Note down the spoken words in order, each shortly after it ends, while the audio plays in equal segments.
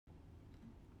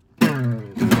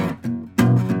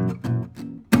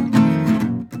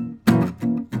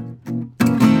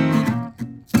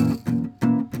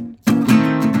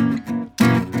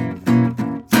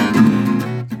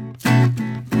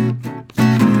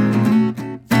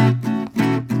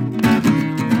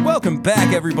Welcome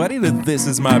back, everybody, to This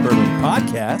Is My Bourbon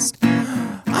podcast.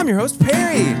 I'm your host,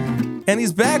 Perry, and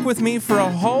he's back with me for a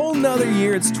whole nother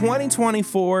year. It's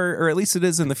 2024, or at least it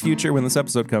is in the future when this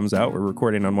episode comes out. We're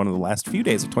recording on one of the last few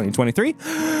days of 2023.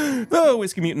 The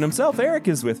Whiskey Mutant himself, Eric,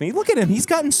 is with me. Look at him. He's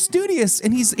gotten studious,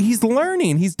 and he's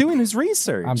learning. He's doing his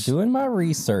research. I'm doing my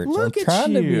research. Look I'm at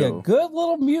trying to be you. a good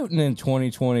little mutant in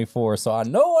 2024, so I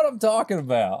know what I'm talking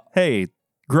about. Hey,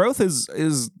 growth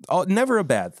is never a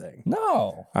bad thing.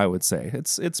 No. I would say.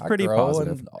 It's pretty I grow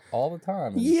positive. all the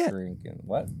time and Yeah. drinking.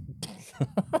 What?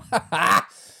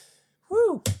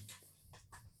 Woo.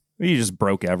 You just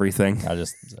broke everything.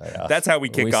 That's how we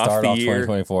kick we off start the off year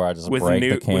 2024. I just with break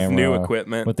new the camera with new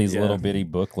equipment with these little bitty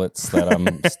booklets that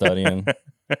I'm studying.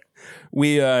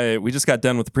 We just got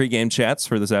done with the pregame chats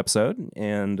for this episode,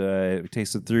 and we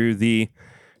tasted through the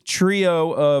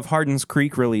trio of Hardin's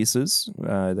Creek releases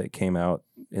that came out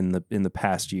in the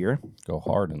past year. Go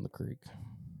hard in the creek.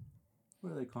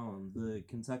 What do they call them? The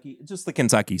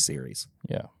Kentucky series.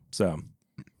 Yeah. So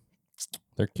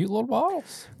They're cute little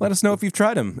bottles. let us know if you've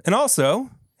tried them, and also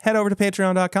head over to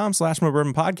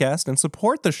patreon.com/mybourbonpodcast and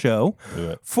support the show Do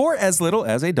it. for as little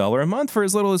as $1 a month. For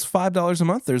as little as $5 a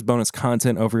month, there's bonus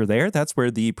content over there. That's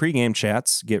where the pregame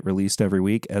chats get released every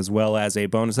week, as well as a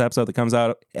bonus episode that comes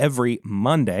out every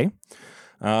Monday.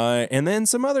 And then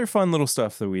some other fun little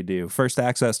stuff that we do. First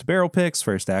access to barrel picks,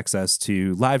 first access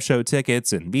to live show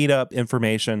tickets and meetup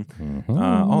information,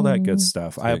 all that good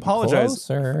stuff. I apologize.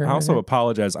 Closer. I also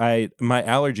apologize. My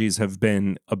allergies have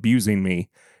been abusing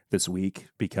me this week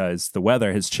because the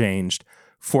weather has changed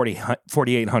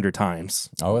 4,800 times.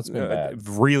 Oh, it's been bad.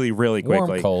 Really, really quickly.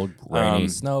 Warm, cold, rainy,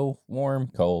 snow, warm,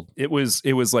 cold. It was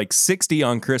like 60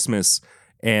 on Christmas,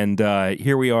 and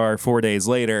here we are 4 days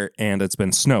later, and it's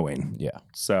been snowing. Yeah.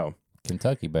 So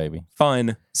Kentucky, baby.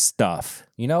 fun stuff.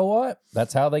 You know what?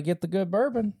 That's how they get the good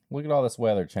bourbon. Look at all this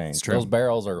weather change. It's true. Those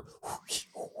barrels are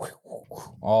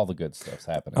all the good stuff's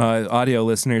happening. Audio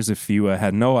listeners, if you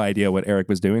had no idea what Eric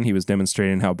was doing, he was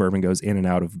demonstrating how bourbon goes in and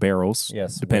out of barrels,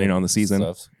 Yes, depending when on the season.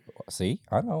 stuff's- See,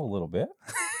 I know a little bit.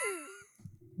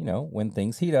 When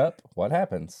things heat up, what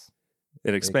happens?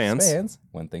 It expands.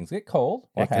 When things get cold,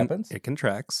 what happens? It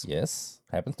contracts. Yes,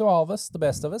 happens to all of us, the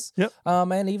best of us. Yep.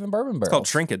 And even bourbon barrels. It's called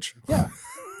shrinkage. Yeah.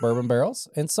 Bourbon barrels.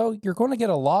 And so you're going to get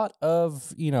a lot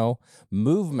of,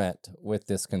 movement with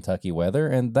this Kentucky weather.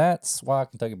 And that's why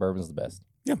Kentucky bourbon is the best.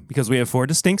 Yeah, because we have 4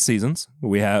 distinct seasons.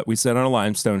 We sit on a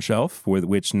limestone shelf,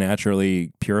 which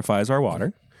naturally purifies our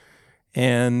water.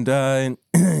 And But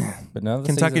none of the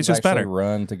Kentucky's seasons just actually better.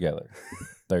 run together.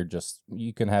 They're just,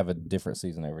 you can have a different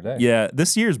season every day. yeah,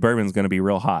 this year's bourbon's going to be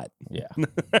real hot. Yeah.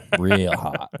 Real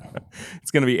hot. It's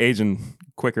going to be aging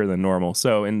quicker than normal.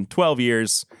 So in 12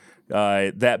 years,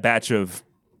 that batch of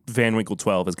Van Winkle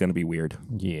 12 is going to be weird.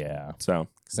 Yeah. So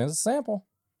Send us a sample.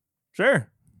 sure.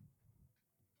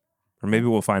 Or maybe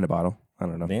we'll find a bottle. I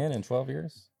don't know. Then in 12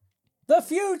 years. The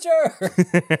future.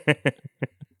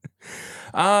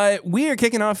 We are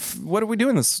kicking off. What are we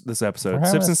doing this episode? We're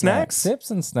having Sips a and snack. snacks?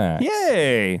 Sips and snacks.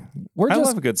 Yay. I Just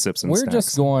love a good sips and We're snacks.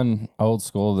 just going old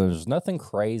school. There's nothing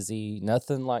crazy,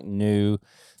 nothing like new.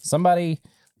 Somebody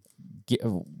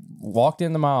walked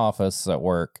into my office at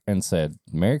work and said,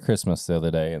 "Merry Christmas" the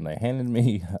other day, and they handed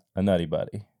me a Nutty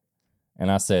Buddy.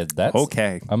 And I said, "That's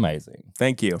okay. amazing."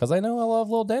 Thank you. Because I know I love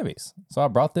Little Debbie's. So I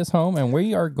brought this home, and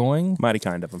we are going Mighty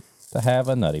kind of them. to have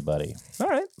a Nutty Buddy. All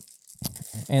right.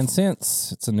 And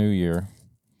since it's a new year,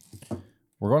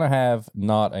 we're going to have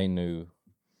not a new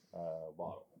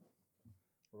bottle.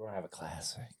 We're going to have a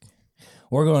classic.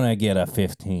 We're going to get a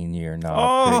 15-year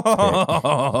Knob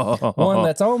Creek pick. One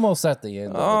that's almost at the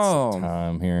end of its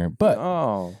time here.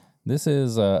 But this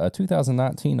is a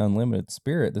 2019 Unlimited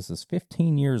Spirit. This is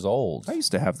 15 years old. I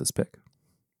used to have this pick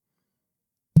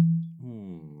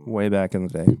way back in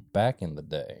the day. Back in the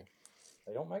day.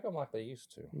 They don't make them like they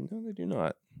used to. No, they do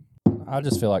not. I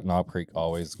just feel like Knob Creek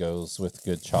always goes with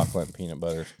good chocolate and peanut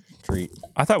butter treat.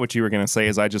 I thought what you were going to say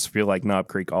is I just feel like Knob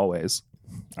Creek always,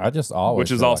 I just always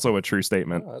which is feel also a true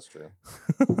statement. Oh, that's true.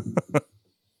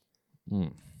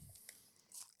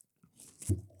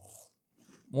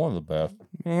 One of the best.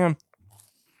 Man,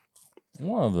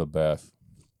 One of the best.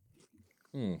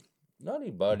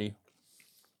 Nutty Buddy.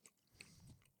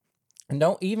 And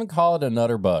don't even call it a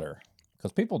Nutter Butter,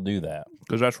 because people do that.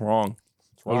 because that's wrong.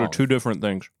 Those are wrong. two different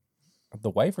things. The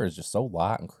wafer is just so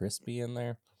light and crispy in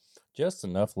there. Just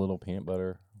enough little peanut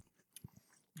butter.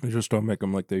 They just don't make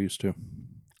them like they used to.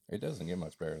 It doesn't get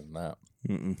much better than that.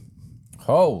 Mm-mm.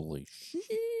 Holy shit.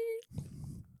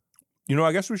 You know,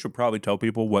 I guess we should probably tell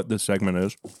people what this segment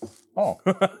is. Oh.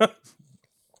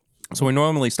 So we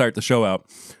normally start the show out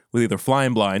with either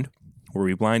Flying Blind, where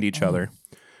we blind each other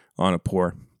on a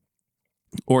pour.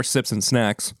 Or Sips and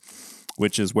Snacks,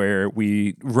 which is where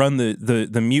we run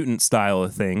the mutant style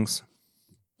of things.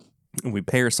 And we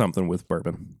pair something with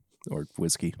bourbon or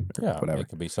whiskey or whatever. It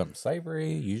could be something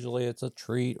savory. Usually it's a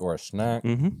treat or a snack.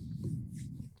 Mm-hmm.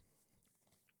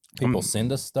 People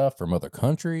send us stuff from other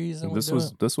countries. And This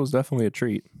was definitely a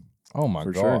treat. Oh my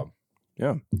God. Sure.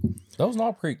 Yeah. Those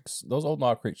old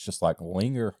Knob Creeks just like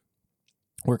linger.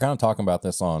 We're kind of talking about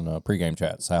this on pregame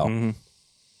chats, how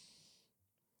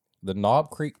the Knob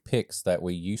Creek picks that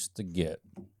we used to get,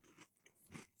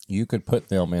 you could put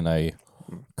them in a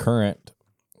current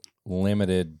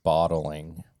limited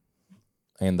bottling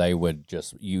and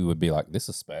you would be like, this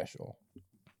is special.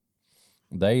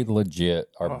 They legit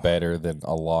are better than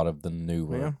a lot of the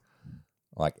newer,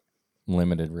 like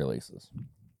limited releases.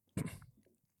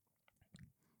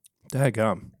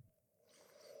 Daggum.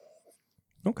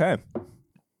 Okay.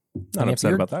 Not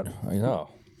upset about that. I know.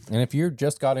 And if you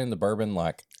just got into bourbon,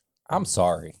 like, I'm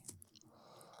sorry.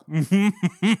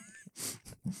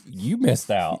 You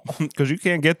missed out. Because you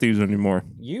can't get these anymore.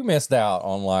 You missed out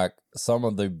on, like, some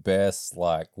of the best,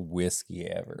 like, whiskey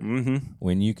ever. Mm-hmm.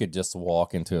 When you could just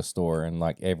walk into a store and,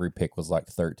 like, every pick was, like,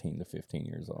 13 to 15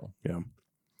 years old. Yeah.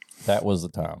 That was the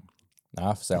time.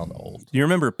 I sound old. Do you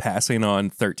remember passing on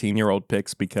 13-year-old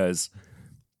picks because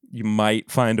you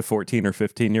might find a 14 or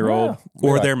 15-year-old,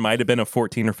 or there might have been a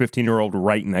 14 or 15-year-old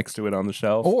right next to it on the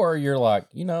shelf? Or you're like,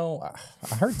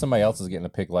 I heard somebody else is getting a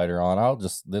pick later on.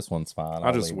 This one's fine.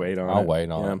 I'll just wait on it. I'll wait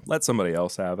on it. Let somebody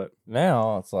else have it.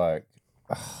 Now it's like,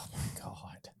 oh my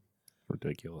God.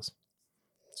 Ridiculous.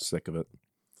 Sick of it.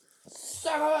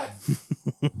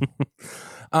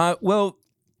 Well,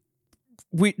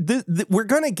 we're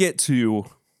gonna get to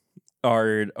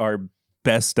our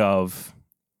best of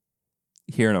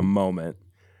here in a moment,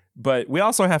 but we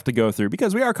also have to go through,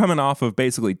 because we are coming off of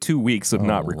basically 2 weeks of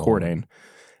not recording,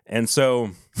 and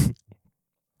so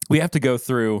we have to go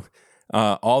through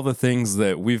all the things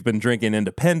that we've been drinking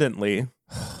independently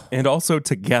and also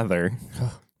together,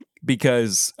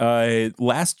 because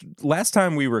last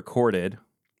time we recorded,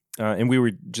 and we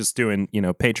were just doing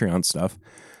Patreon stuff.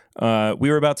 We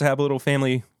were about to have a little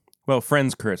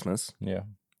friends Christmas. Yeah.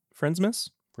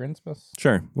 Friendsmas? Friendsmas?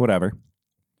 Sure, whatever.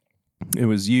 It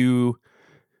was you,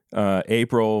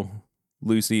 April,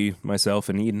 Lucy, myself,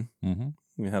 and Eden. Mm-hmm.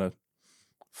 We had a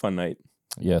fun night.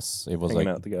 Yes, it was hanging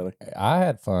out together. I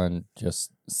had fun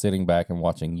just sitting back and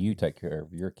watching you take care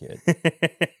of your kid.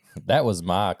 That was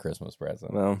my Christmas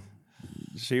present. Well,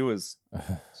 she was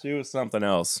something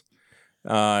else.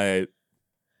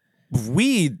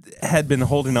 We had been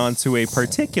holding on to a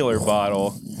particular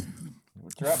bottle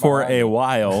for a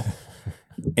while,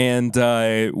 and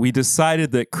we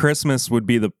decided that Christmas would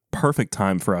be the perfect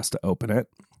time for us to open it.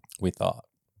 We thought.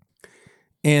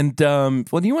 And, do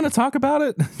you want to talk about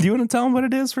it? Do you want to tell them what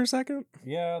it is for a second?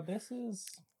 Yeah, it's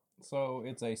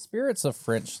a Spirits of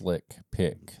French Lick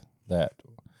pick that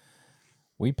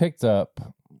we picked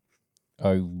up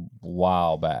a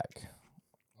while back.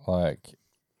 Like,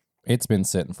 it's been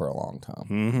sitting for a long time.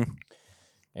 Mm-hmm.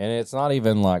 And it's not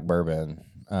even like bourbon.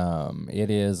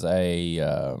 It is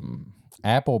a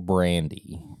apple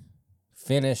brandy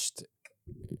finished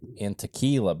in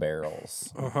tequila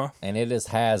barrels. Uh-huh. And it is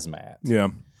hazmat. Yeah.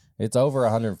 It's over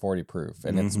 140 proof.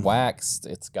 And it's waxed.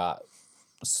 It's got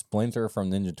Splinter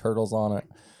from Ninja Turtles on it.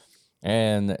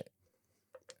 And,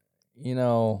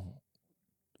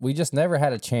 we just never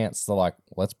had a chance to,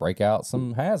 let's break out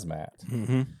some hazmat.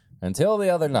 Mm-hmm. Until the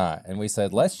other night, and we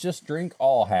said, let's just drink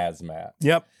all hazmat.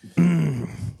 Yep.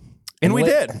 and we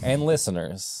did. And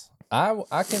listeners,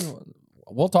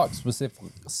 we'll talk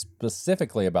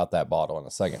specifically about that bottle in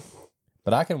a second,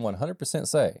 but I can 100%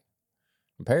 say,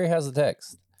 and Perry has the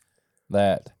text,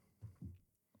 that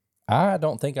I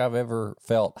don't think I've ever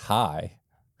felt high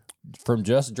from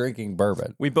just drinking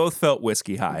bourbon. We both felt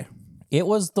whiskey high. It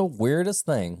was the weirdest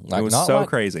thing. It was so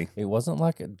crazy. It wasn't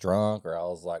like a drunk or I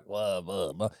was like, blah,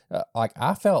 blah, blah.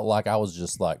 I felt like I was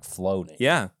just floating.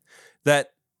 Yeah.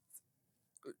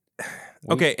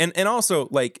 Okay. And also,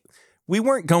 we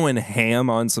weren't going ham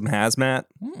on some hazmat.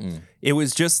 Mm-mm. It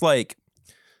was just a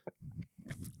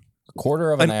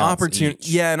quarter of an ounce opportunity. each.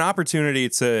 Yeah. An opportunity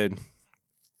to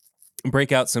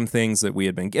break out some things that we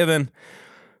had been given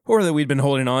or that we'd been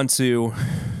holding on to,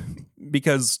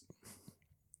 because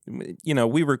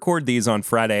we record these on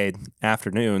Friday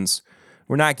afternoons.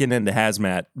 We're not getting into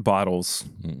hazmat bottles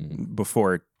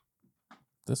before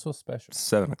this was special.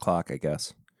 7:00, I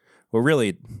guess. Well,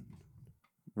 really,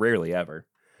 rarely ever.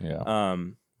 Yeah.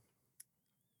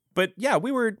 But yeah,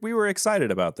 we were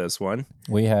excited about this one.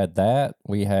 We had that.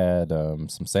 We had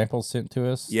some samples sent to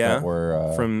us. Yeah, that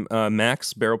were from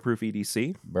Max Barrel Proof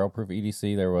EDC. Barrel Proof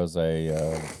EDC. There was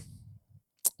a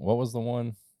what was the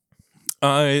one?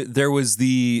 There was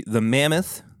the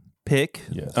Mammoth pick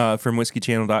Yes. from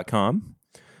whiskeychannel.com,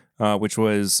 which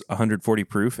was 140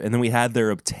 proof, and then we had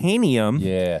their Obtainium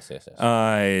Yes.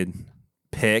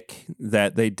 pick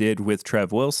that they did with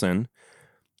Trev Wilson.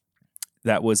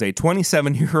 That was a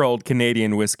 27-year-old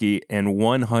Canadian whiskey and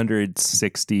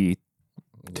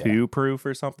 162 proof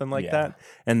or something like that.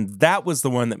 And that was the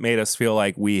one that made us feel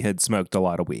like we had smoked a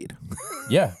lot of weed.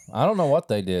 Yeah. I don't know what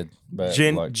they did, but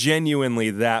Genuinely,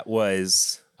 that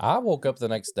was I woke up the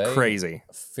next day crazy,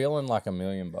 feeling like $1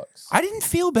 million. I didn't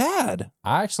feel bad.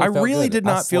 I really good. did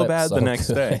not feel bad so the next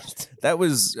good. day. That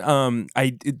was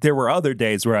there were other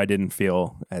days where I didn't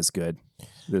feel as good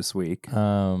this week.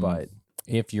 But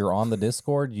if you're on the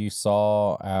Discord, you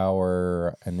saw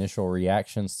our initial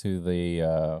reactions to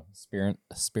the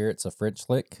Spirits of French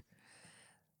Lick.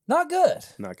 Not good.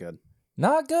 Not good.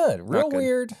 Not good. Real good.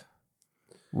 weird.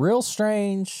 Real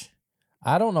strange.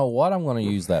 I don't know what I'm going to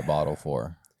use that bottle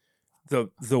for.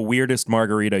 The weirdest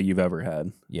margarita you've ever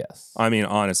had. Yes. I mean,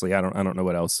 honestly, I don't know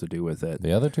what else to do with it.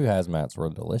 The other two hazmats were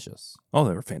delicious. Oh,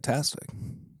 they were fantastic.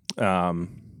 But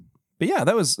yeah,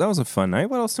 that was a fun night.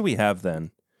 What else do we have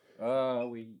then?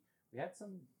 We had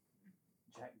some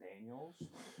Jack Daniels.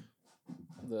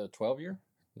 The 12-year?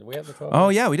 Did we have the 12-year? Oh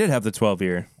yeah, we did have the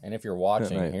 12-year. And if you're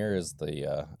watching, Right. here is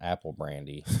the apple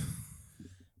brandy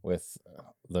with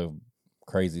the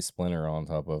crazy splinter on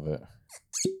top of it.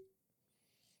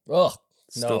 Ugh.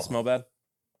 Still smell bad?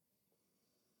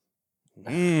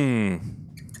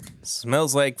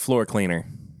 Smells like floor cleaner.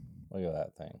 Look at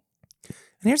that thing.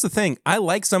 And here's the thing. I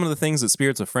like some of the things that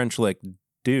Spirits of French Lick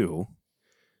do.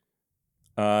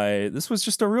 This was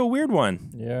just a real weird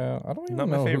one. Yeah, I don't even Not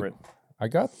know. my favorite. I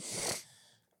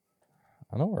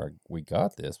know where we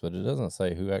got this, but it doesn't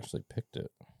say who actually picked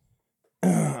it.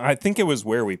 I think it was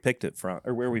where we picked it from,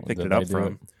 or where we picked it up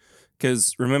from.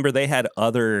 Because remember, they had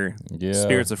other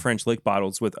Spirits of French Lick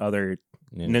bottles with other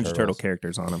Ninja Turtle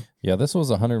characters on them. Yeah, this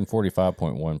was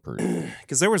 145.1 proof.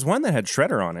 Because there was one that had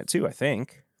Shredder on it too, I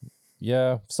think.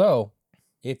 Yeah, so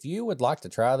if you would like to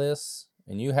try this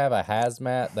and you have a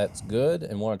hazmat that's good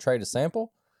and want to trade a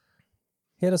sample,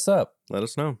 hit us up. Let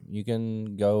us know. You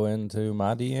can go into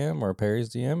my DM or Perry's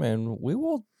DM, and we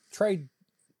will trade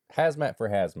hazmat for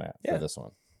hazmat for this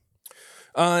one.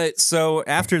 So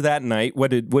after that night,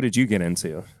 what did you get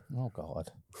into? Oh God.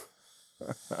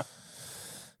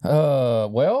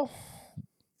 Well.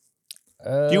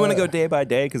 Do you want to go day by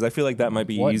day? Because I feel like that might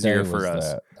be easier for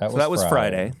us. That was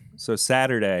Friday. So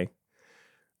Saturday.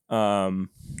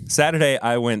 Saturday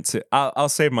I went to. I'll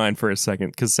save mine for a second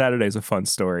because Saturday's a fun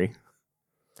story.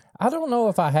 I don't know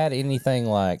if I had anything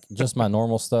like just my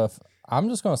normal stuff. I'm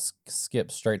just gonna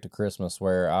skip straight to Christmas,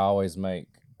 where I always make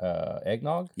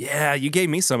eggnog. Yeah, you gave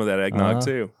me some of that eggnog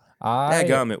too.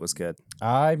 It was good.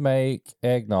 I make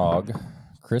eggnog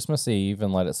Christmas Eve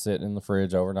and let it sit in the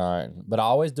fridge overnight. But I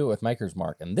always do it with Maker's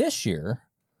Mark. And this year,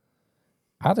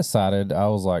 I decided, I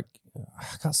was like, I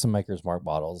got some Maker's Mark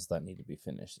bottles that need to be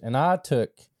finished. And I took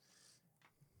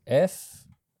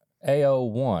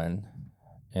FAO1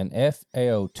 and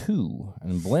FAO2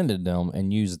 and blended them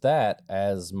and used that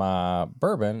as my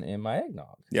bourbon in my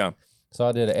eggnog. Yeah. So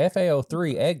I did a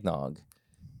FAO3 eggnog,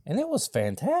 and it was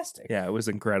fantastic. Yeah, it was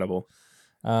incredible.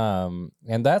 And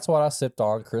that's what I sipped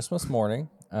on Christmas morning.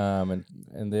 And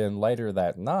then later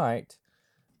that night,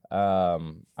 I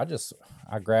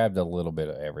grabbed a little bit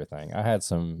of everything. I had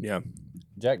some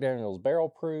Jack Daniel's Barrel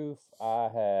Proof. I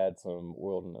had some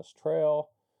Wilderness Trail.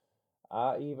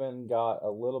 I even got a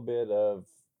little bit of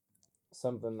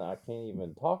something that I can't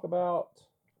even talk about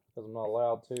because I'm not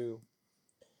allowed to.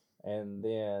 And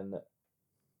then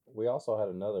we also had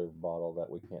another bottle that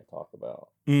we can't talk about.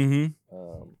 Mm-hmm.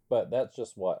 But that's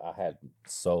just what I had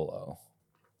solo.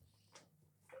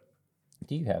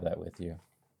 Do you have that with you?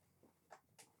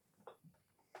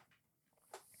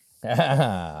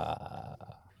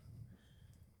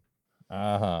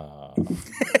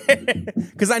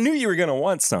 Because I knew you were going to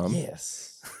want some. Yes.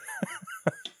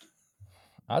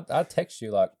 I text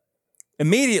you like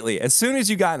immediately as soon as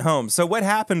you got home. So what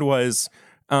happened was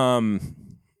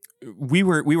we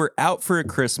were out for a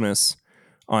Christmas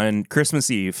on Christmas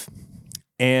Eve,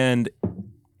 and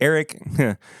Eric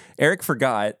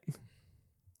forgot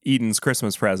Eden's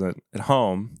Christmas present at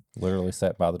home. Literally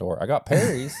sat by the door. I got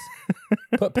Perry's.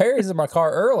 Put Perry's in my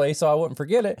car early so I wouldn't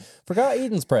forget it. Forgot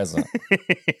Eden's present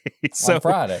on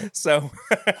Friday. So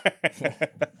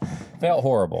felt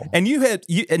horrible. And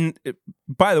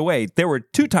by the way, there were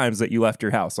 2 times that you left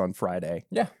your house on Friday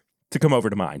Yeah. to come over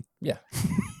to mine. Yeah.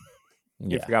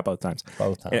 You forgot both times.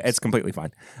 Both times. It's completely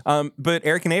fine. But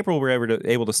Eric and April were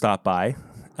able to stop by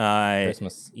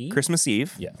Christmas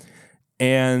Eve. Yeah.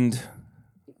 And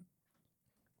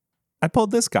I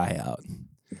pulled this guy out.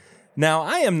 Now,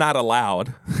 I am not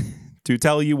allowed to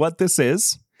tell you what this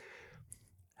is,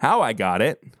 how I got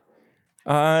it,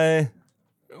 or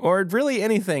really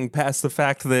anything past the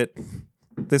fact that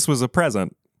this was a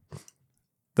present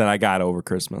that I got over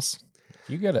Christmas.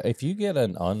 If you get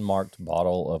an unmarked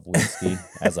bottle of whiskey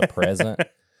as a present,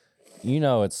 you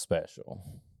know it's special.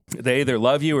 They either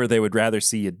love you or they would rather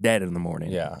see you dead in the morning.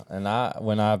 Yeah, and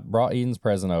when I brought Eden's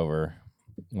present over,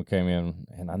 we came in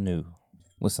and I knew.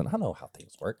 Listen, I know how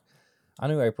things work. I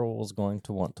knew April was going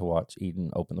to want to watch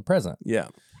Eden open the present. Yeah.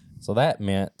 So that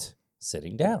meant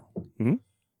sitting down. Mm-hmm.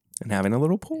 And having a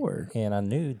little pour. And I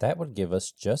knew that would give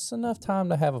us just enough time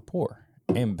to have a pour.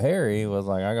 And Barry was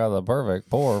like, I got the perfect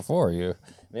pour for you.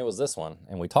 And it was this one.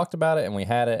 And we talked about it and we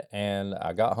had it. And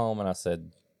I got home and I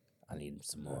said, I need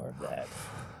some more of that.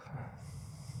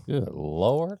 Good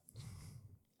Lord.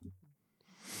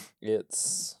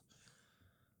 If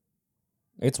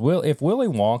Willy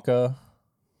Wonka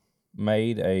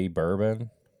made a bourbon,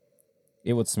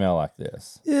 it would smell like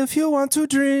this. If you want to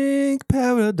drink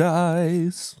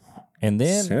paradise, and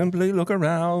then simply look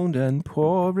around and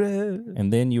pour it.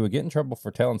 And then you would get in trouble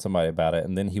for telling somebody about it,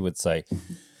 and then he would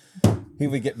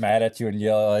get mad at you and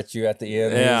yell at you at the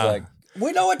end. Yeah. He was like,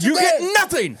 we know what you get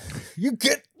nothing. You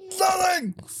get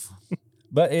nothing.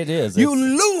 But it is. You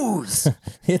lose.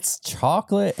 It's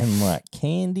chocolate and like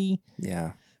candy.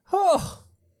 Yeah. Oh.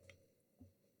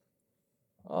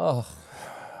 I'm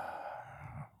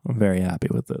very happy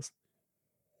with this.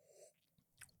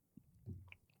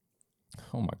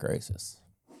 Oh my gracious.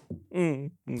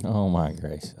 Mm-hmm. Oh my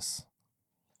gracious.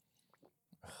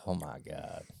 Oh my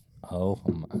God. Oh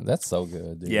my, that's so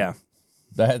good, dude. Yeah.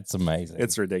 That's amazing.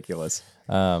 It's ridiculous.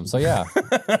 So yeah,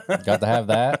 got to have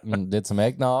that and did some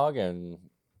eggnog and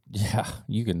yeah,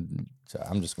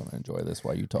 I'm just going to enjoy this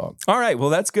while you talk. All right. Well,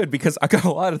 that's good because I got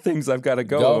a lot of things I've got to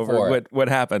go over what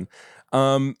happened.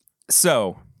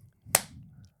 So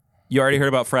you already heard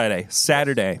about Friday,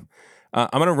 Saturday. I'm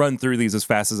going to run through these as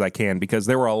fast as I can because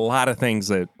there were a lot of things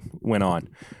that went on.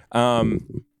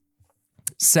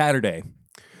 Saturday,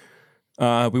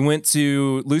 we went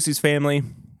to Lucy's family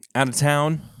out of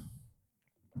town,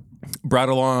 brought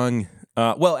along,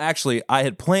 actually, I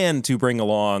had planned to bring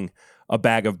along a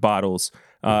bag of bottles,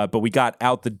 but we got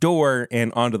out the door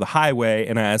and onto the highway,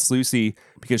 and I asked Lucy,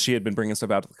 because she had been bringing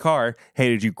stuff out to the car, hey,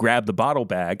 did you grab the bottle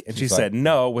bag? And she said,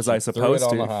 no, was I supposed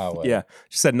to? On the highway. Yeah.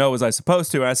 She said, no, was I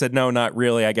supposed to? And I said, no, not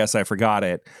really. I guess I forgot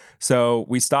it. So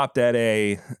we stopped at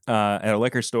a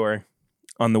liquor store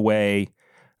on the way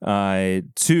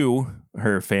to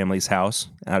her family's house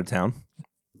out of town.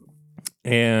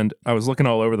 And I was looking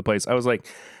all over the place. I was like,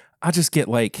 I'll just get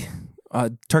like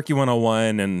Turkey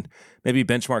 101 and maybe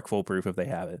Benchmark Foolproof if they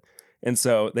have it. And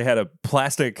so they had a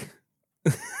plastic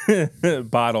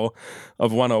bottle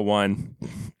of 101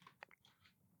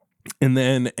 and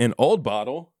then an old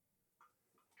bottle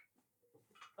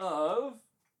of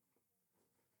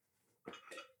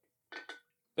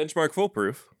Benchmark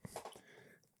Foolproof.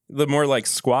 The more like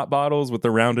squat bottles with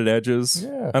the rounded edges.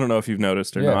 Yeah. I don't know if you've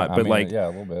noticed or not, but a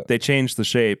little bit. They changed the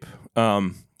shape.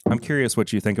 I'm curious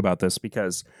what you think about this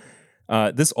because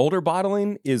this older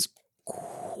bottling is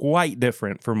quite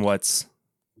different from what's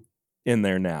in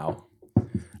there now.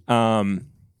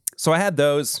 So I had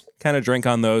those, kind of drink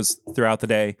on those throughout the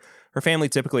day. Her family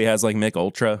typically has like Mick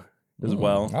Ultra as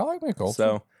well. I like Mick Ultra.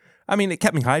 So, I mean, it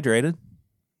kept me hydrated.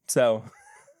 So...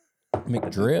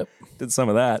 McDrip. Did some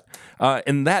of that.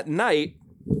 And that night,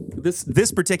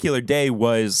 this particular day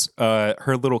was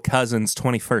her little cousin's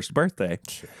 21st birthday.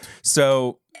 Shit.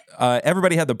 So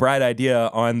everybody had the bright idea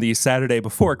on the Saturday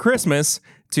before Christmas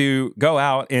to go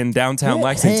out in downtown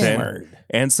Lexington. Hammered.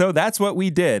 And so that's what we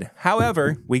did.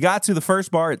 However, we got to the first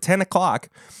bar at 10 o'clock.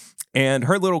 And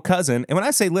her little cousin, and when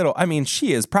I say little, I mean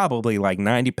she is probably like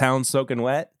 90 pounds soaking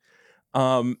wet.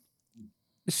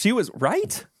 She was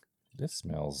right. This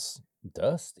smells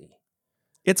dusty.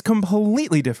 It's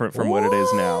completely different from what it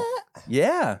is now.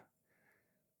 Yeah.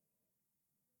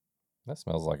 That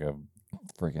smells like a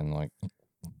freaking like.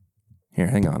 Here,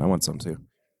 hang on. I want some too.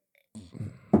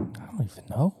 I don't even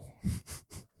know.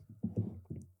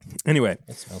 Anyway.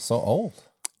 It smells so old.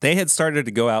 They had started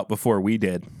to go out before we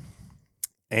did.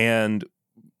 And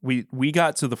we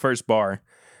got to the first bar,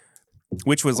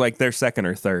 which was like their second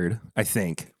or third, I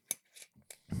think.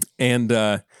 And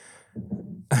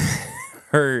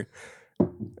her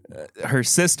her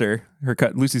sister,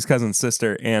 Lucy's cousin's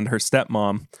sister, and her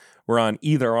stepmom were on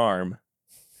either arm,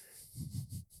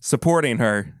 supporting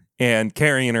her and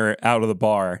carrying her out of the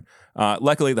bar.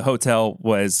 Luckily, the hotel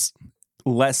was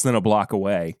less than a block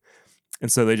away,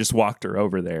 and so they just walked her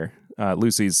over there.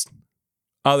 Lucy's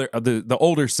the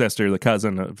older sister, the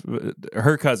cousin of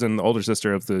her cousin, the older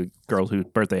sister of the girl whose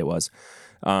birthday it was,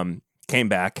 came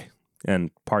back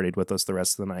and partied with us the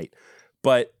rest of the night.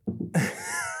 But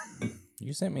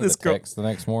you sent me the text the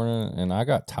next morning, and I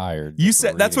got tired. You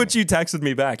said that's what you texted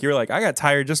me back. You were like, "I got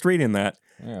tired just reading that."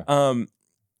 Yeah.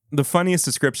 The funniest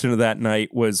description of that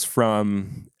night was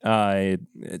from, the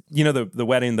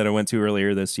wedding that I went to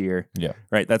earlier this year. Yeah.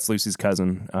 Right. That's Lucy's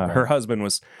cousin. Her husband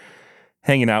was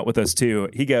hanging out with us too.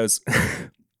 He goes,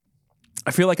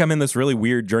 I feel like I'm in this really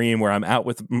weird dream where I'm out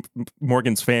with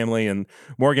Morgan's family and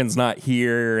Morgan's not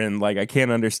here. And like, I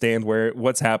can't understand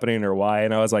what's happening or why.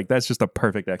 And I was like, that's just a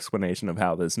perfect explanation of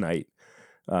how this night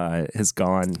has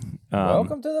gone.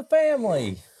 Welcome to the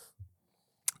family.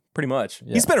 Pretty much.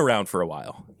 Yeah. He's been around for a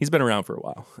while.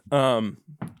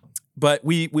 But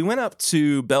we went up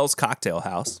to Bell's Cocktail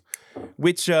House,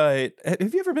 which, have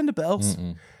you ever been to Bell's?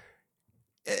 Mm-mm.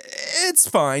 It's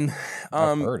fine.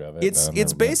 I've heard of it.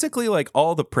 It's basically like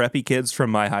all the preppy kids from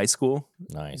my high school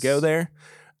go there,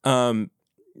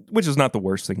 which is not the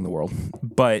worst thing in the world.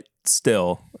 But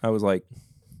still, I was like,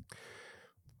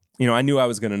 I knew I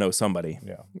was going to know somebody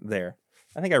there.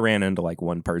 I think I ran into like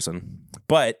one person.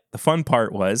 But the fun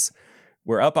part was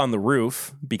we're up on the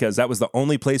roof because that was the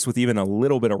only place with even a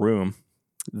little bit of room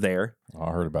there. Oh,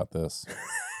 I heard about this.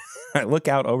 I look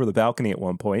out over the balcony at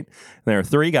one point, and there are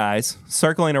 3 guys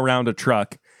circling around a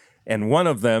truck, and one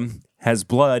of them has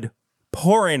blood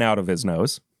pouring out of his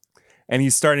nose, and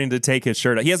he's starting to take his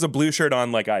shirt off. He has a blue shirt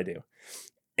on like I do,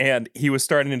 and he was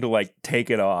starting to like take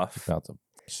it off.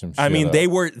 I mean, they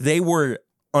were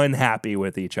unhappy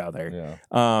with each other.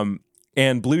 Yeah.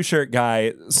 And blue shirt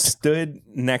guy stood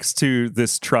next to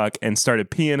this truck and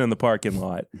started peeing in the parking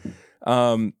lot.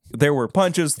 There were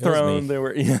punches thrown. There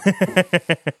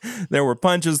were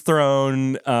punches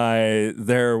thrown.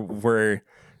 There were,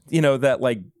 that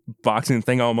like boxing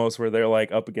thing almost where they're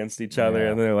like up against each other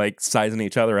and they're like sizing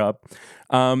each other up.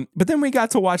 But then we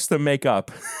got to watch them make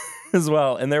up as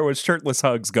well. And there was shirtless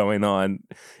hugs going on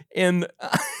in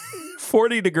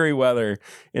 40-degree weather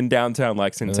in downtown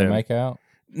Lexington. Did they make out?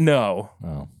 No.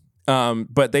 Oh.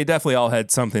 But they definitely all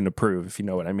had something to prove, if you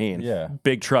know what I mean. Yeah.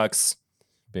 Big trucks.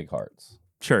 Big hearts.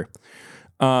 Sure.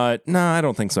 No, I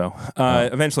don't think so.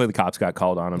 Eventually the cops got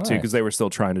called on them too because they were still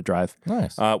trying to drive.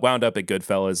 Nice. Wound up at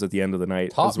Goodfellas at the end of the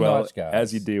night as well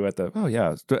as you do at the. Oh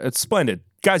yeah, it's splendid,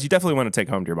 guys. You definitely want to take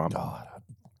home to your mom. God, I'd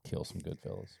kill some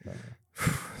Goodfellas.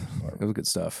 It was good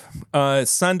stuff.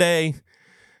 Sunday,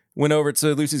 went over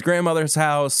to Lucy's grandmother's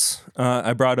house.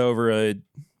 I brought over a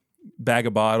bag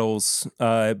of bottles.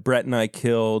 Brett and I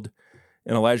killed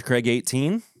an Elijah Craig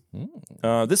 18.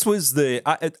 This was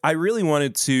I really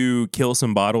wanted to kill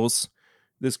some bottles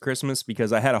this Christmas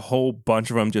because I had a whole bunch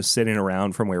of them just sitting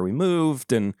around from where we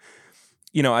moved. And,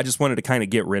 I just wanted to kind of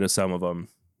get rid of some of them,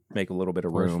 make a little bit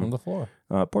of room. Pours from the floor.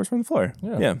 Pours from the floor.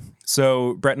 Yeah.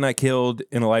 So Brett and I killed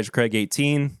an Elijah Craig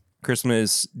 18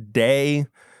 Christmas Day.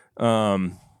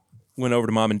 Went over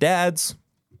to mom and dad's.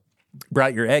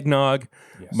 Brought your eggnog.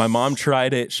 Yes. My mom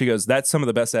tried it. She goes, that's some of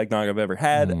the best eggnog I've ever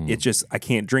had. It just, I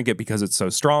can't drink it because it's so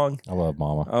strong. I love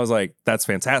mama. I was like, that's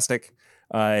fantastic.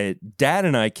 Dad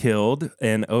and I killed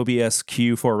an OBS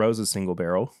Q 4 Roses single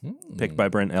barrel picked by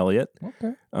Brent Elliott.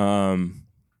 Okay.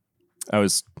 I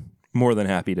was more than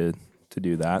happy to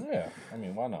do that. Yeah. I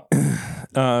mean, why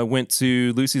not? Went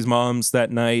to Lucy's mom's that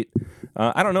night.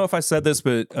 I don't know if I said this,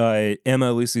 but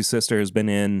Emma, Lucy's sister, has been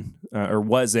in or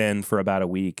was in for about a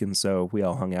week. And so we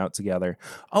all hung out together.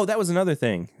 Oh, that was another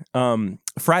thing.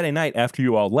 Friday night after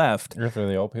you all left. After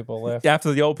the old people left?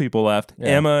 After the old people left,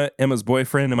 yeah. Emma's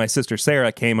boyfriend and my sister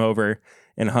Sarah came over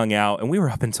and hung out. And we were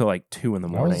up until like 2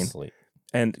 a.m. I was asleep.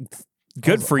 And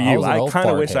good for you. I kind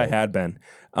of wish I had been.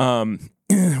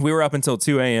 We were up until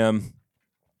 2 a.m.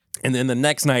 And then the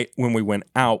next night when we went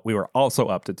out, we were also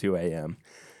up to 2 a.m.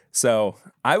 So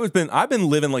I've been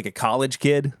living like a college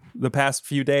kid the past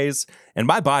few days, and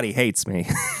my body hates me.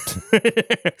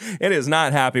 It is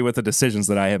not happy with the decisions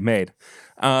that I have made.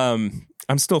 I'm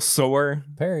still sore.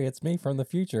 Perry, it's me from the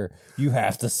future. You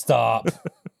have to stop.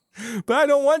 But I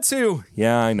don't want to.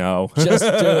 Yeah, I know. Just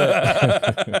do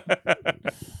it.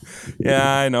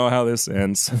 Yeah, I know how this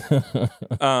ends.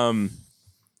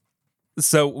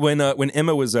 So when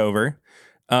Emma was over,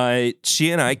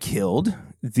 she and I killed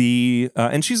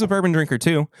and she's a bourbon drinker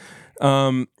too.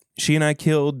 she and I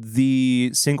killed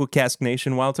the single cask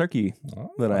nation wild turkey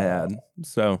that I had.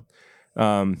 So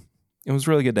it was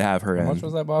really good to have her in. How much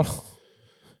was that bottle?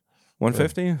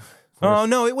 150? Oh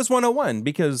no, it was 101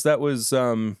 because that was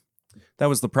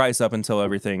the price up until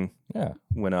everything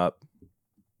went up.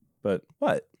 But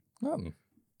what? Nothing.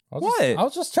 I What?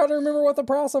 was just trying to remember what the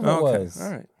price of it was. All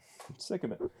right. I'm sick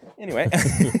of it. Anyway.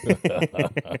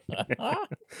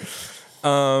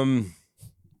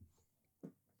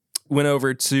 Went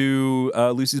over to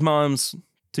Lucy's mom's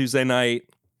Tuesday night.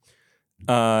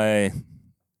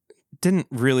 Didn't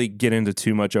really get into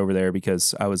too much over there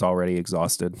because I was already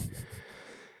exhausted.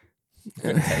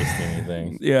 Couldn't taste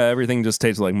anything. Yeah, everything just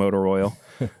tasted like motor oil.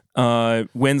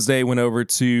 Wednesday went over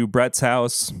to Brett's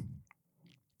house.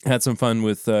 Had some fun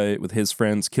with his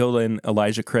friends. Killed an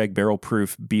Elijah Craig barrel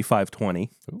proof B520.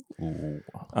 Ooh.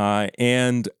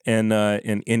 And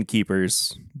an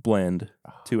Innkeeper's blend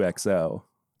 2XO.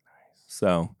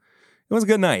 So it was a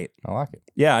good night. I like it.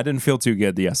 Yeah, I didn't feel too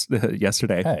good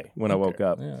yesterday when I woke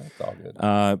up. Yeah, it's all good.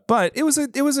 But it was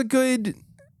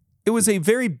a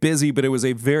very busy, but it was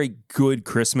a very good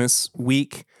Christmas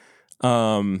week.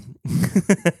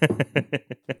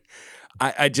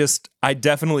 I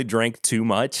definitely drank too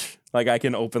much. Like, I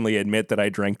can openly admit that I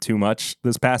drank too much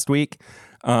this past week.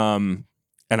 And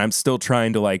I'm still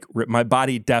trying to my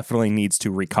body definitely needs to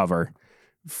recover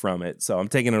from it. So I'm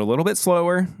taking it a little bit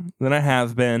slower than I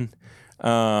have been,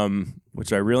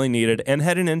 which I really needed. And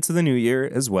heading into the new year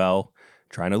as well,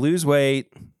 trying to lose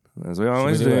weight, as we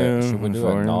always do. Should we do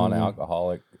a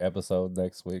non-alcoholic episode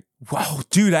next week? Wow,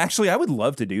 dude, actually, I would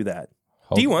love to do that.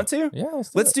 Do you want to? Yeah,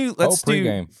 let's do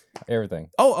pregame, everything.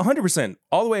 Oh, 100%.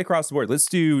 All the way across the board. Let's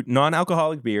do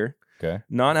non-alcoholic beer. Okay.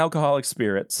 Non-alcoholic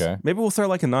spirits. Okay. Maybe we'll throw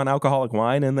like a non-alcoholic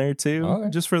wine in there too,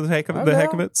 just for the heck of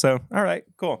it. So, all right,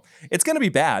 cool. It's gonna be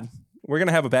bad. We're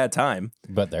gonna have a bad time,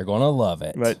 but they're gonna love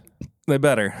it. But they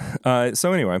better.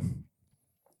 So anyway,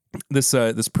 this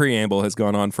preamble has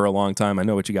gone on for a long time. I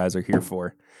know what you guys are here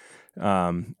for.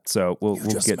 So we'll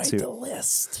get to the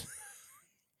list.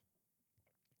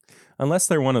 Unless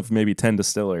they're one of maybe 10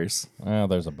 distillers. Well,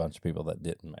 there's a bunch of people that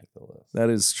didn't make the list.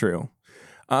 That is true.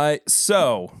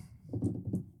 So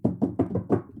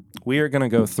we are going to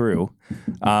go through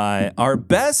our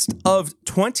best of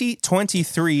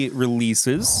 2023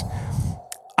 releases.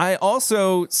 I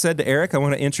also said to Eric, I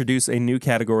want to introduce a new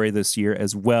category this year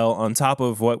as well, on top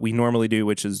of what we normally do,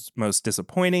 which is most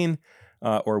disappointing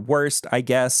or worst, I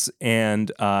guess,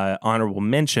 and honorable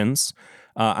mentions.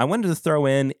 I wanted to throw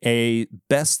in a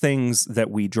best things that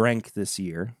we drank this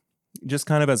year, just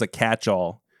kind of as a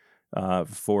catch-all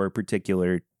for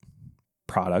particular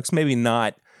products. Maybe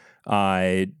not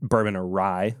bourbon or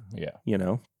rye. Yeah.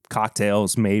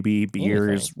 Cocktails, maybe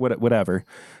beers, whatever.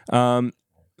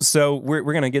 So we're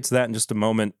going to get to that in just a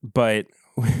moment, but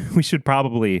we should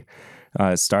probably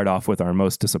start off with our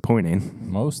most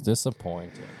disappointing. Most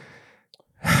disappointing.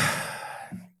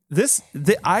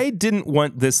 I didn't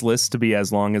want this list to be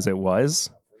as long as it was.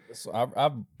 So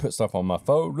I've put stuff on my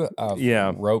phone.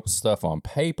 I've wrote stuff on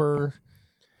paper.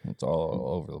 It's all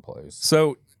over the place.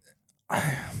 So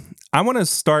I want to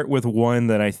start with one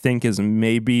that I think is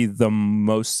maybe the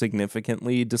most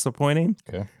significantly disappointing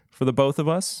for the both of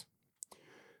us.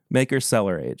 Maker's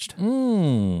Cellar Aged.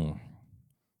 Was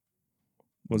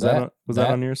that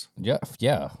on yours? Yeah,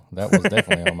 that was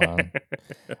definitely on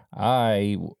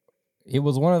mine. It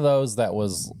was one of those that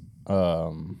was,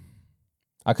 I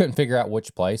couldn't figure out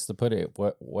which place to put it,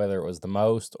 whether it was the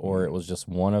most or it was just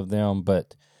one of them.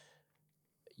 But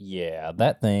yeah,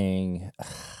 that thing, God.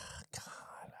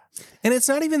 And it's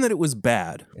not even that it was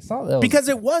bad. It's not that because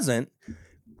it wasn't.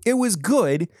 It was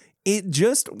good. It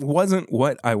just wasn't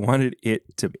what I wanted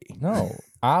it to be. No,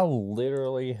 I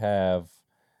literally have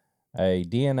a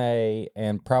DNA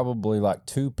and probably like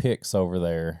 2 picks over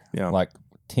there. Yeah. Like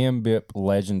 10 BIP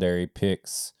legendary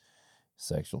picks,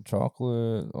 sexual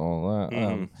chocolate, all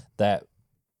that, that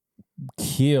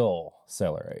kill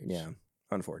cellar age. Yeah,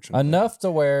 unfortunately. Enough to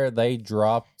where they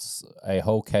dropped a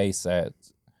whole case at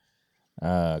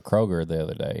Kroger the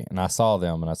other day, and I saw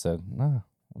them and I said, no,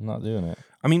 I'm not doing it.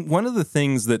 I mean, one of the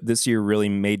things that this year really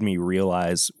made me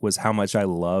realize was how much I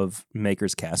love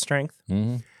Maker's Cask Strength.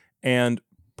 Mm-hmm. And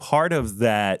part of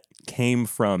that came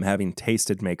from having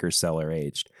tasted Maker's Cellar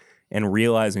Aged and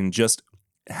realizing just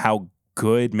how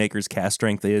good Maker's Cask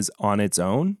Strength is on its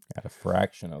own. At a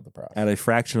fraction of the price. At a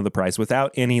fraction of the price,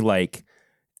 without any like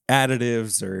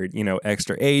additives or,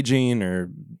 extra aging or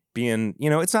being,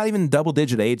 it's not even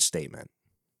double-digit age statement,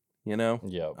 Yeah.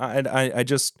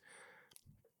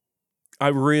 I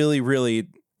really, really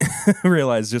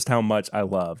realized just how much I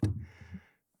loved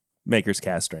Maker's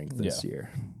Cast strength this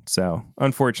year. So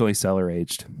unfortunately, cellar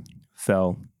aged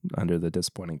fell under the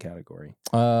disappointing category.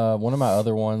 One of my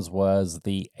other ones was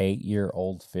the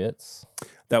 8-year-old Fitz.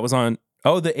 That was on.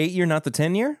 Oh, the 8-year, not the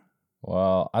 10-year.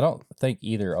 Well, I don't think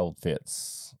either old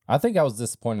Fitz. I think I was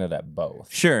disappointed at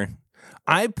both. Sure.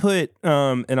 I put,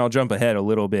 and I'll jump ahead a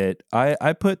little bit.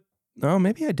 I put, oh,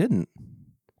 maybe I didn't.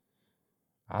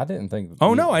 I didn't think.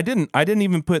 Oh, no, I didn't. I didn't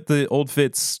even put the Old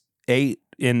Fitz 8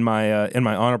 in my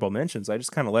honorable mentions. I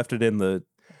just kind of left it in the.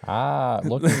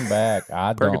 Looking back,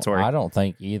 I Purgatory. don't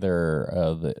think either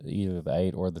the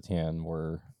 8 or the 10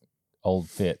 were Old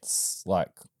Fitz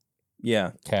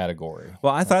category.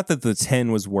 Well, I thought that the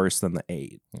 10 was worse than the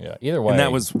 8. Yeah. Either way, and I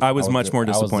was much more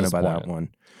disappointed by that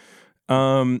one.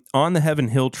 On the Heaven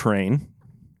Hill train,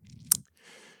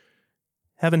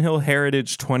 Heaven Hill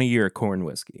Heritage 20-year corn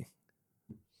whiskey.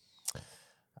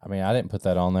 I mean, I didn't put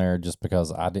that on there just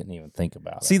because I didn't even think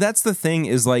about it. See, that's the thing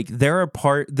is like there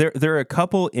are a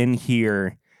couple in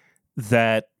here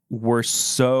that were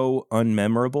so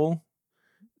unmemorable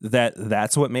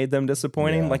that's what made them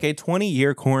disappointing. Yeah. Like a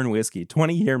 20-year corn whiskey,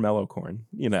 20-year mellow corn,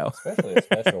 Especially a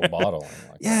special bottling.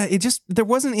 There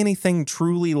wasn't anything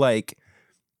truly like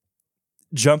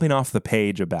jumping off the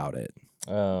page about it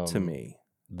to me.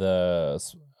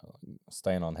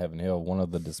 Staying on Heaven Hill, one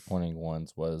of the disappointing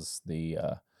ones was the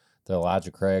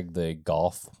Elijah Craig, the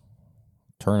golf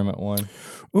tournament one.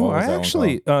 Oh, I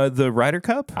actually the Ryder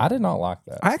Cup. I did not like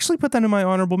that. I actually put that in my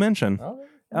honorable mention.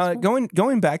 Oh,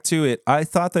 going back to it, I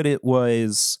thought that it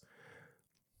was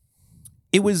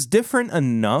different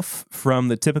enough from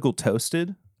the typical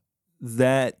toasted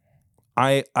that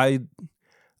I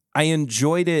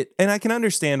enjoyed it, and I can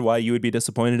understand why you would be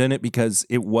disappointed in it because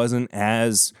it wasn't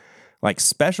as like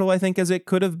special, I think, as it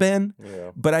could have been.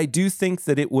 Yeah. But I do think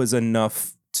that it was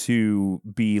enough to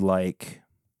be like,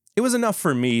 it was enough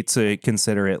for me to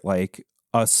consider it like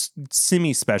a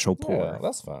semi-special pour. Yeah,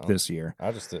 that's fine. This year.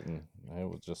 I just didn't. It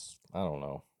was just, I don't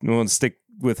know. We'll stick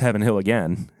with Heaven Hill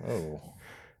again. Oh.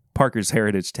 Parker's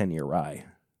Heritage 10-year rye.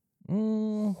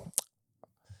 I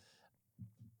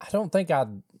don't think I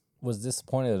was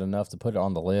disappointed enough to put it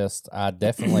on the list. I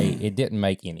definitely, it didn't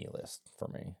make any list for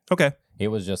me. Okay. It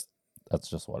was just, that's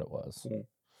just what it was.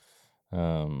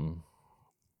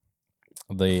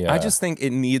 I just think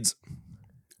it needs,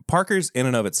 Parker's in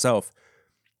and of itself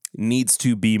needs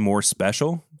to be more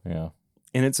special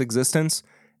in its existence.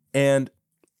 And,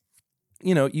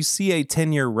 you see a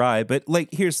 10-year rye, but like,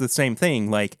 here's the same thing.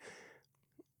 Like,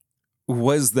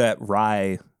 was that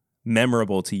rye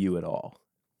memorable to you at all?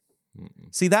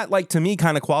 Mm-mm. See, that, like, to me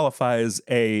kind of qualifies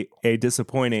a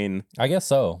disappointing, I guess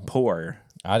so, pour.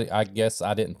 I guess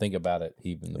I didn't think about it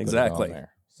even. Exactly. Put it on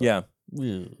there, so.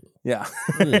 Yeah.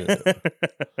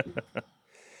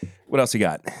 What else you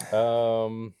got?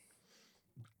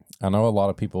 I know a lot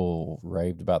of people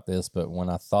raved about this, but when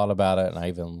I thought about it and I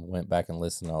even went back and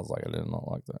listened, I was like, I did not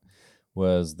like that.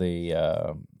 Was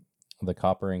the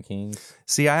Copper and Kings?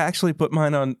 See, I actually put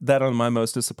mine on my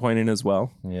most disappointing as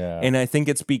well. Yeah, and I think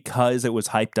it's because it was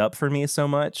hyped up for me so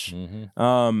much.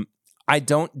 Mm-hmm. I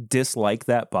don't dislike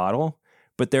that bottle,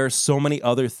 but there are so many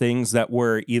other things that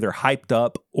were either hyped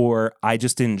up or I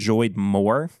just enjoyed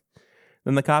more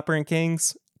than the Copper and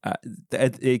Kings. I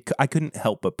couldn't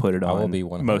help but put it on. I will be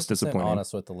 100% most disappointing.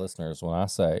 Honest with the listeners when I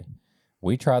say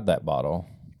we tried that bottle,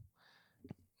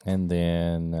 and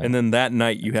then that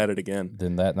night you had it again.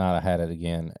 Then that night I had it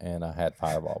again, and I had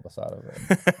Fireball beside of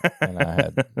it, and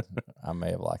I may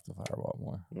have liked the Fireball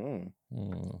more.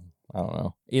 I don't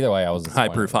know. Either way, I was high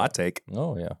proof hot take.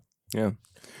 Oh yeah.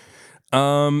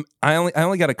 I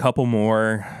only got a couple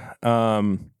more.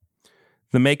 The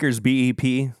Maker's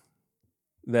BEP.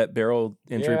 That barrel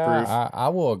entry proof. I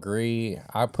will agree.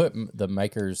 I put the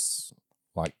Makers,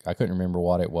 like, I couldn't remember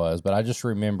what it was, but I just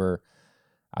remember,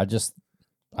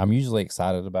 I'm usually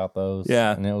excited about those.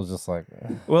 Yeah. And it was just like,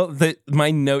 well, my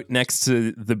note next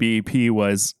to the BEP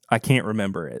was, I can't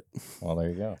remember it. Well, there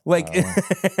you go. Like,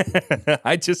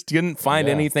 I just didn't find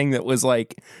anything that was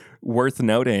like worth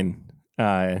noting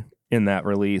in that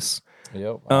release.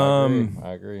 Yep.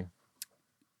 I agree.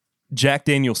 Jack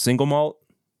Daniel's single malt,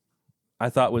 I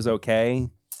thought was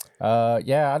okay.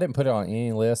 Yeah, I didn't put it on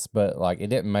any list, but like it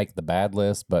didn't make the bad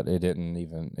list, but it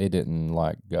didn't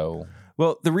like go.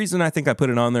 Well, the reason I think I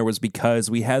put it on there was because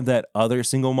we had that other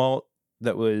single malt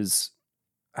that was,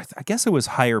 I guess it was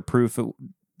higher proof.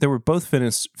 They were both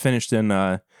finished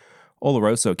in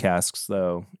Oloroso casks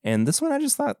though, and this one I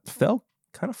just thought fell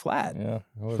kind of flat. Yeah,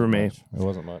 for me. It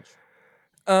wasn't much.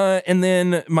 And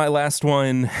then my last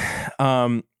one,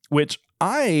 which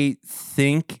I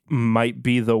think might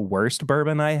be the worst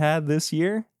bourbon I had this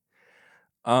year.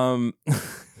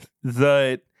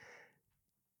 and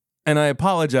I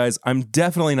apologize, I'm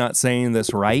definitely not saying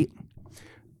this right.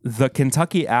 The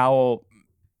Kentucky Owl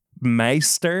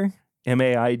Meister,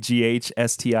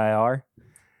 Maighstir,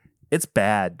 it's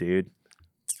bad, dude.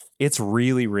 It's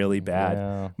really, really bad.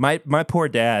 Yeah. My poor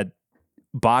dad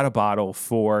bought a bottle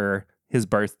for his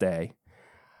birthday,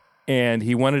 and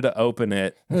he wanted to open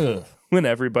it when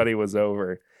everybody was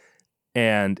over,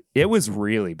 and it was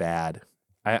really bad.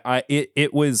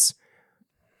 It was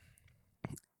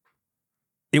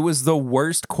the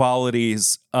worst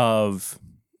qualities of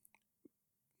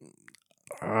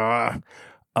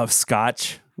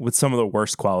Scotch with some of the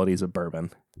worst qualities of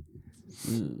bourbon.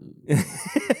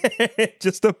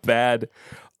 Just a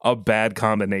bad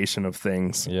combination of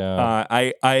things. Yeah.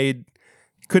 I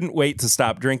couldn't wait to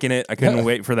stop drinking it. I couldn't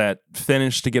wait for that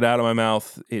finish to get out of my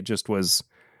mouth. It was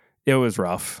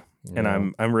rough. Yeah.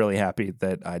 And I'm really happy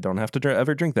that I don't have to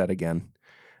ever drink that again.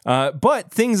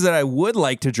 But things that I would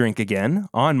like to drink again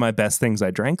on my best things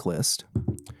I drank list.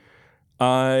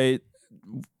 I'll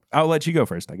let you go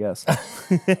first, I guess.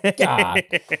 God.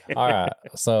 All right.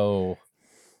 So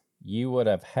you would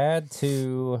have had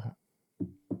to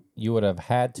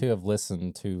have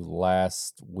listened to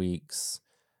last week's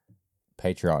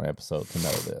Patreon episode to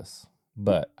know this.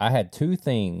 But I had two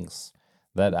things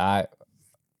that I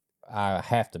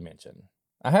have to mention.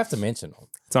 I have to mention them.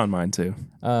 It's on mine too.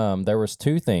 There was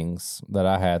two things that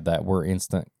I had that were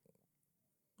instant.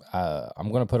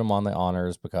 I'm going to put them on the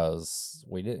honors because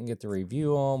we didn't get to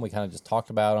review them. We kind of just talked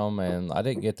about them, and I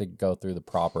didn't get to go through the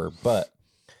proper. But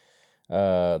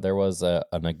there was an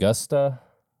Augusta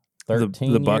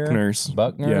 13 the Buckners.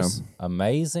 Buckners,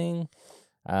 amazing.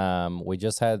 We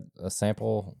just had a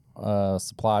sample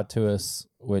supplied to us,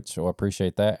 which I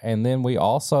appreciate that. And then we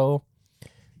also,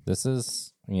 this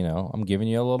is, I'm giving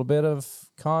you a little bit of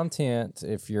content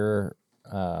if you're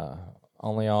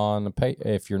only on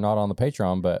if you're not on the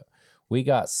Patreon, but we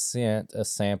got sent a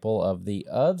sample of the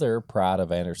other Pride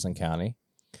of Anderson County,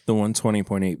 the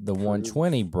 120.8, the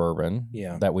 120 bourbon,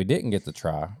 that we didn't get to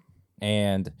try,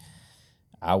 and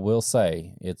I will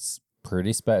say it's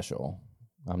pretty special.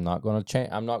 I'm not going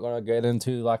to get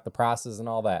into like the prices and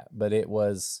all that, but it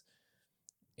was,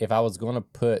 if I was going to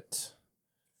put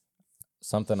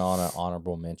something on an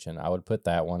honorable mention, I would put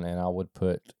that one, and I would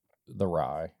put the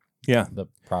rye. Yeah. The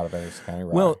Pride of Anderson County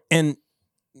rye. Well, and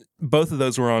both of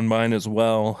those were on mine as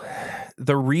well.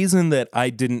 The reason that I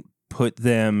didn't put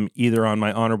them either on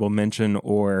my honorable mention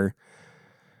or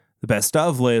the best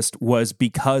of list was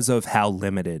because of how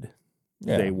limited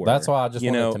they were. That's why I just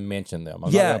wanted to mention them.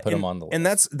 I'm not going to put them on the list. And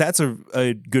that's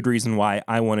a good reason why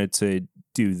I wanted to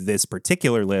do this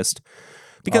particular list.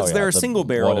 Because there are single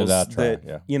barrels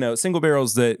that, single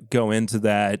barrels that go into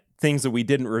that, things that we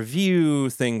didn't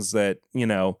review, things that,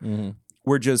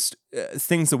 were just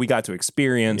things that we got to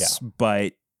experience,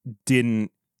 but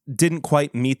didn't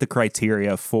quite meet the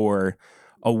criteria for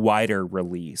a wider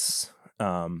release.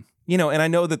 And I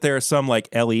know that there are some like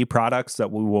LE products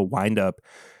that we will wind up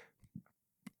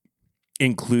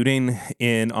including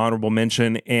in honorable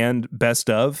mention and best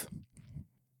of,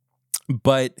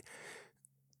 but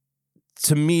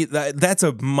to me, that's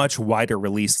a much wider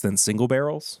release than single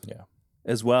barrels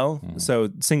as well. So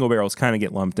single barrels kind of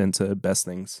get lumped into best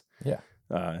things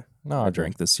I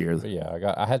drank this year.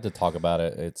 But I had to talk about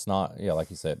it. It's not, like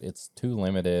you said, it's too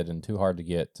limited and too hard to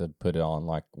get to put it on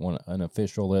like an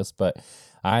official list. But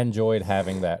I enjoyed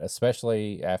having that,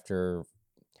 especially after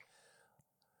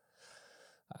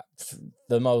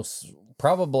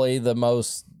probably the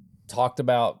most talked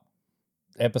about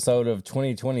episode of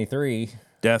 2023.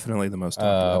 Definitely the most talked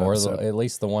about at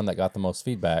least the one that got the most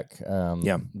feedback.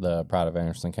 The Pride of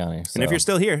Anderson County. So. And if you're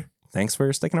still here, thanks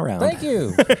for sticking around. Thank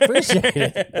you. Appreciate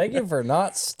it. Thank you for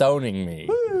not stoning me.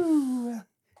 Woo.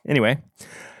 Anyway,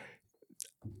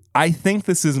 I think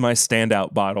this is my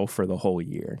standout bottle for the whole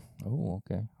year. Oh,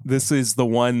 okay. This is the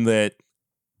one that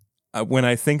when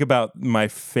I think about my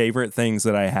favorite things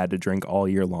that I had to drink all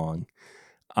year long,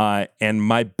 and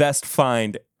my best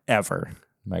find ever.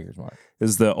 Maker's Mark.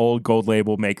 Is the old gold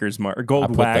label Maker's Mark or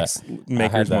gold wax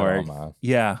Maker's Mark.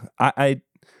 Yeah. I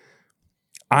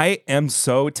am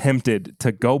so tempted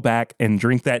to go back and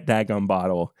drink that daggum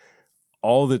bottle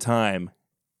all the time.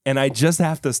 And I just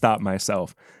have to stop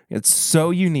myself. It's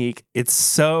so unique. It's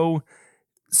so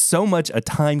much a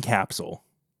time capsule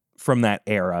from that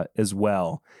era as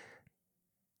well.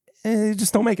 And they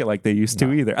just don't make it like they used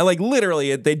to either. Like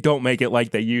literally, they don't make it like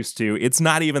they used to. It's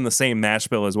not even the same mash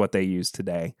bill as what they use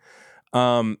today.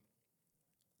 I'm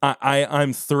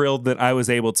thrilled that I was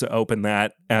able to open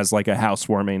that as like a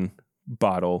housewarming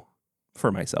bottle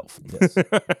for myself. Yes.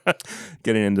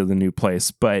 Getting into the new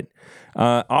place. But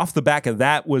off the back of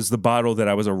that was the bottle that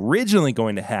I was originally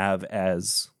going to have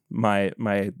as my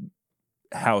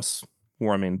house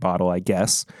warming bottle, I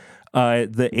guess.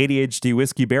 The ADHD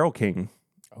Whiskey Barrel King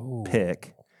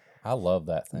pick. I love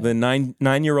that thing. The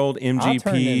 9-year-old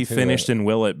MGP finished in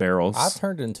Willet barrels. I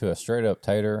turned into a straight up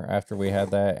tater after we had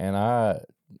that, and I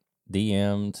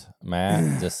DM'd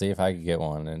Matt to see if I could get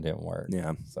one, and it didn't work.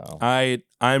 Yeah. So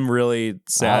I'm really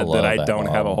sad that I don't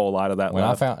have a whole lot of that when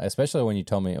left. I found, especially when you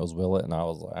told me it was Willet, and I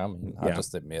was like, I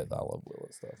just admit I love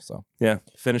Willet stuff. So yeah,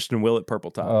 finished in Willet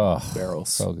purple top barrels.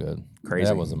 So good. Crazy.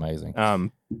 That was amazing.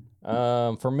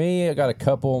 For me, I got a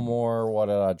couple more. What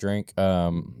did I drink?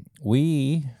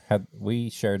 We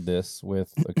shared this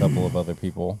with a couple of other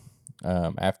people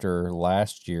after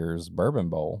last year's Bourbon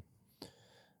Bowl.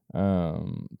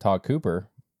 Todd Cooper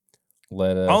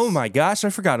let us. Oh my gosh, I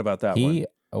forgot about that one.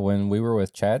 When we were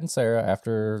with Chad and Sarah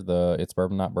after the It's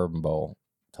Bourbon Not Bourbon Bowl,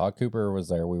 Todd Cooper was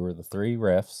there. We were the 3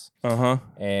 refs.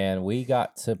 And we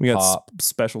got to pop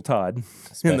Special Todd.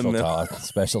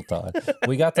 Special Todd.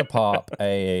 We got to pop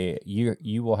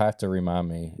you will have to remind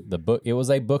me. It was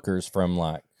a Booker's from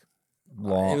like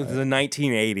long. It was the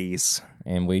 1980s.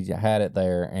 And we had it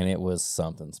there, and it was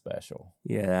something special.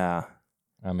 Yeah.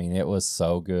 I mean, it was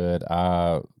so good.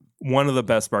 One of the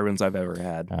best bourbons I've ever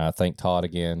had. I thank Todd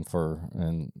again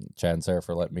and Chad and Sarah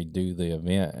for letting me do the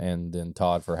event, and then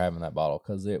Todd for having that bottle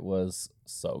because it was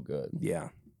so good. Yeah.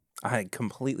 I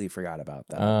completely forgot about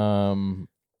that.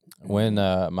 When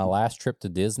my last trip to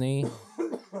Disney,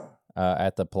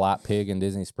 at the Polite Pig in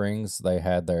Disney Springs, they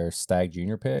had their Stag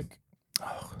Junior pick,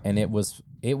 and it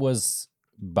was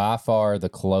by far the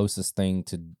closest thing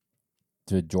to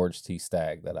George T.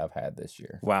 Stagg that I've had this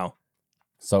year. Wow.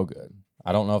 So good.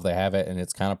 I don't know if they have it, and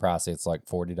it's kind of pricey. It's like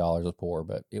 $40 a pour,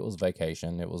 but it was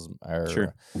vacation. It was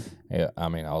sure. Yeah, I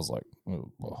mean, I was like,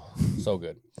 so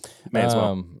good. May as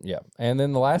well. Yeah. And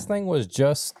then the last thing was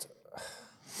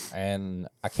and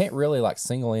I can't really like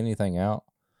single anything out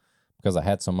because I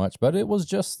had so much, but it was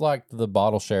just like the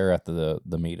bottle share at the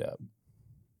meetup.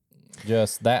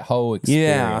 Just that whole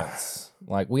experience. Yeah.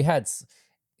 Like we had,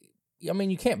 I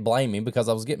mean, you can't blame me because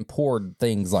I was getting poured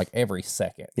things like every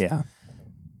second. Yeah.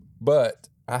 But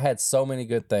I had so many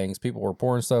good things. People were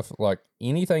pouring stuff. Like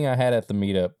anything I had at the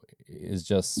meetup is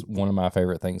just one of my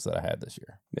favorite things that I had this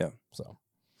year. Yeah. So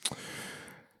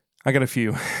I got a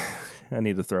few I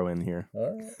need to throw in here.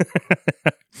 All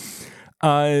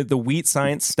right. The Wheat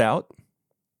Science Stout.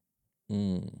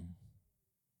 Yeah,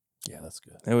 that's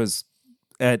good. It was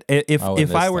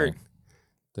if I were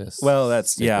that's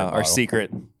our bottle.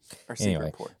 secret.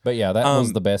 Anyway, but yeah, that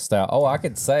was the best stout. Oh, I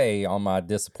could say on my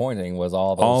disappointing was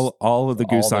all of the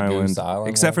Goose Island,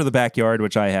 except for the backyard,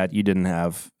 which I had. You didn't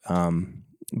have,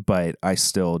 but I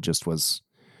still just was.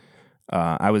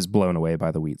 I was blown away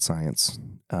by the Wheat Science,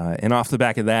 and off the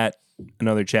back of that,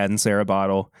 another Chad and Sarah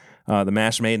bottle, the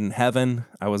Mash Made in Heaven.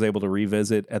 I was able to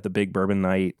revisit at the Big Bourbon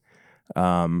Night.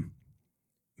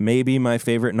 Maybe my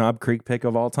favorite Knob Creek pick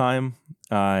of all time,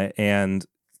 and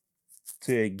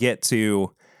to get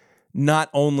to not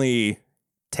only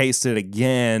taste it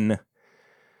again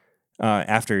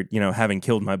after having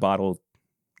killed my bottle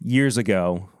years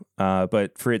ago,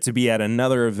 but for it to be at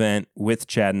another event with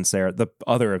Chad and Sarah. The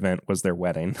other event was their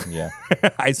wedding. Yeah,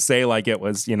 I say like it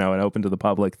was an open to the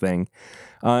public thing,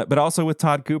 but also with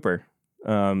Todd Cooper,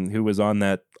 who was on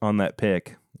that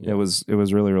pick. Yeah. It was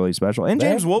really, really special, and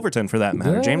James Wolverton for that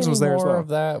matter. James was there as well. More of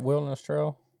that Wilderness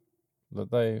Trail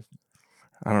that they.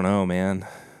 I don't know, man. Do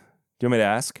you want me to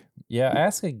ask? Yeah,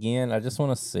 ask again. I just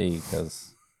want to see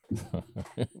because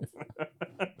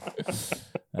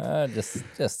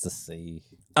just to see.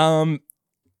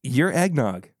 Your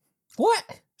eggnog.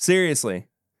 What? Seriously,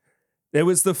 it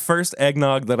was the first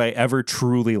eggnog that I ever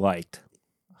truly liked.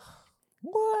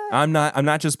 What? I'm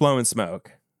not just blowing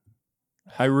smoke.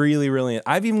 I really, really.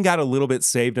 I've even got a little bit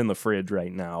saved in the fridge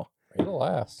right now. It'll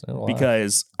last.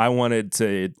 Because I wanted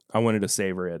to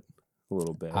savor it a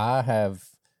little bit. I have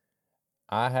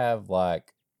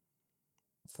like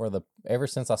ever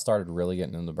since I started really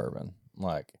getting into bourbon,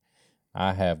 like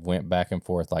I have went back and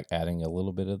forth, like adding a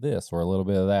little bit of this or a little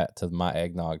bit of that to my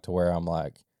eggnog to where I'm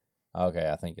like, okay,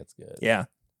 I think it's good. Yeah.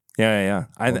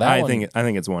 I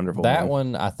think it's wonderful. That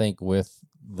one, I think with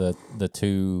the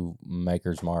two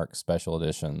Maker's Mark special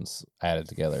editions added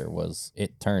together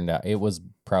turned out it was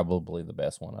probably the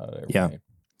best one I've ever made.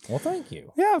 Well, thank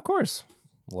you. Yeah, of course.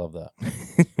 Love that.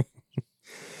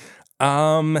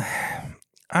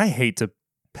 I hate to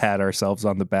pat ourselves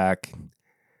on the back.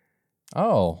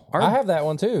 Oh, I have that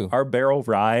one too. Our barrel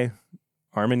rye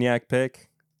Armagnac pick.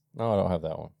 No, I don't have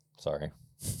that one. Sorry.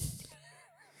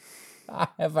 I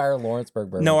have our Lawrenceburg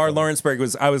bourbon. No, our coming. Lawrenceburg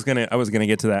was. I was gonna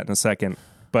get to that in a second,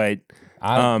 but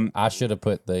I should have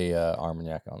put the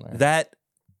Armagnac on there. that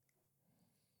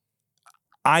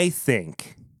I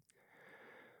think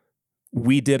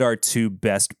we did our 2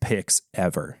 best picks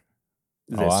ever.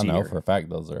 This I know year. for a fact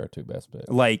those are our 2 best picks.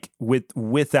 Like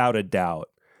without a doubt.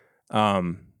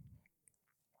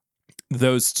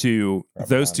 Those two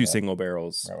single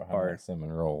barrels are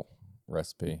cinnamon roll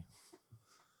recipe.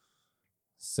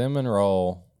 Cinnamon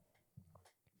roll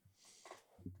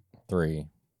 3.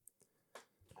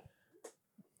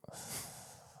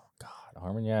 God,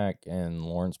 Armagnac and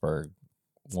Lawrenceburg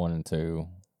 1 and 2.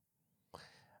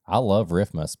 I love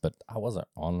Riffmas, but I wasn't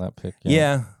on that pick yet.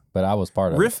 Yeah. But I was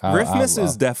part of it. Riffmas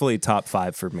is definitely top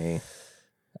 5 for me.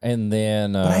 And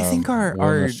then but I think our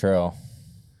Wilderness Trail.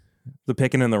 The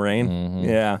Picking in the Rain. Mm-hmm.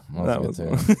 Yeah. That was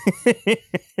too.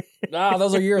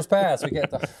 Those are years past. We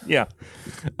can't Yeah.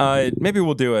 Maybe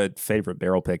we'll do a favorite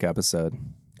barrel pick episode.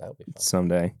 That would be fun.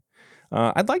 Someday.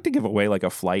 I'd like to give away like a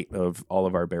flight of all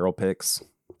of our barrel picks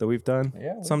that we've done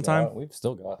sometime. We've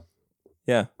still got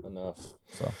enough.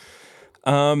 So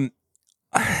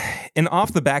and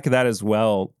off the back of that as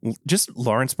well, just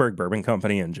Lawrenceburg Bourbon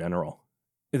Company in general.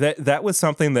 That was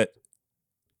something that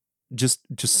just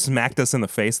smacked us in the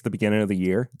face at the beginning of the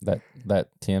year. That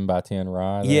 10 by 10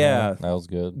 rye. That was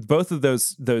good. Both of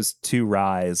those 2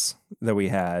 ryes that we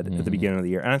had at the beginning of the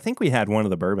year. And I think we had one of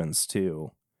the bourbons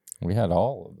too. We had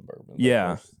all of the bourbons.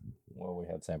 Yeah. Well, we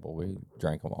had sample. We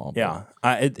drank them all. Yeah.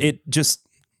 It just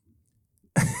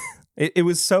it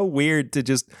was so weird to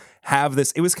just have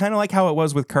this. It was kind of like how it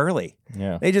was with Curly.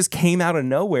 Yeah. They just came out of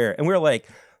nowhere and we were like,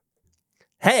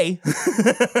 hey,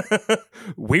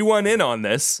 we want in on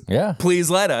this. Yeah.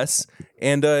 Please let us.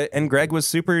 And Greg was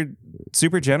super,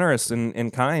 super generous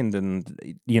and kind.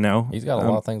 And, you know, he's got a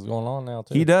lot of things going on now,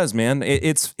 too. He does, man.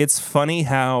 It's funny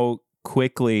how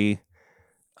quickly,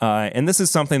 and this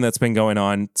is something that's been going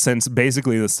on since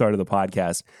basically the start of the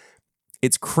podcast.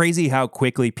 It's crazy how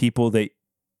quickly people that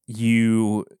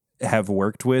you have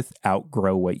worked with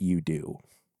outgrow what you do.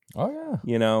 Oh, yeah.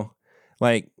 You know?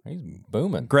 Like, he's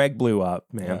booming. Greg blew up,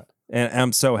 man. Yeah. And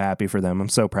I'm so happy for them. I'm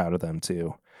so proud of them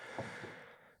too.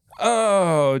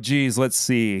 Oh, geez, let's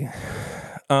see.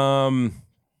 Speaking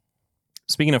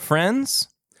of friends,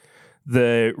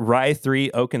 the Rye 3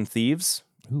 Oak and Thieves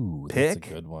pick. That's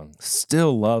a good one.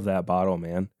 Still love that bottle,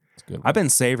 man. It's a good one. I've been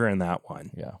savoring that one.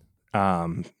 Yeah.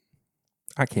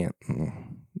 I can't.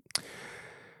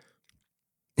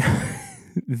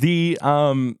 The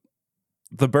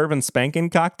bourbon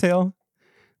spanking cocktail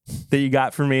that you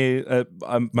got for me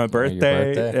on my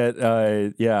birthday, at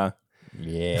at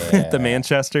the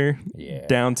Manchester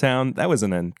downtown. That was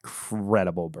an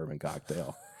incredible bourbon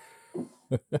cocktail.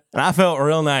 And I felt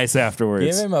real nice afterwards.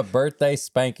 Give him a birthday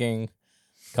spanking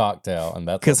cocktail, and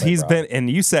that's because he's been, and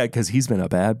you said because he's been a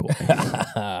bad boy.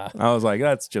 I was like,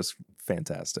 that's just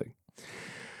fantastic.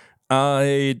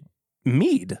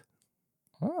 Mead.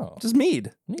 Oh, Just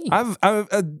mead. I've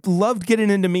loved getting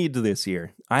into mead this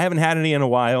year. I haven't had any in a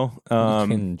while. you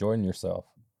can enjoying yourself.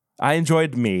 I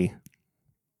enjoyed me.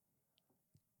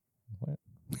 What?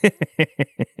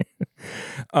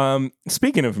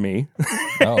 Speaking of me.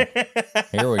 Oh,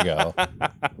 here we go.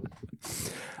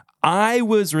 I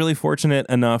was really fortunate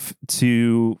enough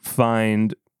to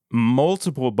find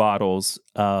multiple bottles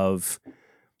of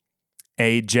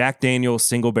a Jack Daniel's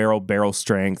single barrel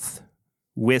strength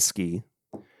whiskey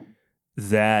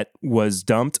that was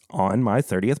dumped on my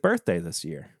 30th birthday this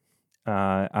year.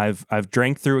 I've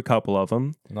drank through a couple of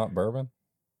them. Not bourbon?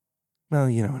 Well,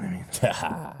 you know what I mean.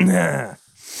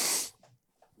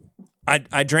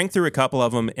 I drank through a couple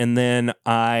of them, and then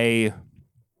I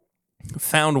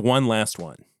found one last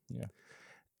one. Yeah.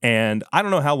 And I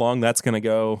don't know how long that's going to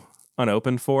go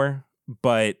unopened for,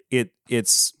 but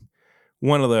it's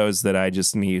one of those that I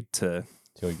just need to...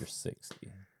 Till you're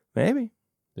 60. Maybe.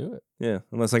 Do it. Yeah,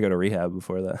 unless I go to rehab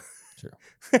before that. Sure.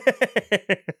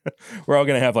 We're all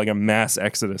going to have like a mass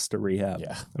exodus to rehab.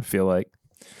 Yeah. I feel like.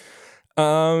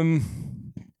 2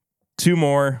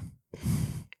 more.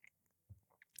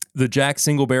 The Jack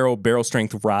Single Barrel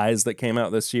Strength Rise that came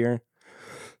out this year.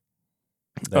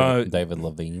 David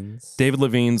Levine's. David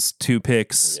Levine's 2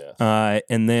 picks. Yes.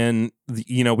 And then,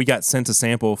 we got sent a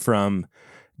sample from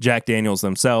Jack Daniels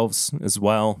themselves as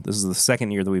well. This is the second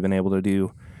year that we've been able to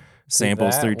do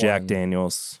samples through Jack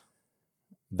Daniels.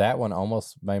 That one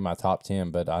almost made my top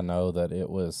 10, but I know that it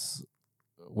was,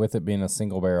 with it being a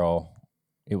single barrel,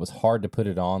 it was hard to put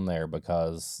it on there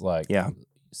because,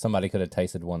 somebody could have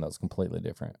tasted one that was completely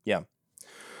different. Yeah.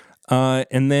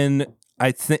 And then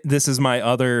I think this is my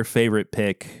other favorite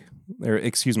pick, or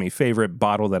excuse me, favorite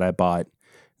bottle that I bought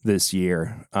this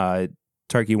year.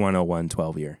 Turkey 101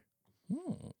 12 year.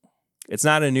 It's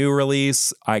not a new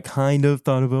release. I kind of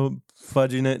thought about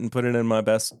fudging it and putting it in my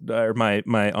best or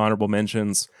my honorable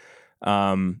mentions.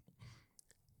 That's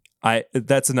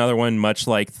another one much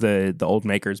like the old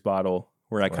Maker's bottle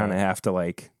where I kind of have to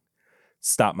like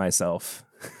stop myself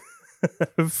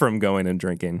from going and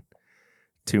drinking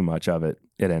too much of it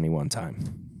at any one time.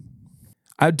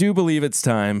 I do believe it's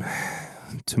time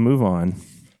to move on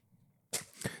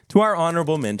to our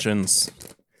honorable mentions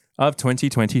of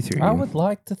 2023. I would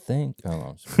like to think.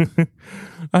 Oh,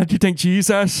 How'd you think,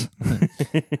 Jesus?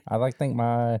 I'd like to think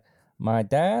my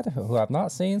dad, who I've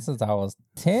not seen since I was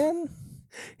 10.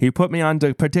 He put me on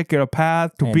the particular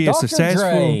path to and be Dr. a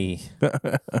successful.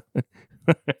 Dre.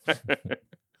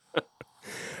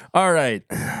 All right.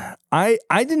 I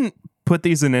didn't put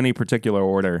these in any particular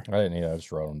order. I didn't either. I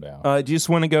just wrote them down. Do you just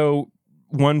want to go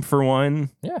one for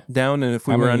one down? And if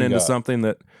we run into something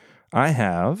that I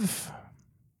have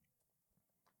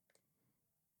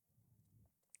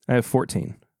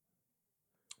 14.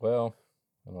 Well,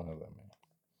 I don't have that many.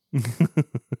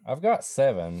 I've got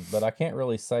 7, but I can't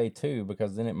really say 2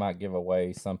 because then it might give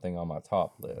away something on my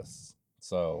top list.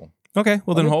 So okay,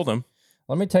 well then hold them.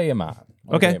 Let me tell you mine.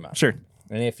 Sure.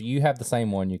 And if you have the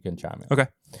same one, you can chime in. Okay.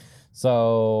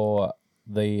 So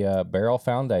the Barrel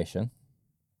Foundation,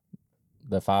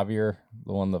 the 5-year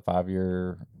one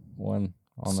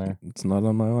on there. It's not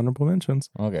on my honorable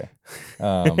mentions. Okay.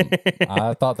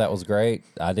 I thought that was great.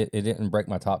 It didn't break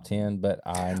my top 10, but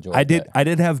I enjoyed it. I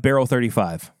did have Barrel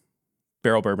 35.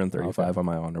 Barrel Bourbon 35 on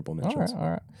my honorable mentions. All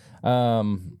right.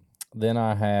 Then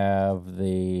I have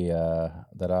the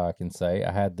that I can say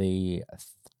I had the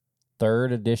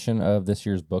 3rd edition of this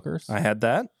year's Bookers. I had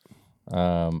that.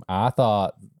 I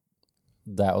thought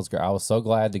that was great. I was so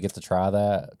glad to get to try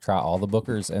all the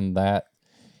Bookers, and that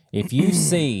if you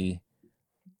see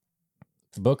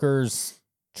Booker's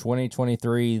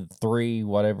 2023 3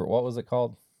 whatever, what was it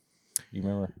called? You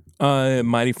remember?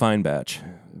 Mighty Fine Batch.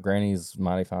 Granny's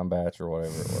Mighty Fine Batch or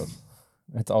whatever it was.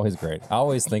 It's always great. I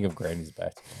always think of Granny's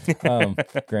Batch.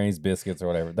 Granny's Biscuits or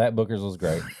whatever. That Booker's was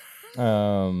great.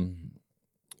 Then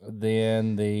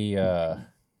the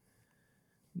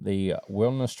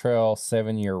Wilderness Trail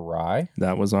 7-year rye.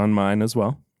 That was on mine as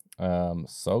well.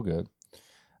 So good.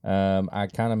 I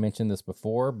kind of mentioned this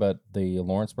before, but the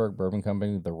Lawrenceburg Bourbon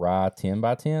Company, the rye 10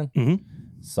 by 10,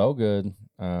 so good.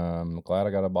 Glad I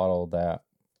got a bottle of that.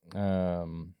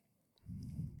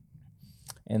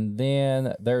 And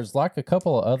then there's like a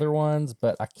couple of other ones,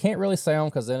 but I can't really say them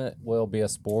because then it will be a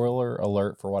spoiler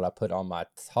alert for what I put on my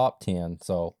top 10.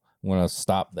 So I'm going to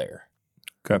stop there.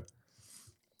 Okay.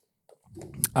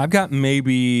 I've got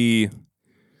maybe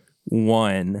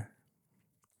one.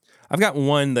 I've got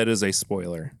one that is a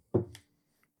spoiler.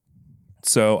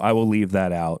 So I will leave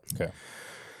that out. Okay.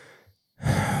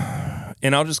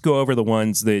 And I'll just go over the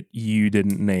ones that you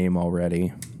didn't name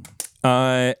already.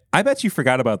 I bet you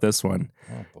forgot about this one.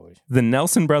 Oh, boy. The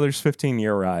Nelson Brothers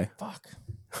 15-year rye. Fuck.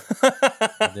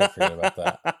 I did forget about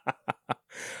that.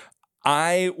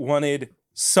 I wanted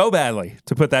so badly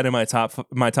to put that in my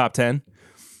top 10,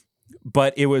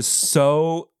 but it was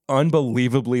so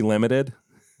unbelievably limited.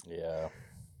 Yeah.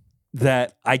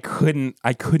 That I couldn't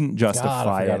justify God,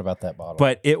 I forgot it. about that bottle.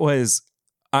 But it was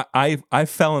I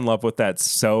fell in love with that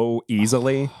so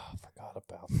easily. Oh, I forgot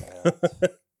about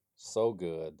that. So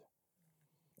good.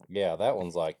 Yeah, that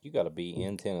one's like you got to be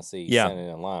in Tennessee standing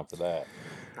in line for that.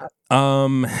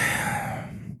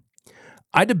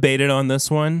 I debated on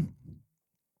this one.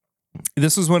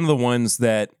 This was one of the ones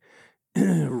that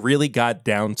really got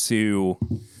down to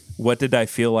what did I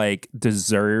feel like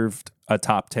deserved a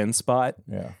top 10 spot.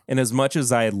 Yeah. And as much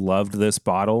as I loved this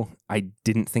bottle, I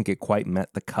didn't think it quite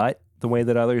met the cut the way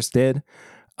that others did.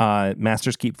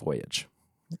 Master's Keep Voyage.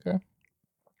 Okay.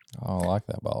 Oh, I like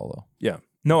that bottle though. Yeah.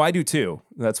 No, I do too.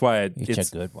 That's why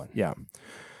it's a good one. Yeah.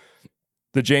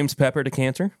 The James Pepper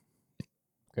decanter.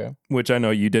 Okay. Which I know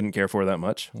you didn't care for that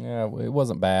much. Yeah, it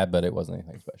wasn't bad, but it wasn't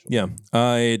anything special. Yeah.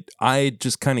 I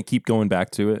just kind of keep going back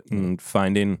to it and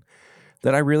finding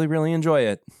that I really, really enjoy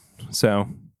it. So,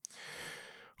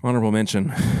 honorable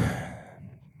mention.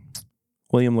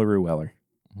 William LaRue Weller.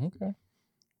 Okay.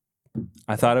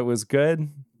 I thought it was good.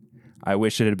 I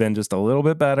wish it had been just a little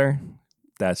bit better.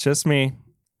 That's just me.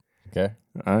 Okay.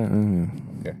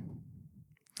 Okay.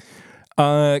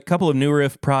 A couple of New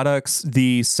Riff products.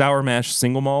 The Sour Mash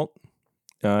Single Malt.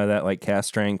 That like cast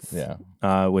strength. Yeah.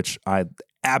 Which I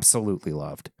absolutely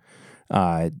loved.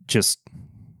 Just,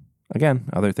 again,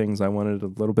 other things I wanted a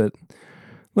little bit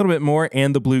more.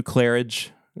 And the Blue Claridge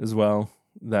as well.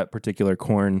 That particular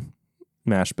corn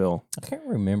mash bill. I can't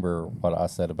remember what I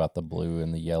said about the blue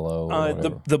and the yellow. Or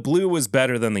The blue was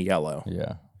better than the yellow.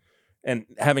 Yeah. And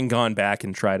having gone back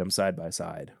and tried them side by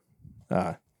side,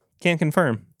 can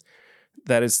confirm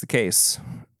that is the case.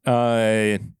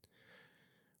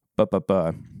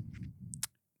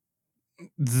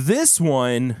 This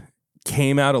one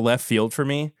came out of left field for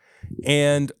me,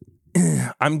 and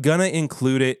I'm gonna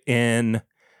include it in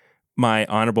my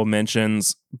honorable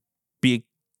mentions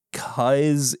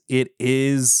because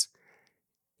it's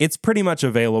pretty much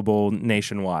available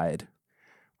nationwide,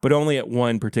 but only at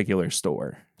one particular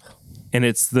store. And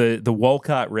it's the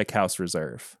Walcott Rickhouse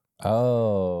Reserve.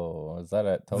 Oh, is that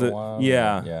at Total Wine?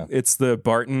 Yeah. It's the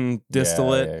Barton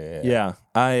distillate. Yeah.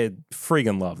 I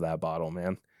freaking love that bottle,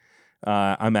 man.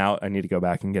 I'm out. I need to go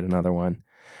back and get another one.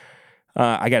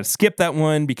 I got to skip that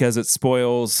one because it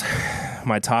spoils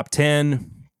my top 10.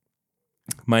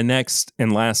 My next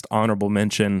and last honorable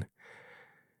mention.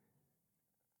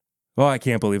 Oh, I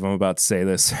can't believe I'm about to say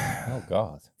this. Oh,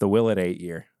 God. The Willet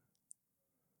 8-year.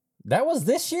 That was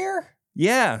this year?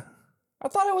 Yeah. I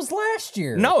thought it was last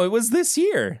year. No, it was this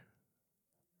year.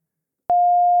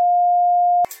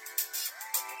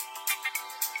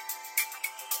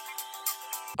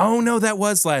 Oh, no, that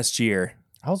was last year.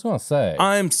 I was going to say.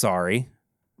 I'm sorry.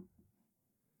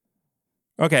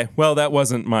 Okay, well, that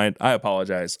wasn't my... I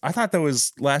apologize. I thought that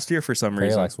was last year for some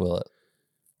reason. He likes Willet.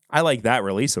 I like that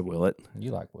release of Willet. You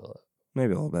like Willet.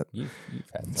 Maybe a little bit. You've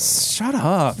had Shut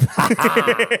up.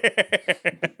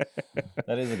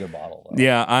 That is a good bottle, though.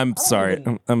 Yeah, I'm sorry.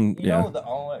 You yeah.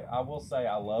 know, I will say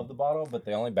I love the bottle, but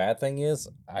the only bad thing is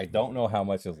I don't know how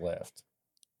much is left.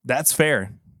 That's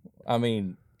fair. I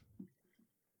mean,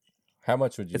 how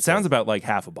much would you It say? sounds about like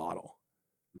half a bottle.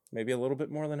 Maybe a little bit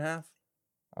more than half.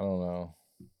 I don't know.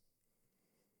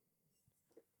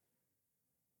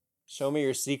 Show me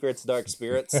your secrets, dark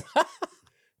spirits.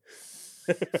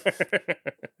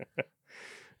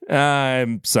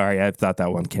 I'm sorry. I thought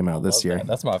that one came out this year.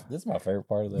 This is my favorite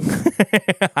part of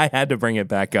this. I had to bring it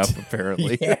back up,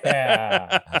 apparently.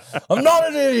 Yeah. I'm not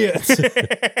an idiot.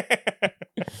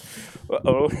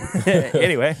 Uh-oh.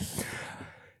 Anyway,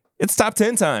 it's top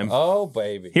 10 time. Oh,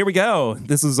 baby. Here we go.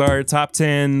 This is our top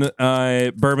 10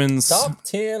 bourbons. Top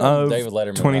 10 of David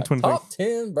Letterman. 2023. Top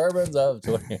 10 bourbons of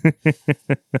 20.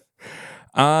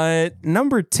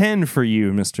 Number 10 for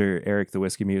you, Mr. Eric the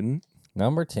Whiskey Mutant.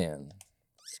 Number 10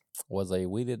 was a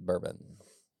wheated bourbon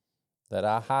that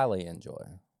I highly enjoy.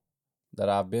 That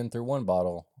I've been through one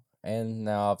bottle, and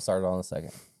now I've started on the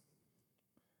second.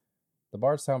 The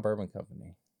Bardstown Bourbon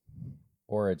Company.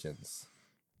 Origins.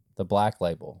 The Black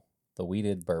Label. The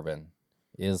wheated bourbon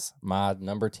is my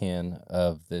number 10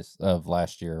 of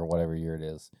last year or whatever year it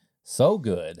is. So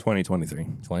good.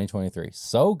 2023.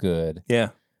 So good. Yeah.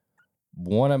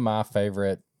 One of my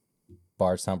favorite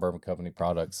Bardstown Bourbon Company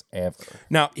products ever.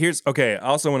 Now, I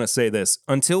also want to say this.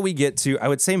 Until we get to, I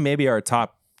would say maybe our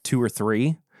top 2 or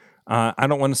 3, I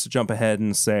don't want us to jump ahead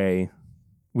and say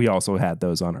we also had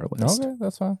those on our list. Okay,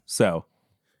 that's fine. So,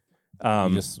 you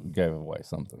just gave away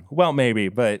something. Well, maybe,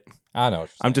 but I know.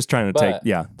 I'm just trying to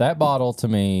that bottle to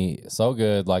me so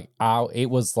good. Like it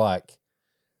was like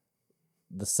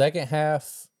the second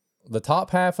half, the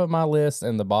top half of my list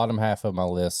and the bottom half of my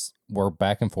list were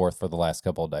back and forth for the last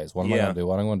couple of days. What am I going to do?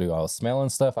 What am I going to do? I was smelling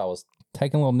stuff. I was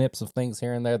taking little nips of things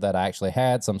here and there that I actually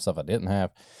had. Some stuff I didn't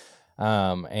have.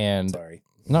 And sorry.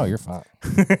 No, you're fine.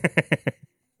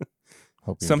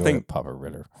 Hope you enjoy it, Papa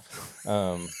Ritter.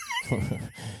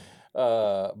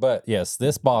 But yes,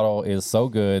 this bottle is so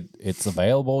good. It's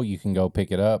available. You can go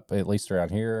pick it up, at least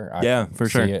around here. For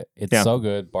sure. It's so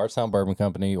good. Bardstown Bourbon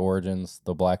Company, Origins,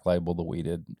 the Black Label, the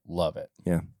wheated. Love it.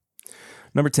 Yeah.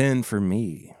 Number 10 for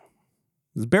me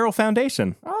is Barrel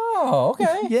Foundation. Oh,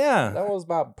 okay. Yeah. That was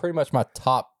pretty much my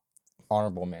top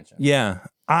honorable mention. Yeah.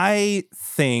 I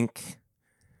think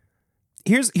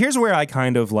here's where I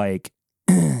kind of like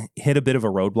hit a bit of a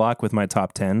roadblock with my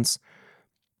top 10s.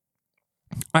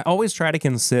 I always try to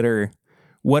consider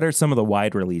what are some of the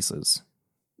wide releases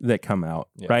that come out,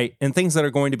 right? And things that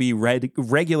are going to be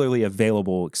regularly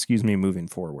available, moving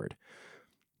forward.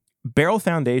 Barrel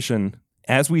Foundation,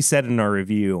 as we said in our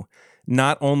review,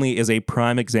 not only is a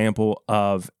prime example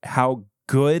of how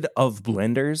good of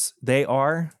blenders they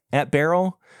are at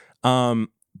barrel,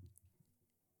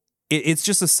 it's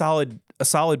just a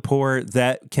solid pour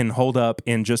that can hold up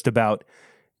in just about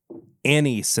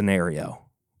any scenario,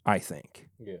 I think.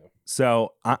 Yeah.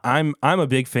 So I'm a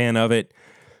big fan of it.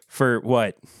 For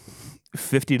what,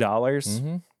 $50?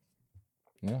 Mm-hmm.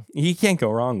 Yeah. You can't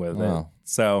go wrong with it.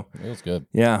 So it was good.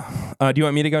 Yeah. Do you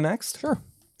want me to go next? Sure.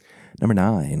 Number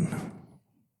 9,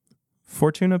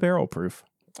 Fortuna Barrel Proof.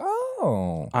 Oh,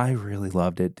 Oh. I really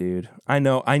loved it, dude. I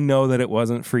know that it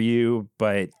wasn't for you,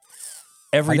 but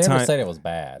every I never time said it was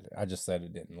bad. I just said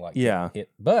it didn't Yeah.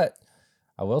 hit. But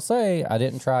I will say I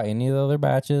didn't try any of the other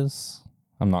batches.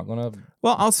 I'm not gonna.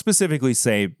 Well, I'll specifically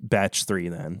say batch 3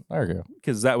 then, There you go.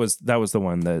 because that was the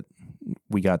one that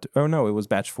we got to. Oh no, it was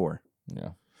batch 4.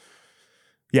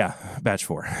 Yeah, batch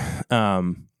 4.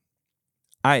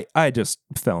 I just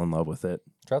fell in love with it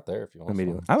It's right there if you want.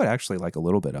 immediately. I would actually like a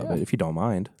little bit of it if you don't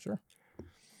mind. Sure.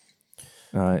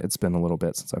 It's been a little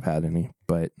bit since I've had any,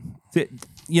 but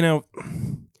you know,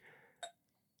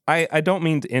 I don't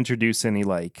mean to introduce any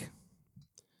like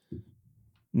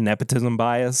nepotism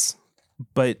bias,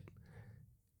 but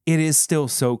it is still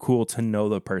so cool to know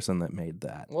the person that made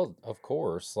that. Well, of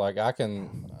course. Like I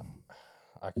can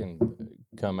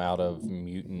come out of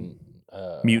mutant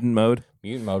mode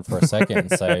for a second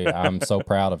and say I'm so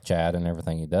proud of Chad and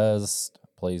everything he does.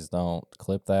 Please don't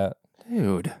clip that,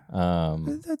 dude.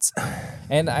 That's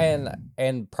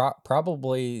and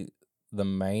probably the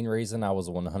main reason I was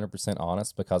 100%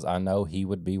 honest, because I know he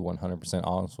would be 100%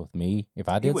 honest with me if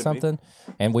I did something.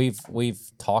 And we've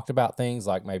talked about things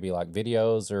like maybe like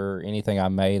videos or anything I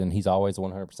made, and he's always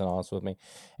 100% honest with me.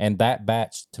 And that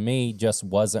batch to me just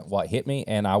wasn't what hit me,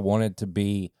 and I wanted to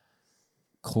be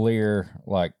clear,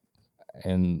 like,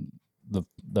 and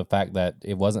the fact that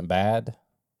it wasn't bad,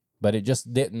 but it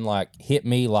just didn't like hit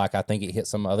me like I think it hit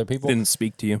some other people. Didn't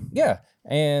speak to you. Yeah.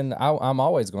 And I'm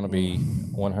always going to be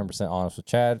 100% honest with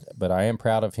Chad, but I am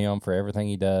proud of him for everything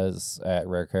he does at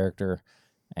Rare Character.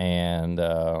 And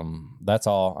that's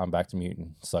all. I'm back to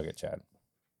Mutant. Suck it, Chad.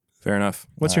 Fair enough.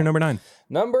 What's your number 9?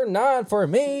 Number 9 for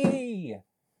me,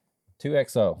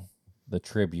 2XO, the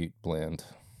Tribute Blend.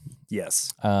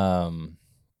 Yes.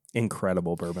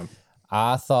 Incredible bourbon.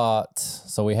 I thought,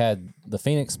 so we had the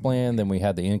Phoenix blend, then we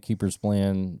had the Innkeeper's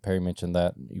blend. Perry mentioned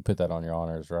that. You put that on your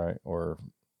honors, right? Or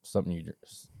something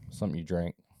you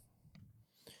drank.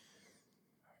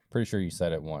 Pretty sure you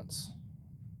said it once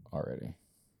already.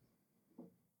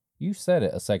 You said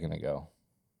it a second ago.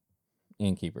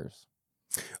 Innkeepers.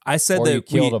 I said or that you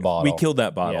killed a bottle. We killed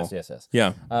that bottle. Yes.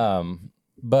 Yeah.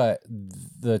 But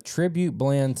the Tribute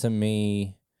blend to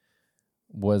me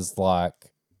was like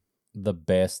the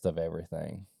best of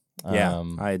everything. I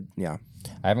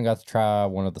haven't got to try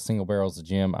one of the single barrels of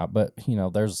Jim, but you know,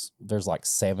 there's like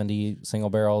 70 single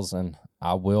barrels, and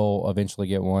I will eventually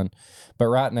get one. But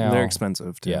right now they're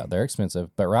expensive too. Yeah, they're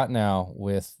expensive. But right now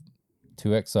with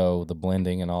 2XO, the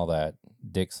blending and all that,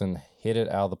 Dixon hit it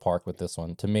out of the park with this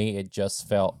one. To me, it just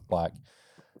felt like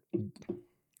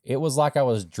it was like I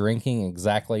was drinking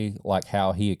exactly like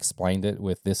how he explained it,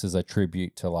 with this is a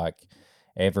tribute to like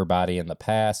everybody in the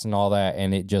past and all that.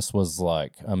 And it just was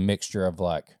like a mixture of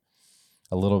like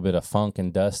a little bit of funk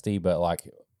and dusty, but like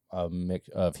a mix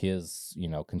of his, you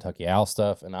know, Kentucky Owl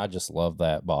stuff. And I just love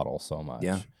that bottle so much.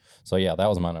 Yeah. So yeah, that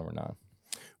was my number 9.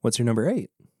 What's your number 8?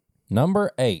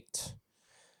 Number 8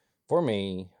 for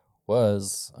me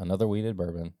was another wheated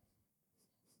bourbon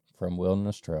from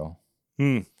Wilderness Trail.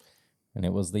 And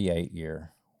it was the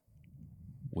 8-year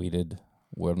wheated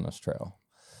Wilderness Trail.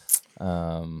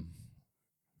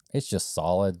 It's just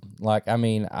solid. Like, I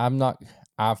mean,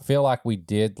 I feel like we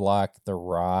did like the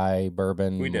rye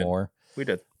bourbon more. We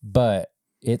did. But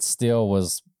it still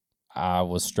was, I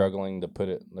was struggling to put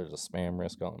it, there's a spam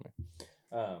risk on me.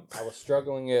 I was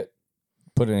struggling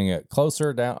putting it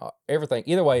closer down, everything.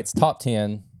 Either way, it's top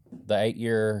 10, the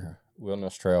 8-year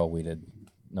Wilderness Trail wheated,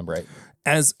 number 8.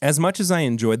 As much as I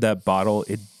enjoyed that bottle,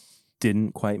 it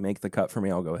didn't quite make the cut for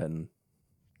me. I'll go ahead and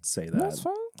say that. That's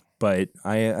fine. But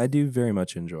I do very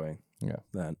much enjoy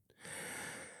that.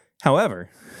 However,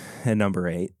 at number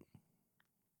 8,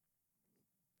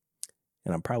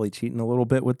 and I'm probably cheating a little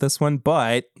bit with this one,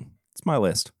 but it's my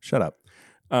list. Shut up.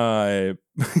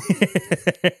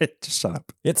 Just shut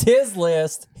up. It's his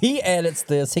list. He edits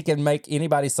this. He can make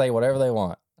anybody say whatever they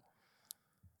want.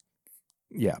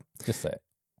 Yeah. Just say it.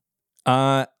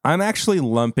 I'm actually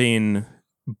lumping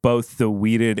both the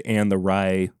wheated and the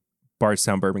rye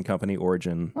Bardstown Bourbon Company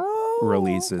Origin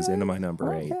releases into my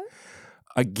number 8.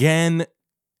 Again,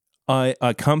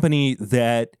 a company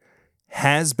that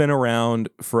has been around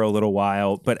for a little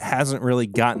while, but hasn't really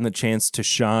gotten the chance to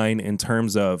shine in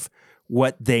terms of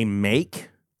what they make,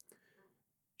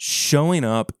 showing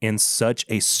up in such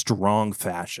a strong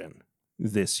fashion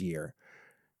this year.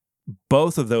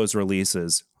 Both of those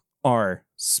releases are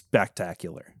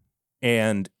spectacular.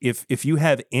 And if you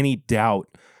have any doubt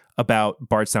about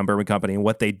Bardstown Bourbon Company and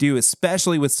what they do,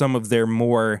 especially with some of their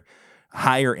more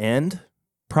higher end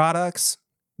products,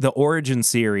 the Origin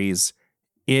series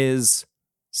is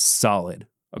solid.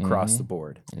 across the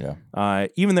board. Yeah.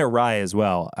 Even their rye as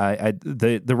well.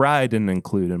 The rye I didn't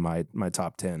include in my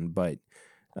top 10, but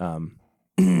I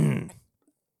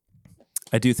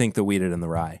do think the wheated and the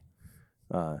rye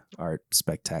are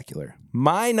spectacular.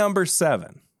 My number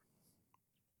 7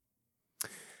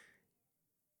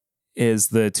 is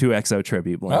the 2XO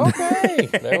Tribute Blend. Okay.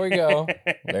 There we go.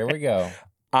 There we go.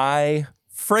 I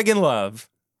friggin' love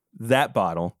that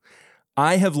bottle.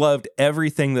 I have loved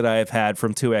everything that I have had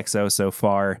from 2XO so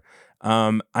far.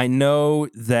 I know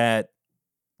that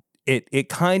it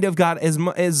kind of got as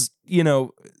much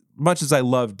as I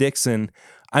love Dixon,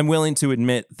 I'm willing to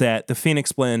admit that the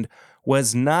Phoenix Blend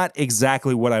was not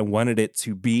exactly what I wanted it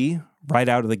to be right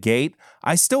out of the gate.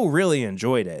 I still really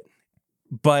enjoyed it,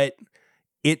 but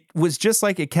it was just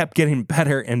like it kept getting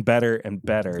better and better and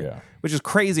better, which is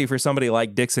crazy for somebody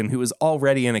like Dixon, who is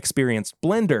already an experienced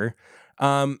blender.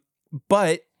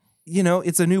 But,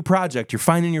 it's a new project. You're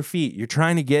finding your feet. You're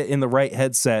trying to get in the right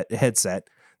headset.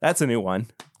 That's a new one.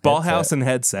 Ballhouse and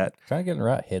headset. Trying to get in the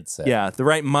right headset. Yeah, the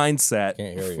right mindset.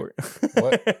 Can't hear you.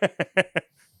 What?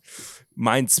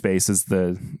 Mind space is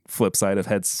the flip side of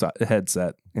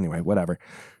headset. Anyway, whatever.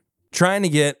 Trying to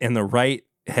get in the right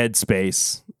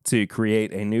headspace to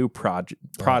create a new product.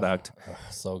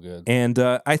 So good. And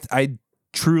I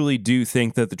truly do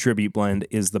think that the Tribute Blend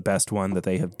is the best one that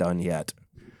they have done yet.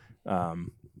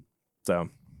 So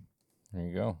there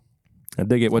you go. I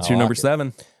dig it. What's your number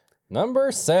 7?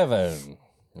 Number 7.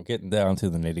 I'm getting down to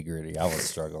the nitty gritty. I was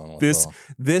struggling with this.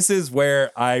 This is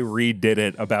where I redid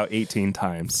it about 18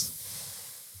 times.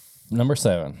 Number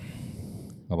 7,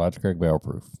 Elijah Craig Barrel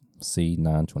Proof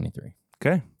C923.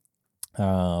 Okay.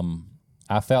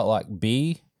 I felt like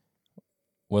B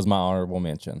was my honorable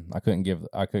mention. I couldn't give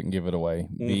it away.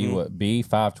 B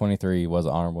 523 was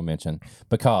an honorable mention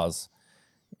because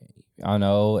I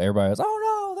know everybody was, oh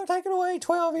no, they're taking away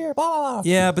 12 years, blah, blah,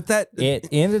 blah. Yeah, but it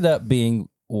ended up being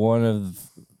one of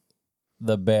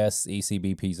the best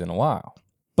ECBPs in a while.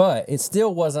 But it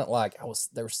still wasn't like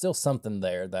there was still something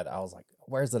there that I was like,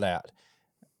 where's it at?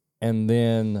 And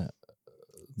then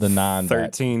the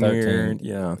 13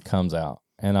 year comes out.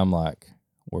 And I'm like,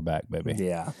 we're back, baby.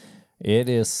 Yeah. It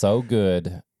is so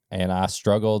good. And I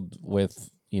struggled with,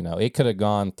 it could have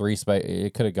gone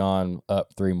it could have gone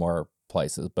up 3 more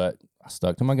places, but I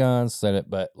stuck to my guns, said it,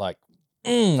 but like,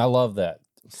 I love that.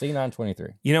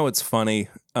 C923. You know what's funny?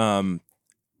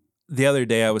 The other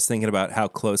day I was thinking about how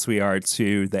close we are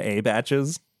to the A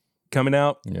batches coming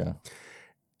out. Yeah.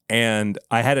 And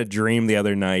I had a dream the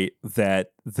other night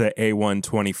that the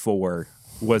A124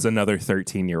 was another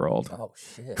 13-year-old. Oh,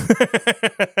 shit.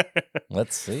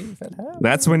 Let's see if it happens.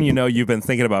 That's when you've been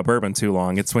thinking about bourbon too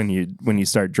long. It's when you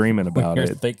start dreaming about You're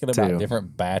it. thinking about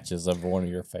different batches of one of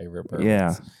your favorite bourbons.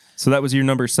 Yeah. So that was your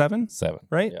number 7? 7.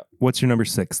 Right? Yep. What's your number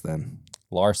 6 then?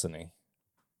 Larceny.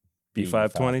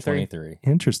 B523?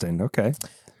 Interesting. Okay.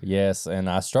 Yes, and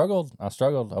I struggled. I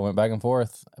went back and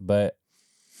forth, but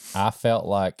I felt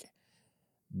like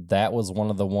that was one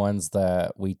of the ones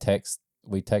that we text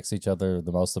each other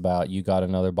the most about. You got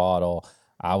another bottle.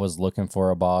 I was looking for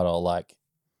a bottle. Like,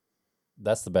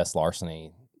 that's the best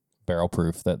Larceny barrel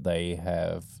proof that they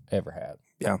have ever had.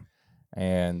 Yeah.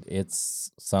 And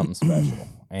it's something special.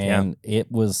 And it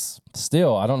was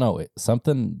still, I don't know,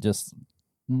 something just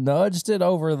nudged it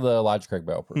over the Elijah Craig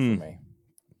barrel proof for me.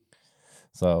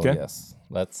 So, yes,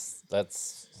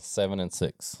 that's 7 and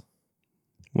 6.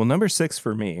 Well, number 6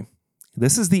 for me,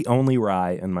 this is the only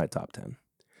rye in my top 10.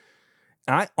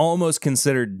 I almost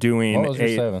considered doing What was your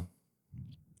 7?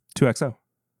 2XO.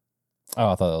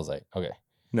 Oh, I thought that was 8. Okay.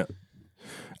 No.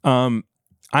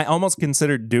 I almost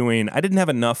considered doing, I didn't have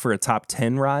enough for a top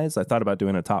 10 ryes. I thought about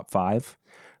doing a top 5.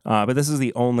 But this is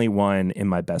the only one in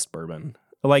my best bourbon.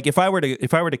 Like if I were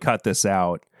to cut this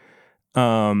out,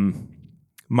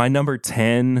 my number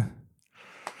 10,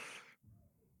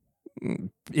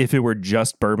 if it were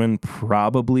just bourbon,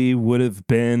 probably would have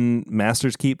been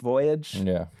Master's Keep Voyage.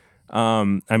 Yeah.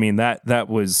 I mean it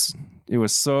was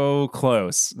so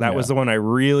close. That was the one I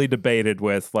really debated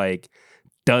with, like,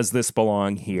 does this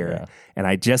belong here? Yeah. And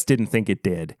I just didn't think it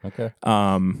did. Okay.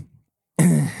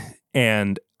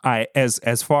 And I,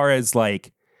 as far as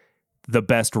like the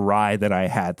best rye that I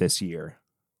had this year,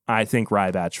 I think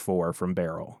Rye Batch 4 from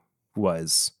Barrel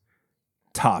was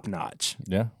top notch.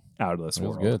 Yeah. Out of this It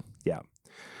was world. good. Yeah.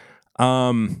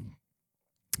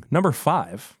 Number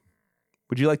 5.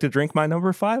 Would you like to drink my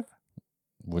number 5?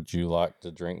 Would you like to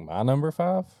drink my number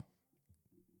 5?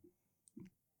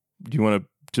 Do you want to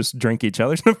just drink each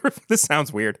other's number? This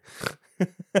sounds weird.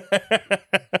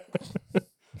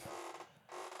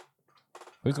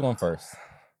 Who's going first?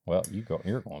 Well, you go.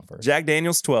 You're going first. Jack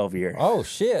Daniel's 12 year. Oh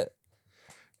shit!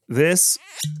 This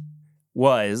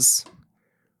was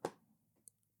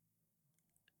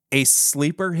a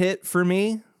sleeper hit for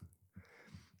me.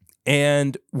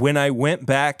 And when I went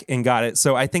back and got it,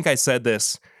 so I think I said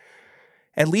this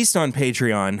at least on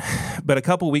Patreon, but a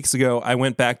couple weeks ago, I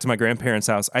went back to my grandparents'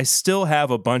 house. I still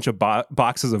have a bunch of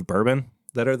boxes of bourbon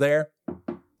that are there.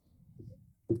 And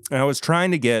I was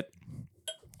trying to get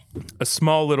a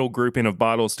small little grouping of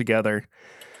bottles together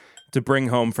to bring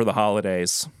home for the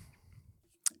holidays.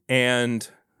 And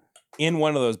in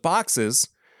one of those boxes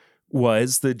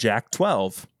was the Jack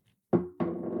 12.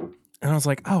 And I was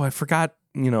like, oh, I forgot,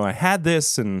 I had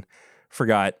this and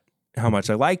forgot how much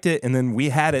I liked it. And then we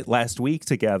had it last week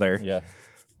together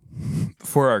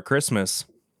for our Christmas.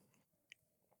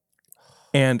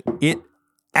 And it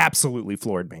absolutely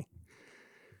floored me.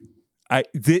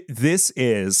 This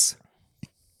is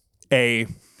a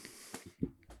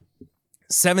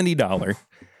 $70,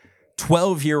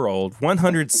 12-year-old,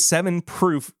 107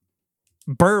 proof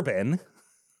bourbon.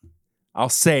 I'll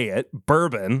say it,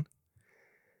 bourbon.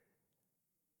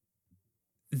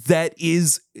 That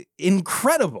is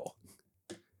incredible.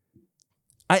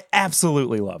 I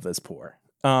absolutely love this pour.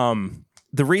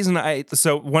 The reason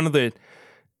one of the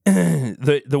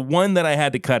the one that I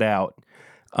had to cut out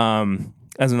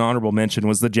as an honorable mention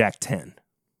was the Jack 10.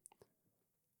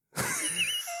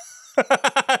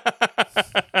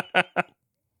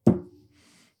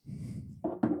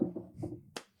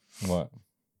 What?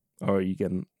 Oh, you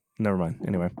getting? Never mind.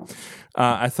 Anyway,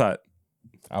 I thought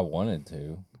I wanted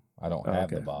to. I don't have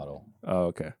okay. the bottle. Oh,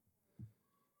 okay.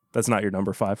 That's not your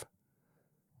number 5?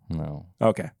 No.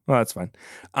 Okay. Well, that's fine.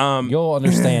 You'll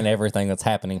understand everything that's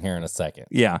happening here in a second.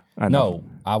 Yeah, I know.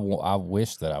 No, I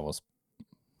wish that I was.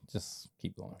 Just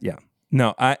keep going. Yeah.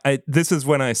 No, I this is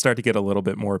when I start to get a little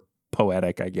bit more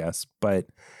poetic, I guess. But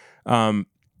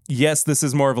yes, this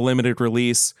is more of a limited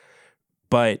release,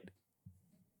 but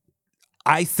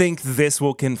I think this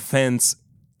will convince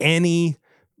any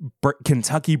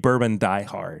Kentucky bourbon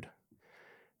diehard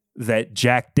that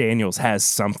Jack Daniel's has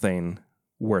something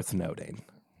worth noting.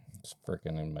 It's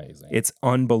freaking amazing. It's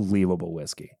unbelievable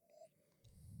whiskey.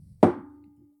 You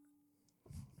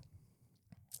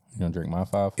gonna drink my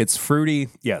 5? It's fruity.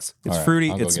 Yes, it's right,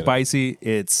 fruity. I'll It's go get spicy.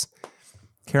 It's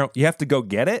Carol. You have to go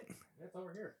get it. It's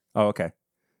over here. Oh, okay.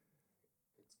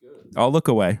 It's good. I'll look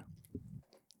away.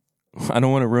 I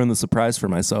don't want to ruin the surprise for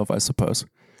myself, I suppose.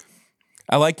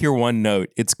 I like your one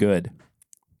note. It's good.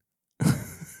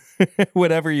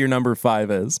 Whatever your number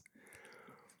 5 is.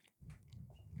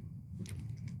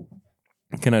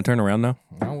 Can I turn around now?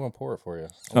 I'm going to pour it for you.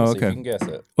 Oh, See okay. if you can guess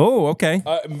it. Oh, okay.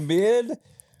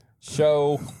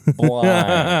 Mid-show blind.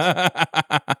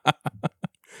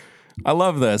 I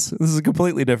love this. This is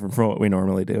completely different from what we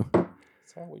normally do.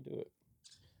 That's how we do it.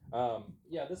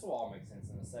 Yeah, this will all make sense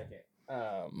in a second.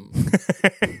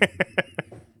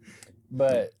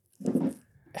 But, God,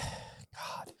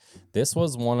 this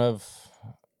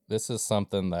is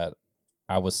something that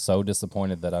I was so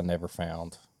disappointed that I never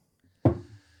found.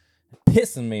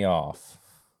 Pissing me off.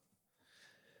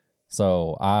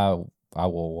 So I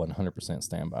will 100%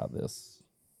 stand by this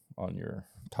on your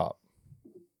top.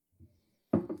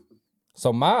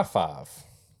 So my 5,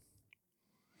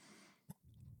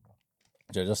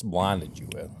 which I just blinded you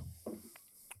with.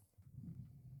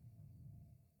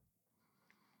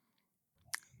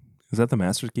 Is that the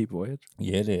Master's Keep Voyage?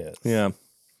 Yeah, it is. Yeah.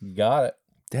 You got it.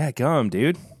 Dadgum,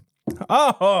 dude.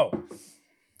 Oh,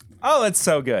 that's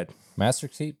so good. Master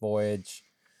Keep Voyage.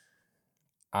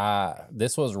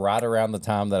 This was right around the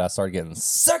time that I started getting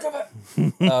sick of it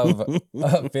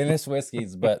of finished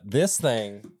whiskeys. But this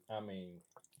thing, I mean,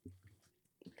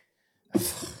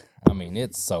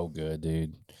 it's so good,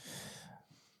 dude.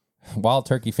 Wild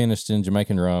Turkey finished in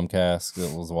Jamaican rum cask.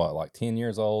 It was like 10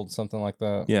 years old, something like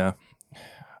that. Yeah.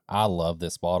 I love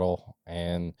this bottle,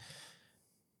 and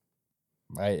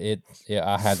I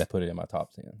had to put it in my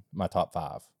top 10, my top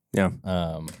 5. Yeah.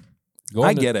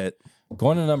 Get it.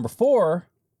 Going to number 4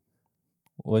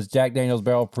 was Jack Daniel's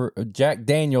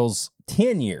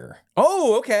 10-year.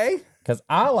 Oh, okay. Because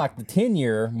I like the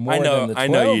 10-year more than the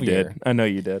 12-year. I know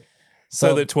you did.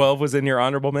 So the 12 was in your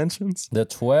honorable mentions? The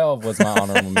 12 was my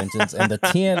honorable mentions, and the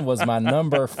 10 was my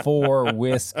number 4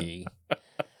 whiskey.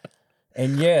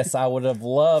 And yes, I would have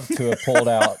loved to have pulled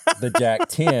out the Jack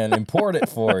 10 and poured it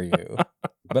for you.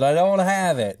 But I don't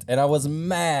have it, and I was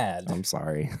mad. I'm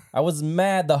sorry. I was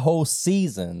mad the whole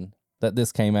season that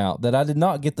this came out that I did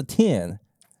not get the 10.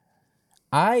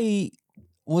 I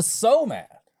was so mad.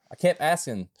 I kept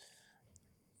asking,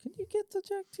 can you get the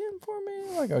Jack 10 for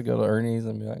me? Like, I would go to Ernie's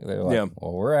and be like, they're like,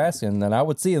 well, we're asking. And I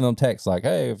would see in them texts like,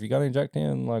 hey, if you got any Jack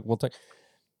 10, like, we'll take.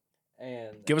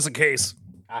 And give us a case.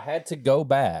 I had to go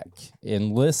back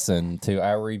and listen to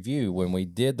our review when we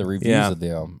did the reviews of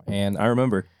them. And I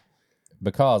remember.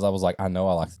 Because I was like, I know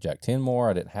I like the Jack 10 more.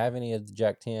 I didn't have any of the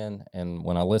Jack 10. And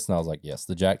when I listened, I was like, yes,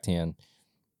 the Jack 10.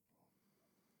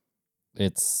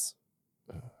 It's,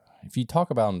 if you talk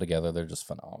about them together, they're just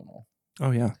phenomenal. Oh,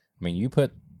 yeah. I mean, you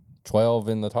put 12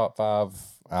 in the top 5.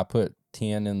 I put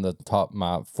 10 in the top,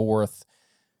 my 4th.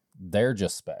 They're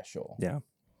just special. Yeah.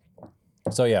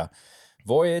 So, yeah.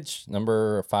 Voyage,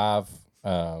 number 5,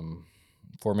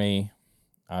 for me.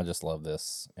 I just love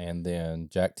this. And then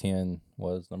Jack 10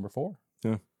 was number 4.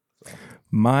 Yeah. So.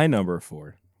 My number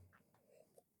 4.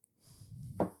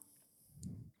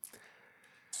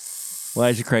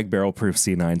 Elijah Craig Barrel Proof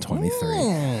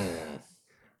C923.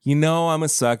 You know I'm a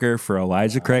sucker for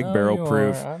Elijah Craig Barrel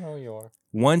Proof. I know you are.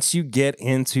 Once you get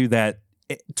into that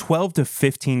 12 to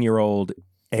 15-year-old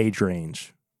age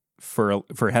range for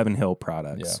Heaven Hill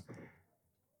products. Yeah.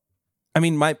 I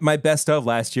mean, my best of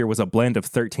last year was a blend of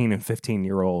 13 and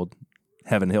 15-year-old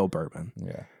Heaven Hill bourbon.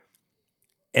 Yeah.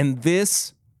 And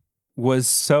this was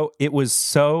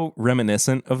so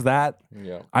reminiscent of that.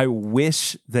 Yeah. I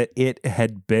wish that it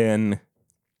had been,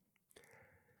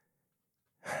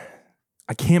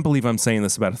 I can't believe I'm saying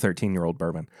this about a 13-year-old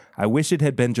bourbon. I wish it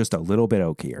had been just a little bit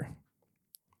oakier.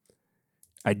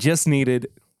 I just needed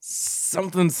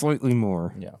something slightly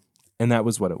more. Yeah. And that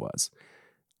was what it was.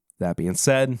 That being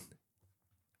said,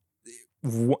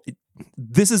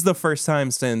 this is the first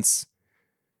time since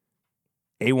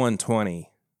A120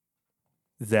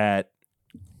 that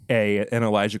an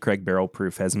Elijah Craig Barrel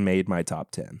Proof has made my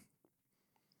top 10.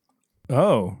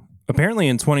 Oh, apparently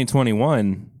in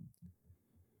 2021,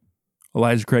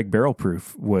 Elijah Craig Barrel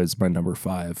Proof was my number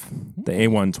 5, the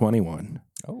A121.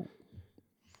 Oh.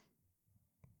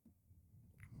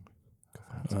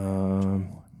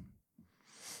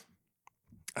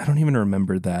 I don't even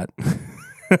remember that.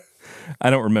 I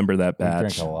don't remember that batch. We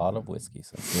drank a lot of whiskey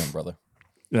since then, brother.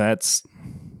 That's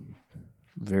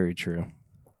very true.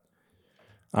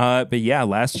 But yeah,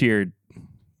 last year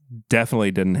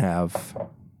definitely didn't have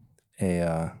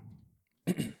a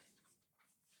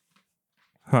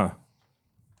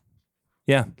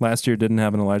Yeah, last year didn't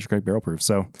have an Elijah Craig Barrel Proof.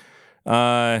 So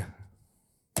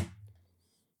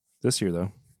this year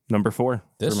though, number 4.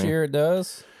 This year it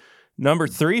does. Number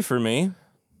 3 for me.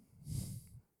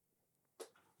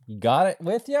 You got it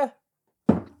with you?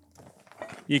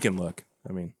 You can look.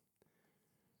 I mean,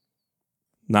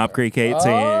 Knob Creek 18,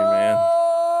 man.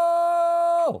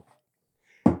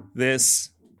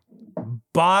 This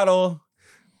bottle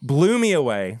blew me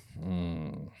away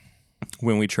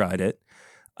when we tried it.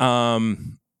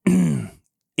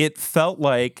 It felt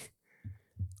like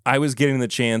I was getting the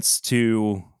chance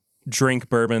to drink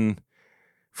bourbon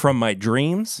from my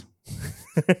dreams.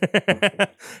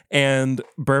 And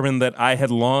bourbon that I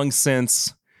had long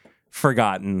since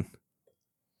forgotten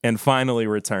and finally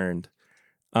returned.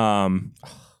 Knob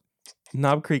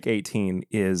Creek 18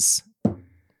 is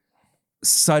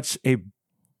such a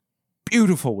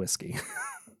beautiful whiskey.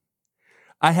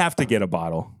 I have to get a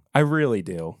bottle. I really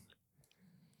do.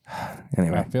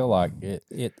 Anyway, I feel like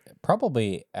it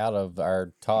probably out of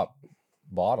our top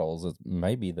bottles, it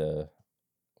may be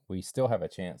we still have a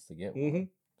chance to get one.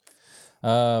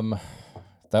 Mm-hmm.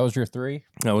 That was your 3?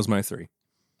 That was my 3.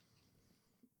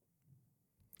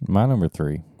 My number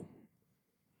 3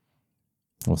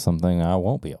 was something I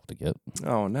won't be able to get.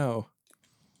 Oh, no.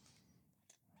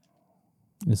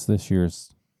 It's this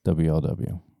year's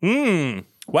WLW.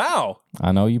 Wow.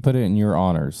 I know you put it in your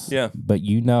honors. Yeah. But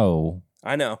you know.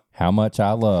 I know. How much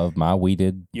I love my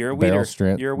weeded barrel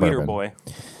strength You're a weeder bourbon. boy.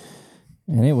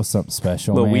 And it was something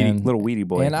special, Little weedy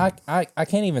boy. And I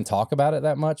can't even talk about it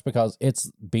that much because it's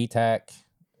BTAC,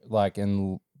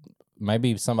 and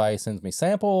maybe somebody sends me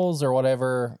samples or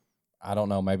whatever. I don't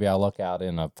know. Maybe I look out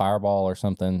in a Fireball or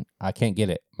something. I can't get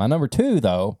it. My number 2,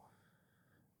 though,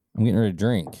 I'm getting ready to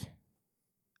drink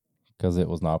because it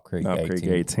was Knob Creek 18. Creek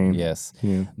 18. Yes.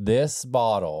 Yeah. This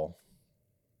bottle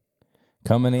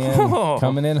coming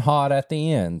in hot at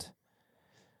the end.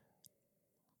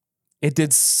 It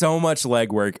did so much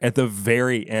legwork at the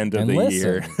very end of the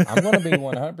year. I'm going to be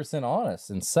 100% honest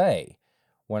and say,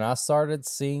 when I started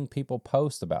seeing people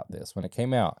post about this, when it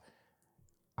came out,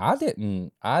 I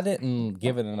didn't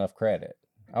give it enough credit.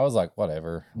 I was like,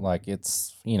 whatever. Like,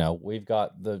 it's, we've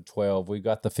got the 12, we've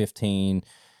got the 15.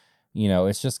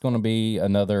 It's just going to be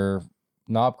another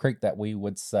Knob Creek that we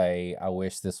would say, I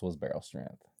wish this was barrel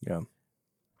strength. Yeah.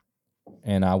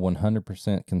 And I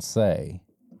 100% can say,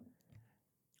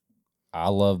 I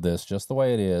love this just the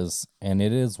way it is. And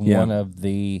it is one of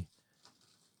the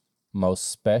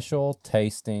most special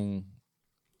tasting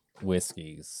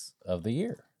whiskeys of the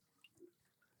year.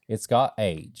 It's got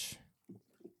age.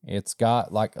 It's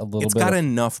got like a little It's bit got of,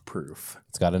 enough proof.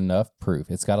 It's got enough proof.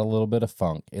 It's got a little bit of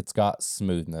funk. It's got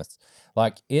smoothness.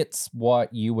 Like, it's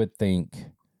what you would think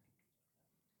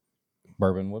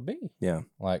bourbon would be. Yeah.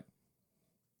 Like,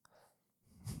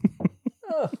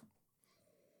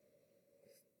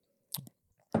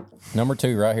 number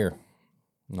 2 right here.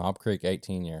 Knob Creek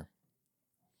 18 year.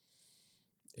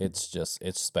 It's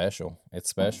special. It's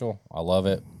special. I love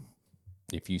it.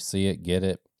 If you see it, get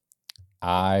it.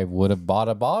 I would have bought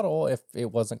a bottle if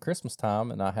it wasn't Christmas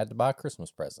time and I had to buy Christmas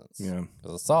presents. Yeah.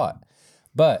 Because I saw it.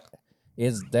 But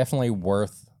it's definitely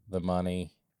worth the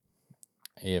money.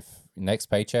 If next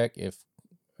paycheck, if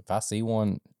I see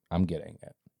one, I'm getting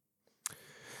it.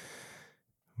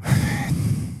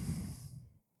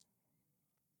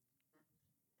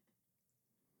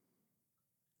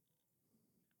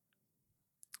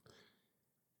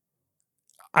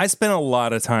 I spent a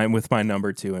lot of time with my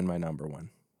number 2 and my number 1.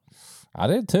 I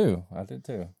did too.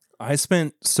 I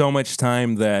spent so much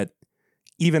time that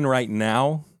even right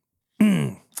now,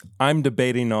 I'm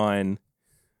debating on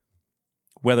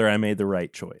whether I made the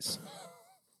right choice.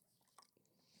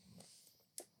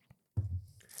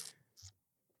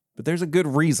 But there's a good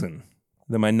reason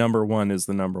that my number 1 is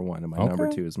the number 1 and my number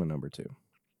 2 is my number 2.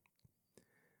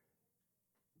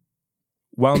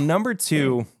 While number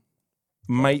 2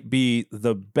 might be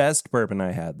the best bourbon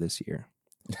I had this year,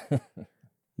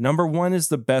 number 1 is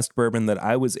the best bourbon that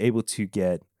I was able to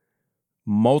get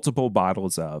multiple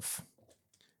bottles of.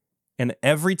 And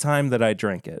every time that I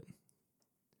drank it,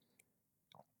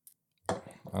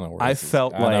 I know where this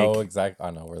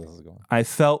is going. I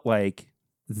felt like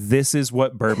this is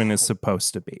what bourbon is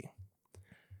supposed to be.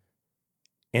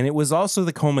 And it was also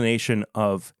the culmination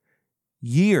of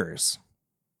years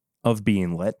of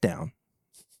being let down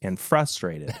and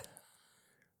frustrated,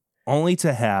 only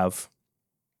to have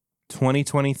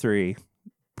 2023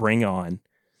 bring on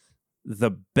the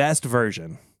best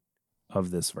version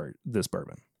of this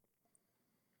bourbon.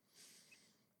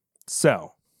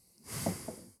 So,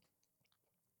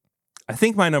 I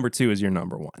think my number 2 is your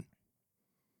number 1.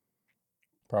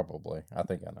 Probably. I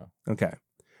think I know. Okay.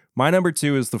 My number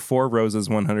 2 is the Four Roses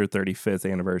 135th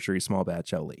anniversary small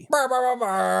batch LE.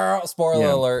 Spoiler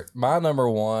alert. My number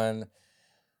 1,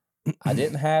 I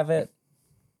didn't have it.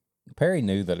 Perry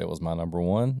knew that it was my number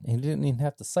 1. He didn't even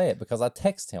have to say it because I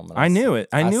texted him. I knew it.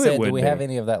 I knew said, it would do we be. have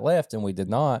any of that left? And we did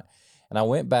not. And I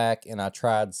went back and I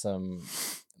tried some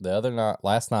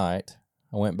last night.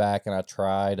 I went back and I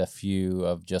tried a few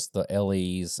of just the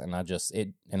LEs, and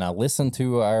I listened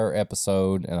to our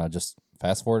episode and I just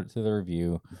fast forwarded to the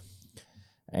review,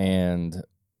 and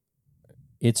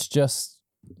it's just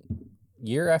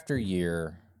year after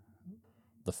year,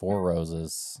 the Four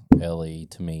Roses LE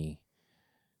to me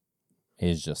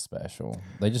is just special.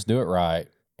 They just do it right,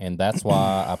 and that's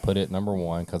why I put it number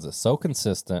 1, because it's so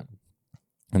consistent,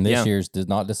 and this year's did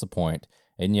not disappoint.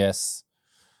 And yes,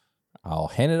 I'll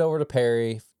hand it over to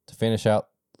Perry to finish out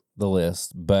the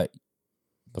list, but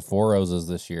the Four Roses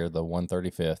this year, the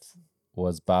 135th,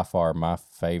 was by far my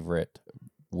favorite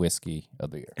whiskey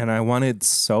of the year. And I wanted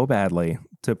so badly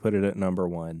to put it at number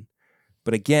 1.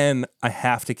 But again, I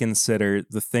have to consider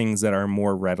the things that are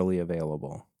more readily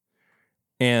available.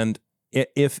 And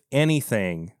if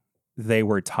anything, they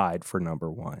were tied for number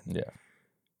 1. Yeah.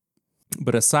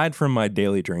 But aside from my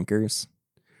daily drinkers,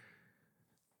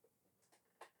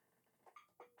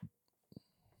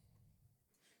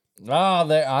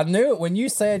 I knew it when you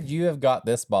said you have got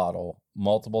this bottle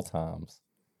multiple times.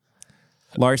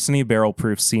 Larceny Barrel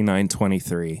Proof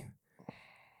C923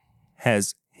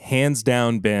 has hands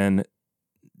down been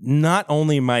not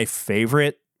only my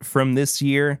favorite from this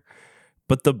year,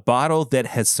 but the bottle that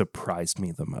has surprised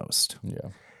me the most. Yeah.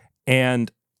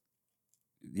 And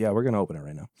yeah, we're going to open it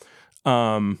right now.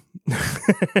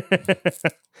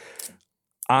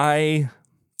 I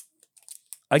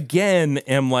again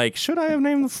am like, should I have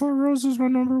named the Four Roses my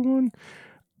number 1?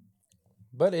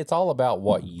 But it's all about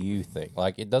what you think.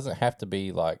 Like, it doesn't have to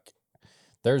be like,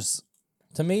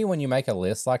 to me, when you make a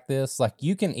list like this, like,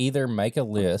 you can either make a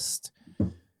list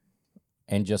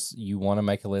and just, you want to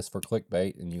make a list for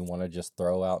clickbait and you want to just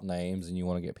throw out names and you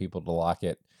want to get people to like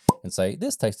it and say,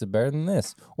 this tasted better than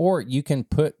this. Or you can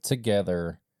put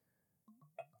together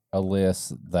a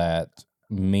list that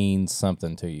means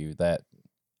something to you, that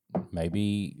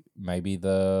maybe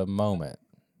the moment,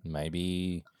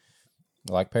 maybe,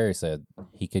 like Perry said,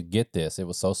 he could get this. It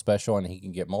was so special, and he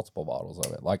can get multiple bottles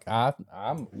of it. Like,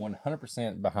 I'm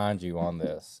 100% behind you on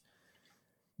this.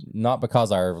 Not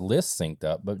because our list synced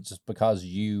up, but just because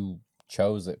you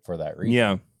chose it for that reason.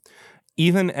 Yeah.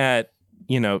 Even at,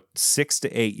 6 to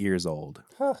 8 years old.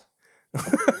 Huh.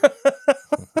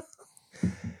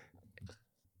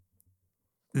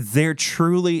 There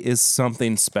truly is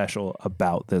something special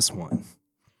about this one.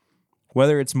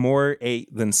 Whether it's more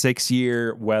 8 than 6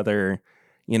 year, whether,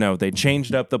 they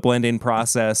changed up the blending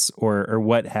process or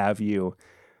what have you,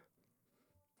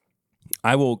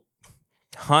 I will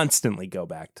constantly go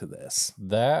back to this.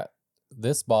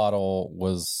 This bottle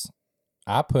was,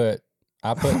 I put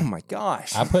Oh my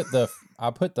gosh. I put the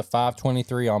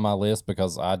 523 on my list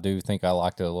because I do think I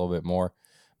liked it a little bit more,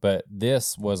 but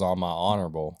this was on my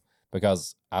honorable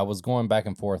because I was going back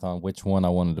and forth on which one I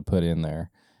wanted to put in there,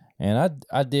 and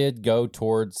I did go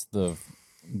towards the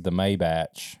May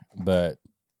batch, but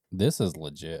this is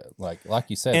legit. Like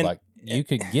you said,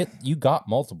 you got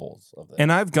multiples of this.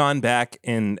 And I've gone back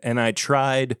and I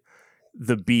tried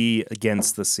the B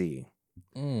against the C.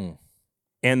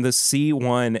 And the C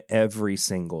won every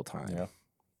single time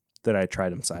that I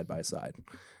tried them side by side.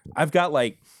 I've got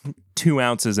like 2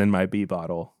 ounces in my B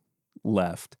bottle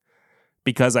left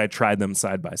because I tried them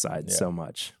side by side so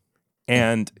much.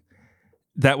 And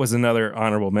that was another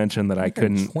honorable mention that I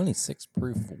couldn't. 26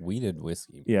 proof wheated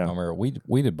whiskey. Yeah. Or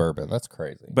wheated bourbon. That's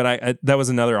crazy. But I that was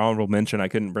another honorable mention I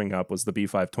couldn't bring up was the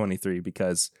B523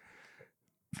 because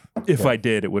if I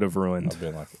did, it would have ruined. I've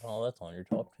been like, oh, that's on your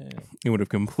top 10. It would have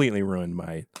completely ruined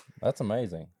my. That's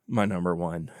amazing. My number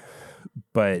one.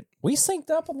 But we synced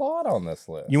up a lot on this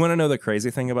list. You want to know the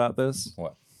crazy thing about this?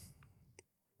 What?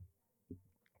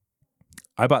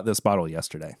 I bought this bottle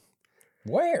yesterday.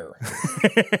 Where?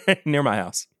 Near my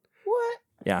house. What?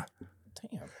 Yeah.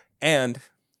 Damn. And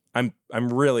I'm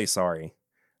really sorry.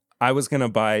 I was gonna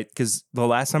buy because the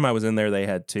last time I was in there they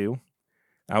had 2.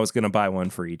 I was gonna buy one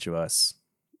for each of us,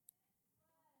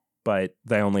 but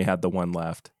they only had the one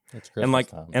left. It's Christmas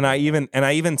time. And I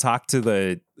even talked to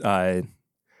the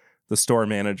store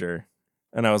manager,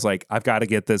 and I was like, I've got to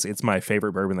get this. It's my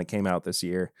favorite bourbon that came out this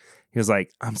year. He was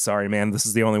like, I'm sorry, man. This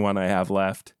is the only one I have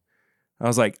left. I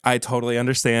was like, I totally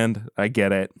understand. I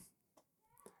get it.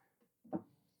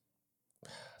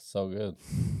 So good.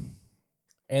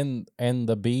 And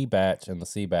the B batch and the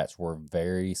C batch were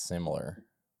very similar.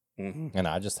 Mm-hmm. And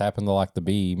I just happen to like the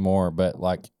B more, but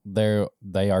like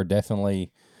they are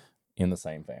definitely in the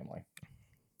same family.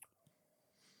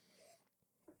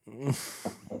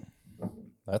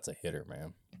 That's a hitter,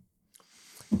 man.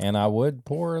 And I would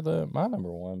pour my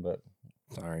number one, but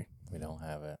sorry, we don't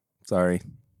have it. Sorry.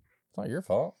 It's not your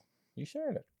fault. You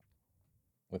shared it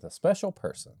with a special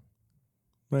person.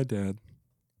 My dad.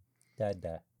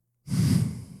 Dada.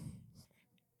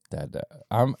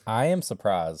 I am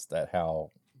surprised at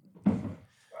how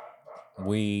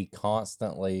we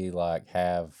constantly like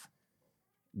have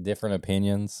different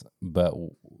opinions, but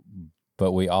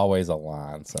we always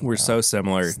align somehow. We're so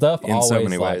similar Stuff in always, so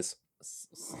many ways.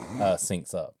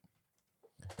 Syncs up.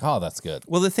 Oh, that's good.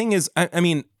 Well, the thing is, I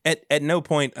mean, at no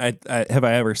point have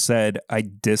I ever said I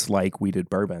dislike wheated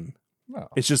bourbon. No.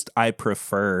 It's just I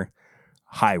prefer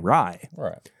high rye.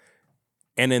 Right.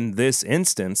 And in this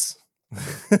instance,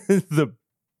 the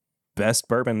best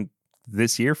bourbon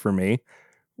this year for me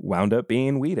wound up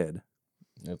being wheated.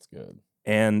 That's good.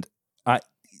 And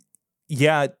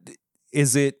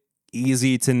is it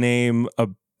easy to name a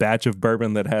batch of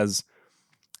bourbon that has,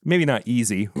 maybe not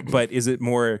easy, but is it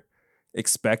more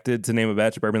expected to name a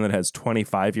batch of bourbon that has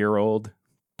 25-year-old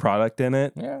product in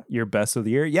it? Yeah. Your best of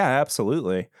the year? Yeah,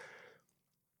 absolutely.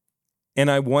 And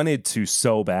I wanted to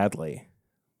so badly,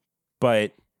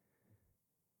 but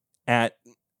it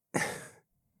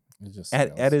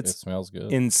smells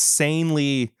good.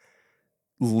 Insanely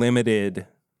limited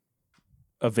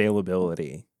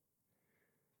availability.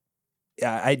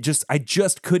 I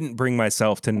just couldn't bring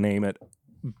myself to name it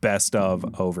best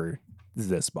of over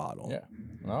this bottle. Yeah.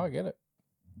 No, I get it.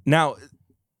 Now,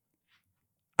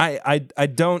 I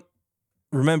don't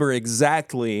remember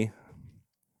exactly,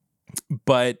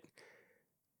 but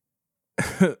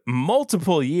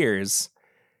multiple years,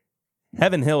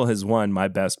 Heaven Hill has won my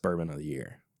best bourbon of the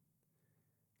year.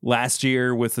 Last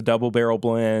year with the double barrel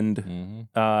blend,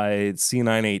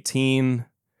 C918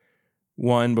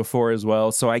 won before as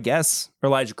well. So I guess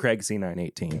Elijah Craig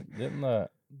C918. Didn't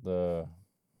the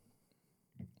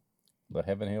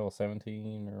Heaven Hill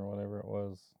 17 or whatever it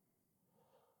was?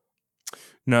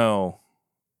 No.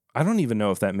 I don't even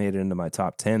know if that made it into my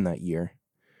top 10 that year.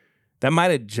 That might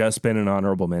have just been an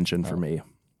honorable mention for me.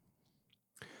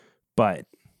 But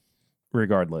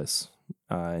regardless,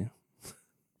 that's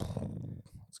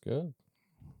good.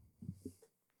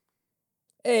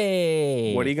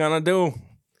 Hey, what are you gonna do?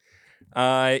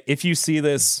 If you see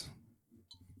this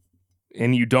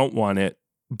and you don't want it,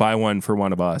 buy one for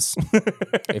one of us.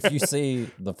 If you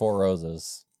see the Four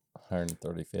Roses,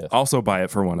 135th, Also buy it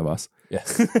for one of us.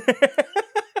 yes,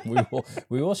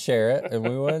 we will share it and we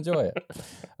will enjoy it.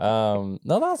 No,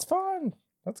 that's fun.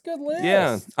 That's a good list.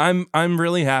 Yeah, I'm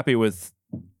really happy with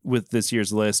this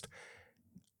year's list.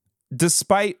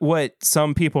 Despite what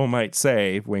some people might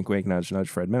say, wink, wink, nudge, nudge,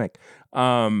 Fred Minnick.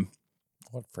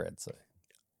 What'd Fred say?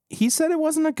 He said it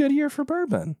wasn't a good year for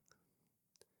bourbon.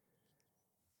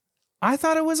 I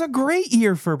thought it was a great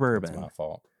year for bourbon. It's my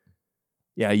fault.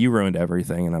 Yeah, you ruined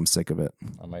everything, and I'm sick of it.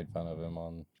 I made fun of him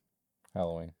on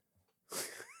Halloween.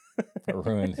 I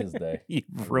ruined his day. You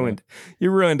ruined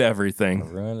everything. I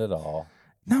ruined it all.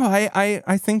 No,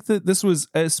 I think that this was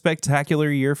a spectacular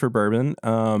year for bourbon.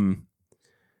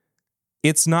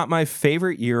 It's not my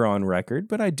favorite year on record,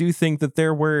 but I do think that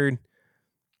there were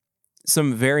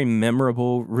some very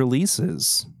memorable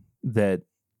releases that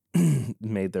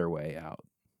made their way out.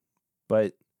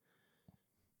 But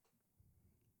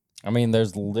I mean,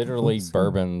 there's literally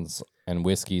bourbons and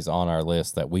whiskeys on our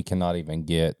list that we cannot even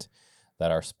get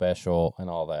that are special and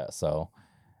all that. So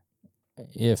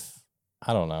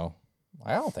I don't know.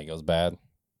 I don't think it was bad.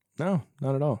 no,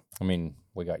 not at all. I mean,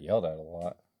 we got yelled at a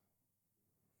lot.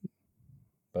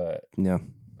 But Yeah.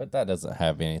 But that doesn't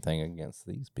have anything against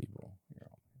these people.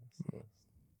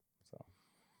 So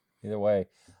either way, I'm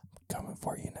coming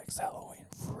for you next Halloween,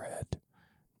 Fred.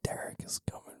 Derek is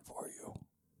coming for you.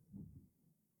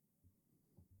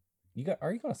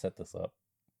 Are you gonna set this up?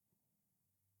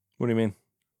 What do you mean?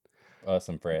 Us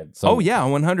and Fred. So, yeah,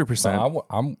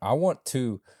 100%. I want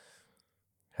to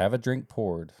have a drink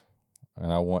poured,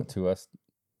 and I want to us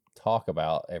talk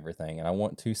about everything, and I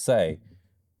want to say,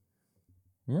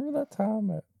 remember that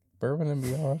time at Bourbon and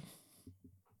Beyond,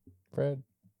 Fred?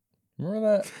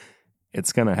 Remember that?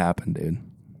 It's gonna happen, dude.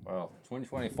 Well,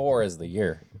 2024 is the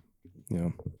year. Yeah.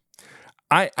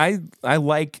 I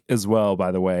like as well,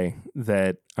 by the way,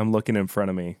 that I'm looking in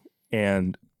front of me,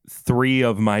 and 3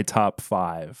 of my top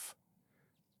 5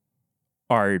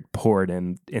 are poured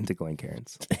into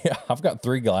Glencairns. Yeah, I've got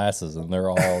 3 glasses, and they're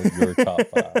all your top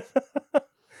 5.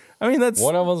 I mean, that's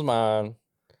one of them's mine.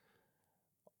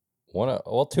 2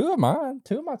 of mine.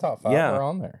 2 of my top 5 are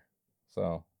on there.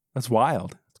 So that's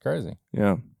wild. It's crazy.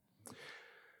 Yeah.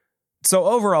 So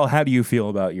overall, how do you feel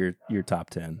about your top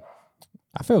 10?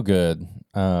 I feel good.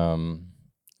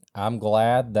 I'm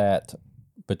glad that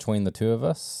between the 2 of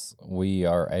us, we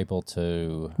are able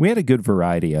to. We had a good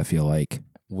variety, I feel like.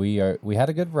 We had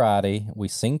a good variety. We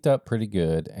synced up pretty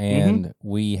good, and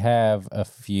we have a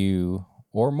few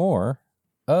or more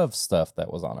of stuff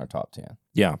that was on our top 10.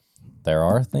 Yeah. There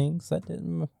are things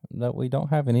that we don't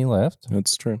have any left.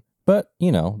 That's true. But,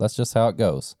 that's just how it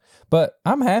goes. But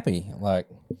I'm happy. Like,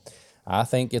 I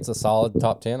think it's a solid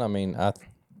top 10. I mean, I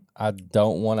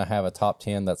don't want to have a top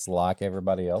 10 that's like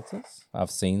everybody else's.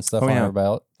 I've seen stuff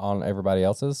on everybody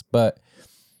else's, but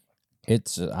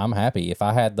I'm happy. If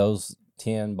I had those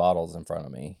 10 bottles in front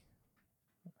of me,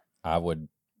 I wouldn't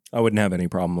have any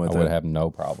problem with it. I would have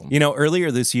no problem.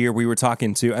 Earlier this year, we were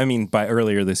talking by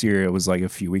earlier this year, it was like a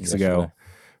few weeks ago.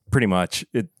 Pretty much,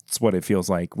 it's what it feels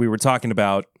like. We were talking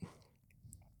about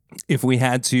if we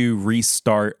had to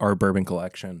restart our bourbon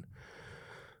collection,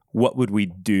 what would we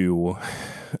do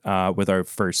with our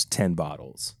first 10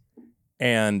 bottles?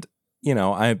 And,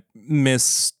 I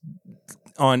miss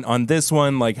on this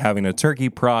one, like having a turkey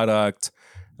product.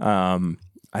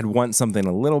 I'd want something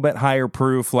a little bit higher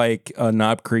proof, like a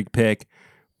Knob Creek pick,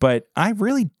 but I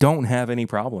really don't have any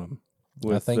problem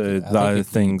with the other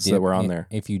things that were on there.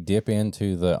 If you dip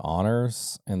into the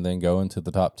honors and then go into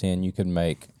the top 10, you can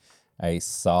make a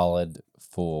solid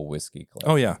full whiskey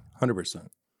collection. Oh yeah, 100%.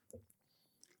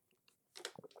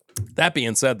 That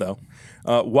being said, though,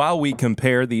 while we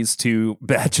compare these 2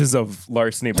 batches of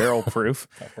Larceny Barrel Proof,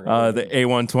 the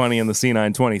A120 and the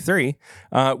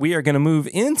C923, we are going to move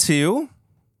into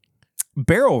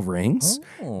Barrel Rings.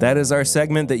 Oh. That is our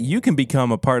segment that you can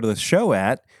become a part of the show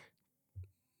at.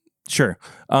 Sure.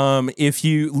 If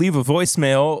you leave a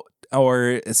voicemail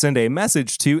or send a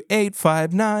message to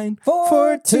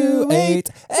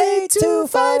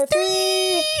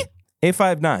 859-428-8253.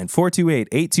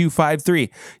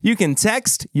 859-428-8253. You can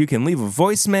text, you can leave a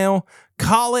voicemail,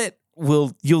 call it.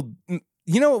 You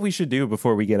know what we should do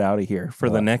before we get out of here for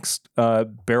the next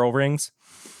Barrel Rings?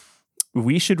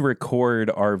 We should record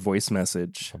our voice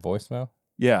message. A voicemail?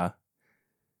 Yeah.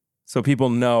 So people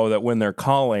know that when they're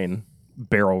calling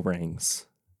Barrel Rings,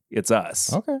 it's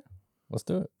us. Okay. Let's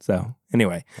do it. So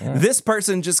anyway, This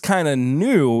person just kind of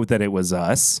knew that it was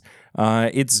us.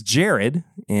 It's Jared,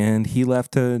 and he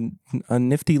left a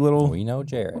nifty little... We know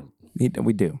Jared. We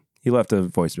do. He left a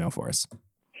voicemail for us.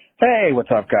 Hey, what's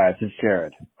up, guys? It's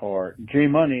Jared, or J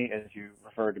Money, as you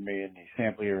referred to me in the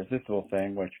Sample Irresistible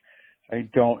thing, which I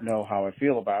don't know how I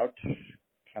feel about. Kind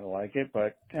of like it,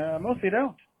 but mostly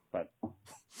don't. But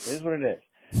it is what it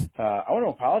is. I want to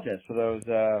apologize for those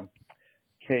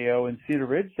KO and Cedar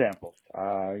Ridge samples.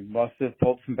 I must have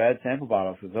pulled some bad sample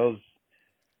bottles, because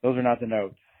those are not the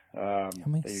notes How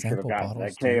many that you should have sample gotten.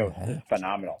 bottles That do you KO is have?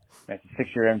 phenomenal. It's a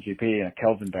 6-year MGP in a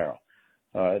Kelvin barrel.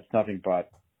 It's nothing but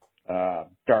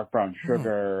dark brown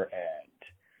sugar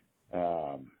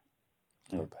and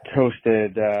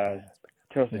toasted Yeah.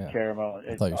 caramel.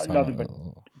 I It's thought you were talking nothing about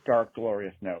but dark,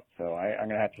 glorious notes. So I'm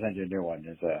gonna have to send you a new one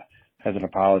as an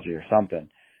apology or something.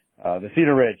 The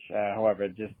Cedar Ridge, however,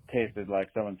 it just tasted like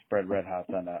someone spread Red Hots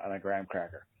on a graham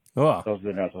cracker. Oh, Those are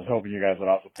the notes. I was hoping you guys would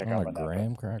also pick on up a on that.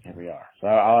 graham But cracker. here we are. So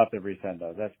I'll have to resend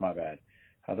those. That's my bad.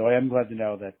 Though I am glad to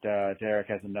know that Derek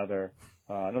has another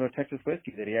Texas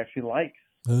whiskey that he actually likes.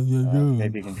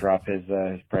 Maybe he can drop his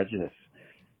prejudice.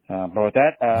 But with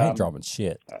that, I ain't dropping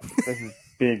shit. this is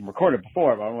being recorded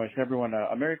before, but I want to wish everyone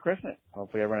a Merry Christmas.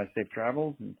 Hopefully everyone has safe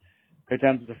travels and good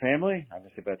times with their family.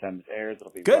 Obviously by the time this airs,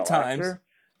 it'll be Good well times. after.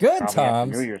 Good Probably Happy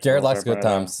times. New Year. Jared So likes good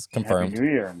everyone had times. Happy Confirmed. New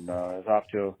Year, and is off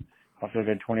to a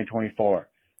good 2024.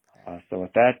 So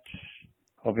with that,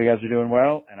 hope you guys are doing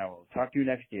well, and I will talk to you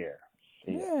next year.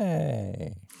 See ya.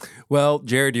 Yay. well,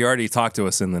 Jared, you already talked to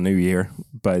us in the new year,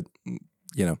 but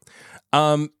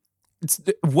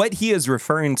what he is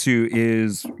referring to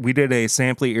is we did a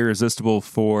Samply Irresistible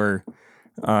for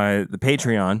the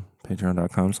Patreon,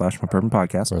 patreon.com/mypurpose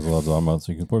podcast. First of all, month,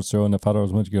 so you can support the show and if $5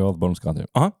 a month, you get all the bonus content.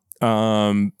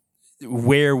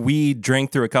 Where we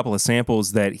drank through a couple of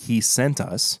samples that he sent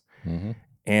us. Mm-hmm.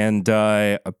 And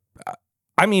I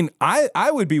mean,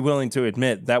 I would be willing to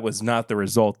admit that was not the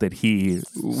result that he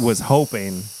was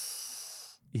hoping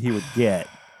he would get.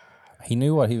 He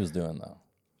knew what he was doing, though.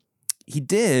 He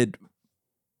did,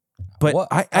 but What?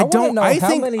 I wanna don't know I how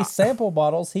think many sample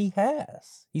bottles he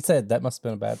has. He said that must have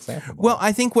been a bad sample bottle. well,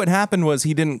 I think what happened was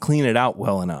he didn't clean it out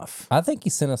well enough. I think he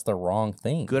sent us the wrong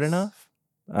thing. Good enough?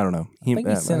 I don't know. I think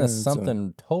he sent us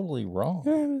something totally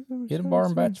wrong. Get a bar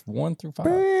and batch 1 through 5.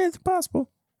 It's possible.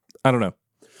 I don't know.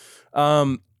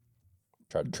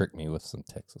 Tried to trick me with some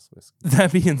Texas whiskey.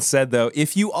 That being said, though,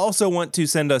 if you also want to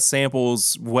send us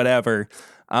samples, whatever,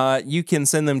 you can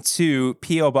send them to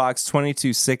P.O. Box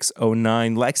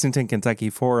 22609, Lexington, Kentucky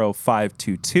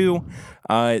 40522.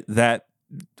 That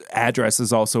address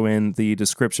is also in the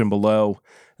description below.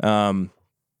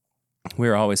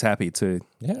 We're always happy to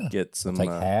get some Take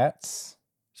hats.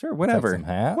 Sure, whatever. Take some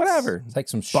hats. Whatever. Take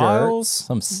some shirts. Bottles.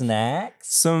 Some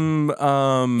snacks. Some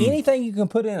anything you can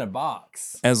put in a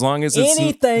box. As long as it's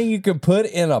anything you can put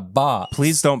in a box.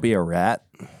 Please don't be a rat.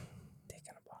 Dick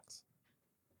in a box.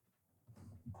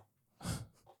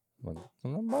 What's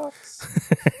in a box?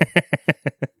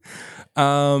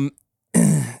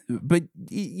 But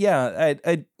yeah,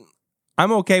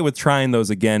 I'm okay with trying those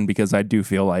again because I do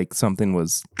feel like something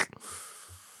was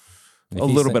a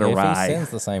little bit awry. If he sends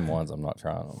the same ones, I'm not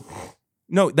trying them.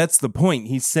 No, that's the point.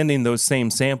 He's sending those same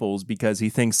samples because he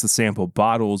thinks the sample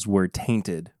bottles were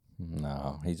tainted.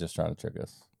 No, he's just trying to trick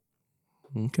us.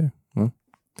 Okay. Well,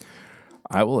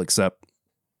 I will accept.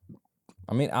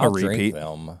 I mean, I'll drink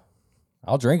them.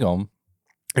 I'll drink them.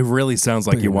 It really sounds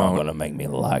like you won't. You're not going to make me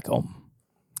like them.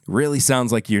 Really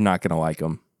sounds like you're not going to like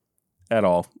them at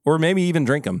all. Or maybe even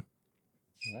drink them.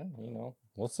 Well,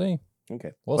 we'll see.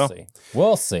 Okay. We'll see.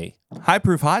 We'll see. High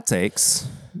proof hot takes.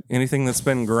 Anything that's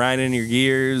been grinding your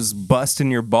gears, busting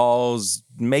your balls,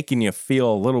 making you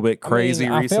feel a little bit crazy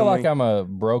recently? I feel like I'm a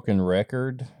broken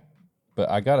record, but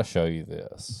I got to show you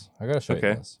this. I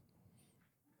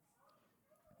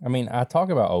mean, I talk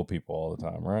about old people all the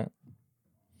time, right?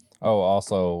 Oh,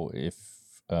 also, if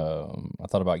I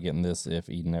thought about getting this if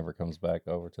Eden ever comes back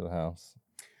over to the house.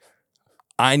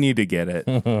 I need to get it.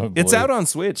 It's out on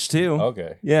Switch, too.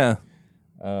 Okay. Yeah.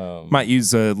 Might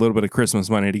use a little bit of Christmas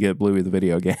money to get Bluey the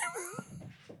video game.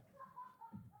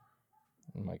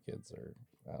 My kids are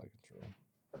out of control.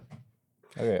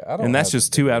 Okay, and that's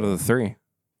just 2 out of the 3.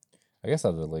 I guess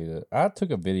I'll delete it. I took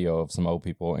a video of some old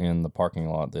people in the parking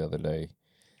lot the other day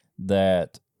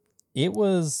that it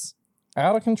was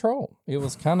out of control. It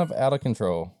was kind of out of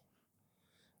control.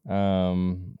 Yeah,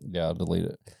 I'll delete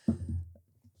it.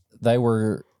 They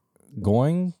were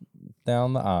going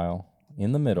down the aisle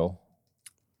in the middle.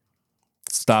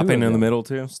 Stopping in the middle,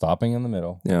 too? Stopping in the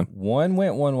middle. Yeah. One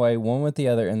went one way, one went the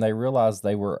other, and they realized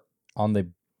they were on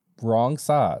the wrong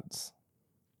sides.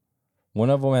 One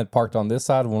of them had parked on this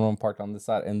side, one of them parked on this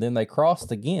side, and then they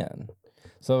crossed again.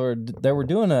 So they were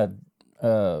doing a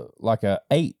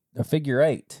figure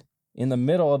 8 in the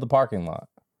middle of the parking lot.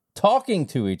 talking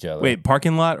to each other. Wait,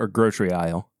 parking lot or grocery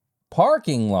aisle?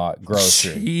 Parking lot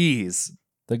grocery. Jeez.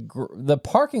 The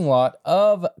parking lot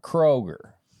of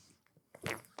Kroger.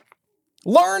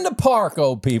 Learn to park,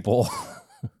 old people.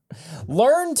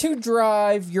 Learn to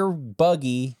drive your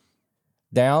buggy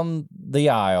down the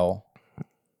aisle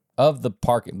of the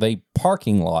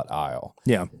parking lot aisle.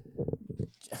 Yeah.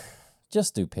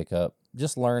 Just do pickup.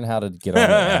 Just learn how to get on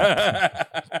the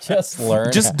app.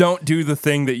 Just don't do the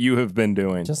thing that you have been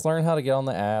doing. Just learn how to get on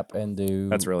the app and do.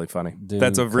 That's really funny.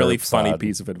 That's a really funny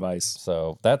piece of advice.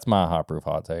 So that's my hot proof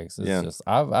hot takes. It's just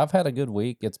I've had a good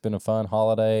week. It's been a fun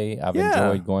holiday. I've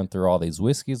enjoyed going through all these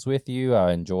whiskeys with you.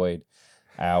 I enjoyed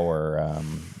our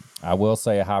I will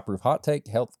say a hot proof hot take,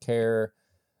 healthcare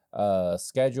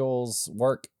schedules,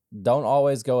 work don't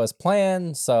always go as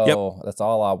planned. So that's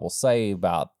all I will say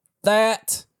about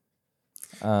that.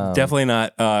 Definitely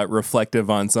not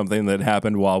reflective on something that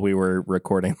happened while we were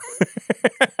recording.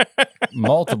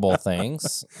 Multiple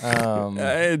things.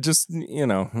 Just,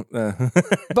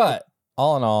 But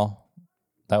all in all,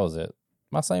 that was it.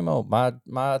 My same old,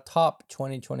 my top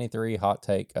 2023 hot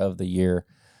take of the year.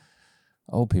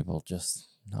 Old people just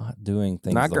not doing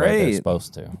things the way they're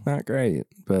supposed to. Not great,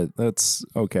 but that's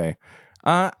okay.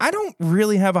 I don't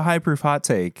really have a high proof hot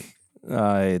take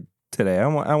today. I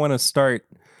want to start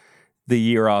the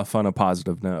year off on a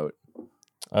positive note.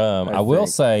 I will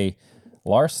say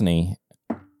larceny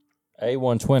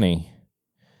A120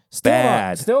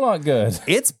 still not good.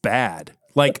 It's bad.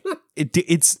 Like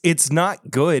it's not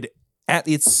good.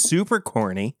 It's super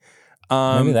corny.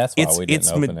 Maybe that's why we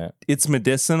didn't open it. It's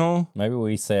medicinal. Maybe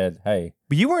we said, hey.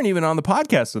 But you weren't even on the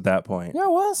podcast at that point. Yeah, I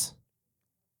was.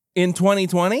 In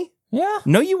 2020? Yeah.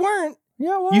 No, you weren't.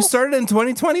 Yeah, I was. You started in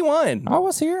 2021. I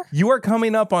was here. You are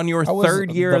coming up on your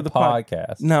third year of the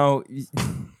podcast. No.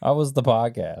 I was the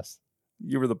podcast.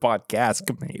 You were the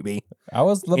podcast, maybe. I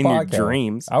was the podcast. In your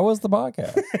dreams. I was the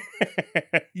podcast.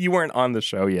 You weren't on the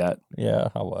show yet. Yeah,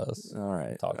 I was. All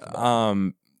right.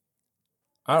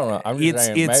 I don't know. I'm just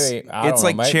saying, it's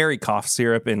like cherry cough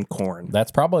syrup and corn.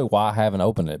 That's probably why I haven't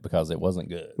opened it, because it wasn't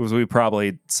good. Because we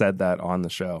probably said that on the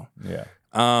show. Yeah.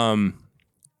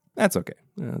 That's okay.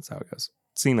 That's how it goes.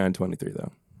 C923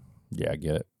 though. Yeah, I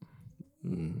get it.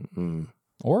 Mm-hmm.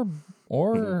 Or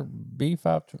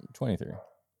B523.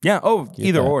 Yeah. Oh, Get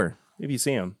either that. or. If you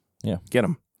see them, yeah, get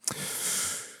them.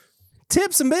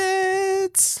 Tips and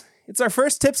bits. It's our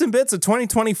first tips and bits of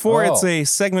 2024. It's a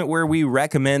segment where we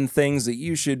recommend things that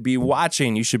you should be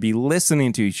watching, you should be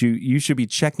listening to, you should be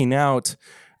checking out.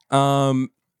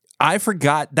 I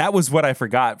forgot. That was what I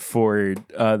forgot for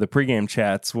the pregame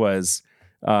chats was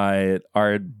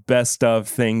our best of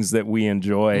things that we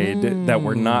enjoyed that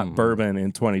were not bourbon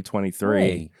in 2023.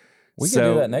 Hey, we can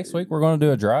do that next week. We're going to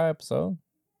do a dry episode.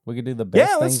 We could do the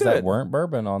best things that weren't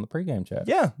bourbon on the pregame chat.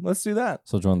 Yeah, let's do that.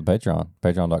 So join the Patreon.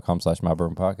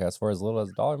 Patreon.com/MyBourbonPodcast. For as little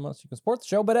as $1 a month, you can support the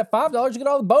show. But at $5, you get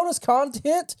all the bonus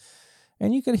content.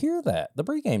 And you can hear that. The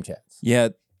pregame chats. Yeah,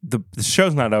 the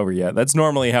show's not over yet. That's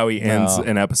normally how he ends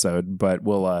an episode. But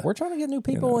we're trying to get new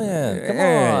people in. Come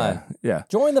on. Yeah.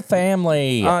 Join the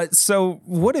family. So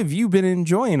what have you been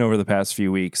enjoying over the past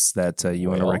few weeks that you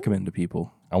want to recommend to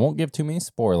people? I won't give too many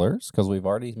spoilers because we've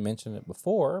already mentioned it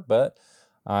before, but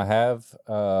I have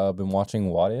been watching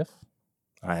What If.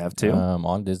 I have too.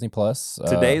 On Disney Plus.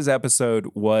 Today's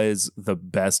episode was the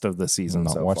best of the season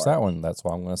so far. I've not watched that one. That's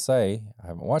why I'm going to say I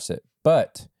haven't watched it.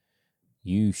 But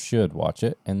you should watch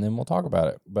it, and then we'll talk about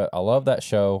it. But I love that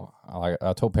show.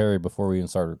 I told Perry before we even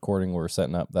started recording, we were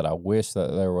setting up, that I wish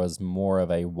that there was more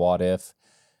of a What If,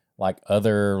 like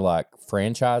other like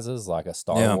franchises, like a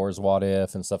Star Wars What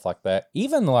If and stuff like that.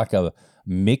 Even like a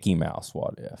Mickey Mouse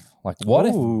What If. Like what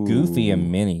if Goofy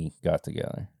and Minnie got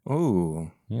together?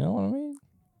 Ooh. You know what I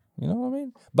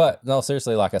mean? But no,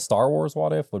 seriously, like a Star Wars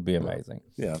What If would be amazing.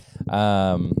 Yeah.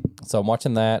 So I'm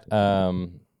watching that.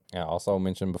 I also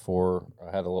mentioned before,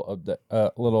 I had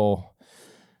a little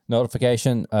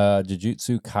notification.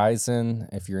 Jujutsu Kaisen,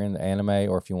 if you're into anime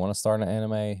or if you want to start an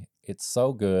anime, it's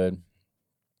so good.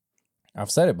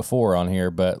 I've said it before on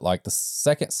here, but like the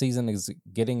second season is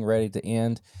getting ready to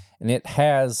end, and it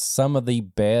has some of the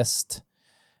best.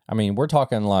 I mean, we're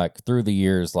talking like through the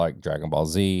years, like Dragon Ball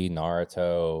Z,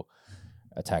 Naruto,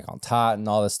 Attack on Titan,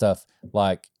 all this stuff.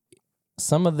 Like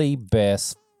some of the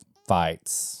best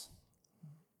fights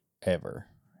ever.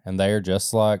 And they are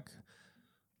just like,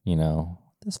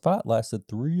 this fight lasted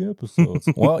 3 episodes.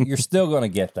 Well, you're still going to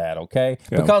get that, okay?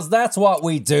 Yeah. Because that's what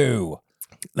we do.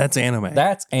 That's anime.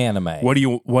 That's anime. What do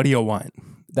you want?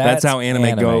 That's how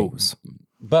anime goes.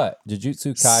 But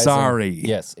Jujutsu Kaisen. Sorry.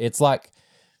 Yes, it's like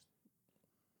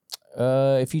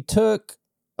if you took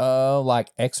Like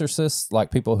exorcists,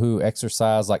 like people who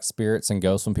exorcise like spirits and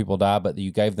ghosts when people die, but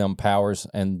you gave them powers,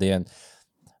 and then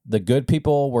the good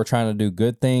people were trying to do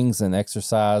good things and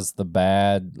exorcise the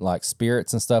bad, like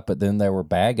spirits and stuff. But then there were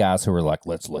bad guys who were like,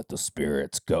 let's let the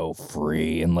spirits go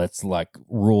free and let's like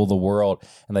rule the world.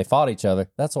 And they fought each other.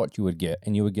 That's what you would get.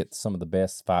 And you would get some of the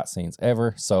best fight scenes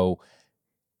ever. So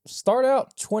start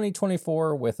out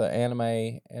 2024 with an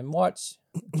anime and watch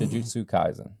Jujutsu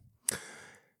Kaisen.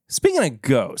 Speaking of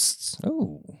ghosts,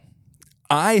 Ooh.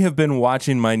 I have been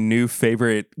watching my new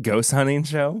favorite ghost hunting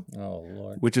show, Oh,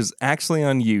 Lord. which is actually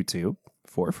on YouTube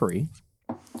for free.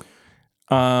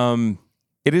 It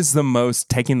is the most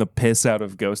taking the piss out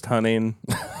of ghost hunting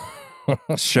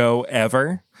show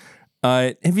ever.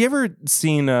 Have you ever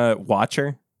seen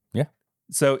Watcher? Yeah.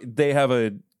 So they have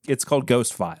it's called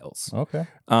Ghost Files. Okay.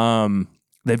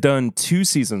 They've done 2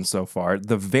 seasons so far.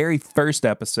 The very first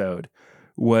episode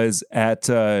was at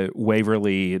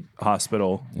Waverly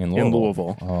Hospital in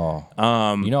Louisville. Oh.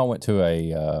 I went to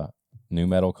a new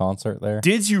metal concert there.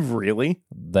 Did you really?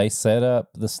 They set up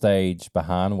the stage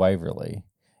behind Waverly,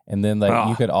 and then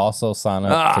you could also sign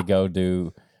up to go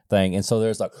do thing. And so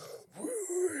there's like,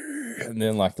 and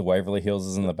then like the Waverly Hills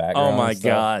is in the background. Oh my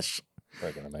gosh.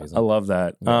 Freaking amazing. I love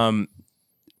that. Yeah.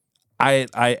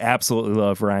 I absolutely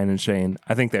love Ryan and Shane.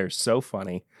 I think they're so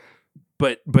funny.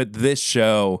 But this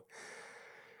show,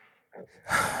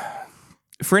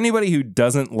 for anybody who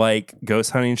doesn't like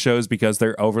ghost hunting shows because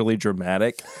they're overly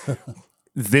dramatic,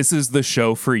 this is the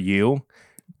show for you,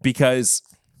 because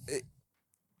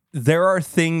there are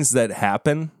things that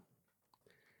happen,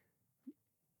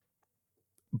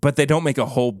 but they don't make a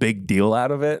whole big deal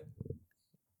out of it.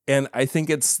 And I think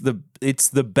it's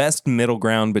the best middle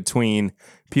ground between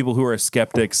people who are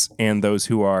skeptics and those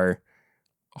who are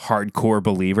hardcore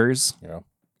believers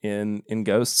in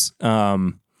ghosts.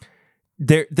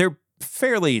 They're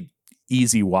fairly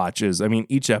easy watches. I mean,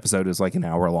 each episode is like an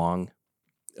hour long,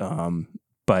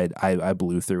 but I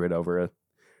blew through it over a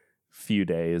few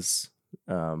days.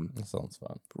 That sounds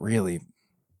fun. Really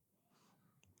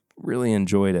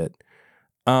enjoyed it.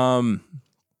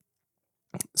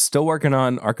 Still working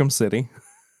on Arkham City.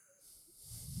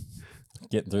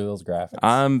 Getting through those graphics.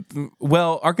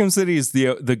 Well, Arkham City is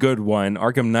the good one.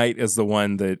 Arkham Knight is the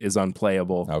one that is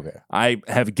unplayable. Okay. I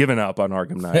have given up on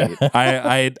Arkham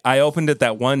Knight. I opened it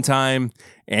that one time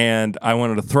and I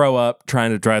wanted to throw up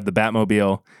trying to drive the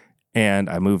Batmobile, and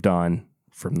I moved on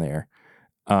from there.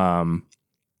 Arkham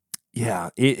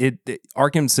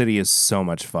City is so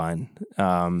much fun.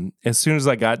 As soon as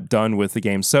I got done with the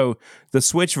game, so the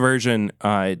Switch version,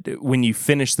 when you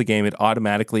finish the game, it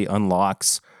automatically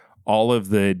unlocks all of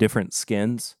the different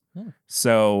skins.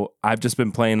 So I've just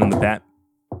been playing in the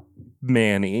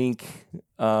Batman Inc.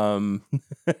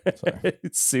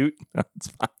 Suit. No,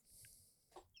 it's fine.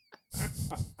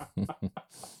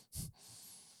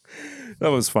 That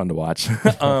was fun to watch.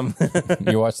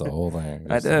 You watched the whole thing.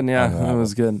 I did, yeah. That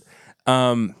was good.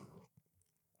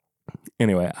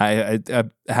 Anyway, I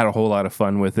had a whole lot of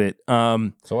fun with it.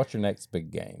 So what's your next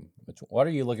big game? What are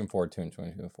you looking forward to in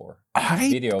 2024?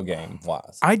 Video game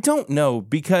wise. I don't know,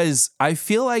 because I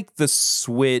feel like the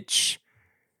Switch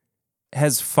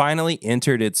has finally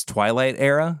entered its Twilight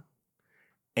era.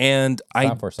 And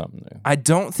Time for something new. I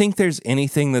don't think there's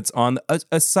anything that's on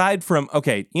aside from,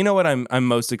 okay, you know what I'm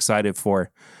most excited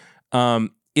for?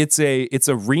 It's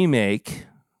a remake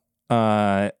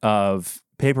of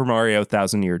Paper Mario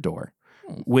Thousand Year Door,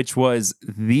 which was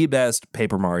the best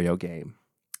Paper Mario game.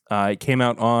 It came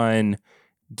out on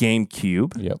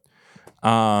GameCube. Yep.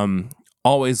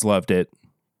 Always loved it.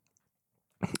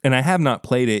 And I have not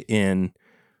played it in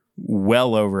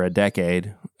well over a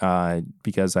decade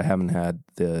because I haven't had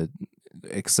the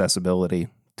accessibility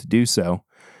to do so.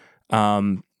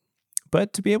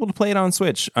 But to be able to play it on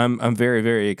Switch, I'm very,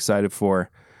 very excited for.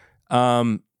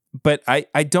 But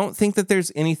I don't think that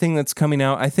there's anything that's coming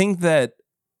out. I think that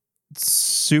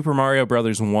Super Mario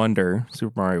Bros. Wonder,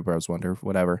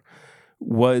 whatever,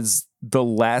 was the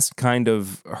last kind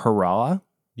of hurrah.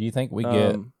 Do you think we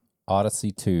get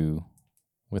Odyssey 2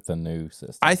 with a new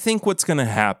system? I think what's going to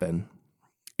happen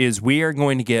is we are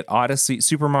going to get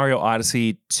Super Mario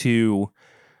Odyssey 2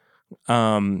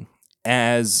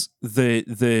 as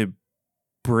the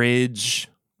bridge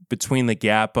between the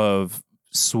gap of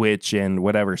Switch and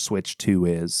whatever Switch 2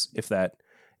 is, if that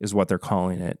is what they're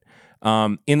calling it.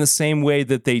 In the same way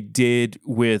that they did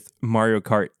with Mario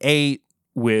Kart 8,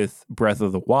 with Breath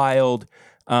of the Wild,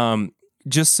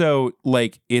 just so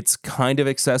like it's kind of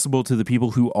accessible to the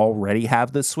people who already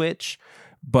have the Switch,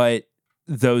 but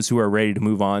those who are ready to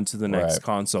move on to the next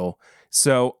console.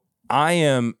 So I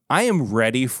am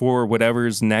ready for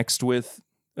whatever's next with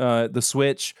the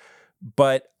Switch,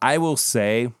 but I will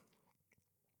say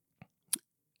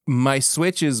my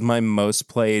Switch is my most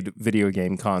played video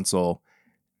game console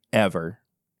ever.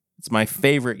 It's my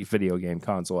favorite video game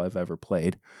console I've ever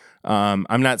played. I'm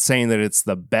not saying that it's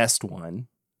the best one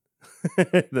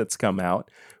that's come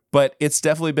out, but it's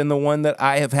definitely been the one that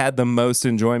I have had the most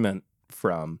enjoyment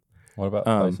from. What about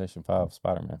PlayStation 5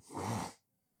 Spider-Man?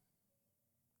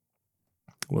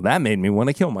 Well, that made me want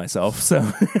to kill myself. So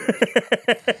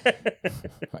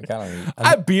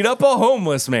I beat up a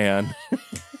homeless man.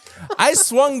 I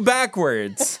swung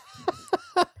backwards.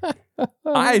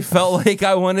 I felt like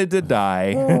I wanted to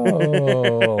die.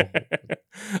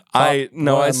 My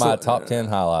top 10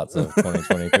 highlights of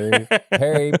 2023.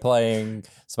 Harry playing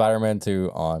Spider-Man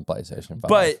 2 on PlayStation 5.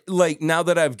 But like now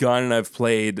that I've gone and I've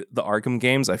played the Arkham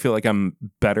games, I feel like I'm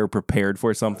better prepared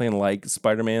for something like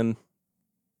Spider-Man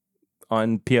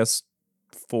on PS4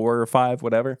 or 5,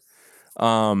 whatever.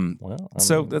 That's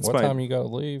what fine. time you got to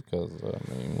leave? Because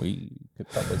we could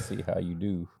probably see how you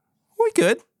do. We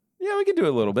could. Yeah, we could do a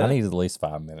little bit. I need at least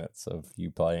 5 minutes of you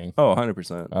playing. Oh,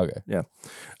 100%. Okay. Yeah.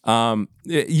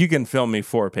 You can film me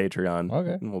for Patreon.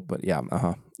 Okay. But yeah.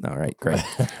 All right. Great.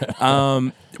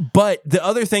 But the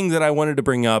other thing that I wanted to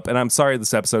bring up, and I'm sorry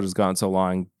this episode has gone so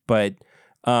long, but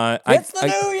it's the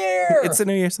new year. It's the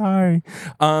new year. Sorry.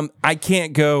 I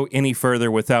can't go any further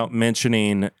without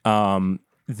mentioning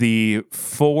the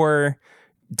 4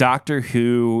 Doctor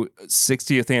Who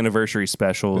 60th anniversary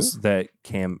specials that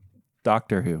came.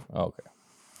 Doctor Who. Okay.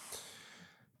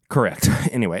 Correct.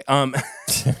 Anyway,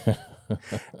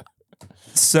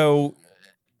 so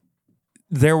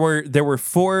there were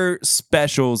 4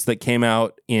 specials that came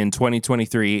out in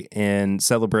 2023 in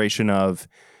celebration of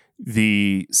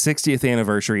the 60th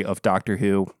anniversary of Doctor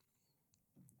Who.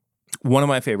 One of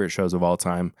my favorite shows of all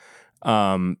time.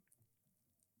 And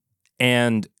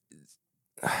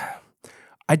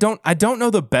I don't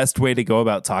know the best way to go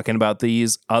about talking about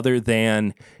these other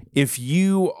than if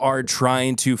you are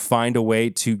trying to find a way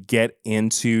to get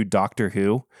into Doctor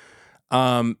Who,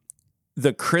 the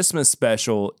Christmas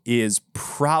special is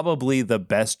probably the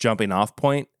best jumping off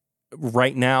point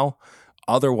right now.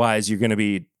 Otherwise, you're going to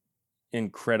be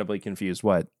incredibly confused.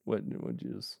 What would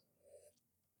you just?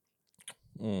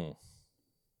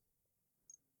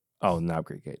 Oh, now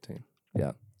Greek 18.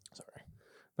 Yeah. Sorry.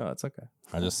 No, that's okay.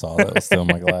 I just saw that it was still in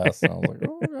my glass. And I was like,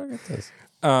 oh, I gotta get this.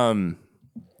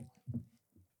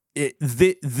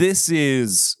 This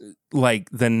is like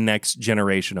the next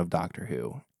generation of Doctor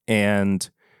Who, and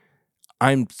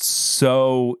I'm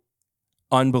so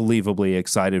unbelievably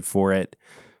excited for it.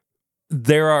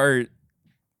 There are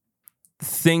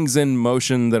things in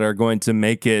motion that are going to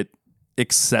make it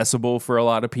accessible for a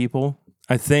lot of people,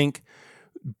 I think,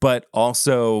 but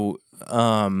also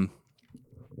it's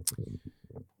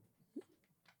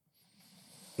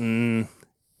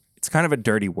kind of a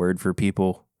dirty word for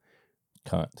people.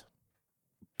 Cunt.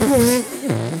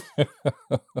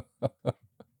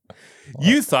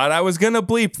 You thought I was going to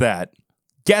bleep that.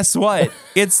 Guess what?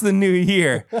 It's the new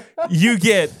year. You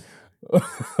get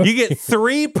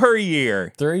 3 per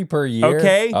year. 3 per year.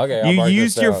 Okay. Okay. You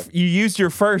used your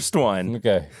first one.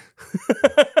 Okay.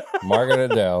 Marking it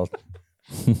down.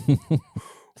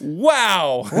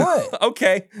 Wow. What?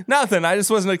 Okay. Nothing. I just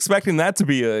wasn't expecting that to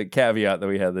be a caveat that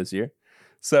we had this year.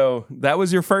 So that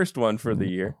was your first one for the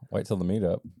year. Wait till the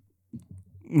meetup.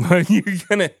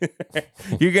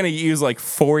 You're gonna use like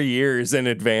 4 years in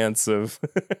advance of.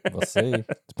 We'll see.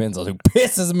 Depends on who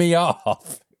pisses me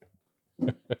off.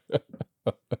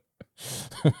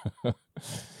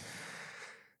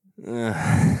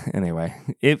 Anyway,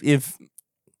 if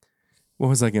what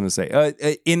was I gonna say?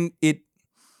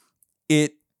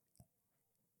 It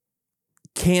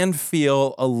can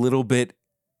feel a little bit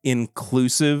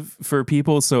inclusive for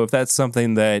people. So if that's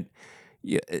something that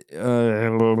if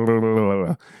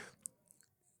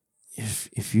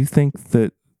you think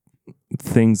that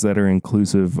things that are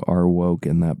inclusive are woke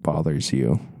and that bothers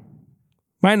you,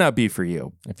 might not be for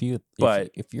you. If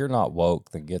you're not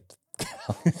woke, then get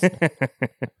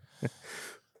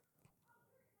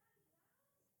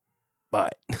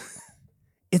but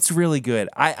it's really good.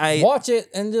 I watch it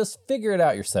and just figure it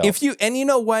out yourself. And you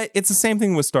know what? It's the same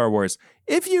thing with Star Wars.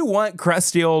 If you want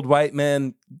crusty old white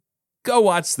men, go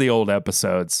watch the old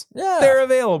episodes. Yeah. They're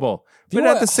available. But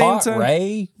at the same time,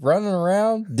 Rey running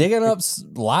around digging up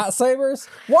lightsabers,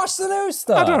 watch the new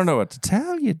stuff. I don't know what to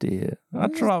tell you, dear. I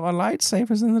dropped my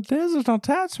lightsabers in the desert on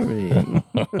Tatooine.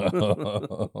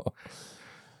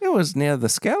 It was near the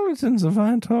skeletons of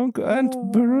Aunt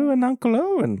Beru and Uncle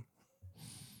Owen.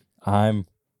 I'm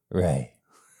Rey.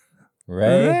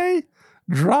 Rey?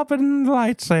 dropping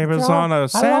lightsabers on a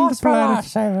sand planet.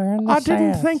 lightsaber in the I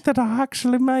didn't sands. think that I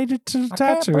actually made it to I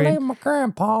can't believe Tatooine. my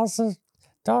grandpa's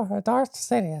Darth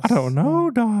Sidious. I don't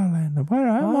know, darling. Where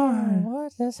am I?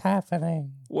 What is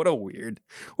happening? What a weird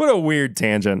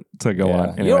tangent to go on.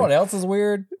 Anyway, You know what else is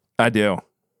weird? I do.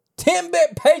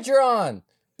 10-bit Patreon.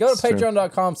 Go to It's true.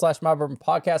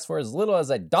 patreon.com/MyBourbonPodcast for as little as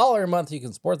 $1 a month. You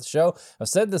can support the show. I've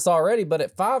said this already, but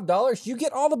at $5, you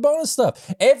get all the bonus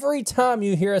stuff. Every time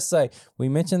you hear us say, we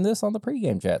mentioned this on the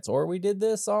pregame chats, or we did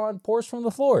this on Pours from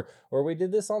the Floor, or we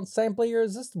did this on Sampling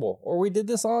Irresistible, or we did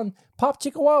this on Pop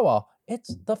Chickawawa.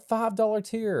 It's the $5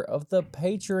 tier of the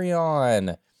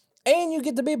Patreon. And you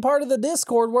get to be part of the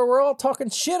Discord where we're all talking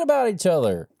shit about each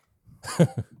other.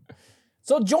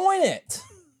 So join it.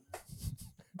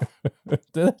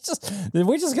 Did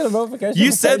we just get a notification?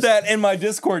 You said that, and my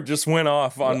Discord just went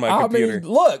off on my computer.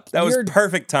 Look, That was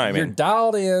perfect timing. You're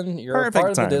dialed in. You're Perfect a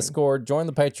part of the timing. Discord. Join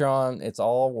the Patreon.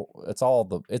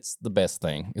 It's the best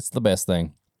thing. It's the best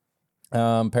thing.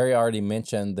 Perry already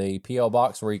mentioned the P.O.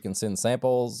 box where you can send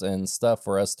samples and stuff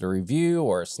for us to review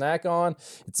or snack on.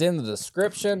 It's in the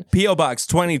description. P.O. Box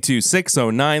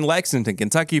 22609, Lexington,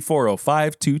 Kentucky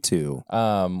 40522.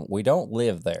 We don't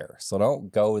live there, so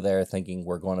don't go there thinking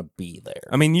we're going to be there.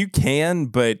 I mean, you can,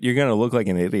 but you're going to look like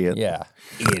an idiot. Yeah,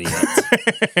 idiot.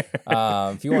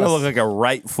 If you You're going want to look like a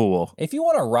right fool. If you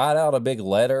want to write out a big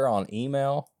letter on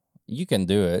email, you can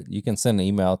do it. You can send an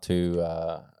email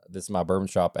to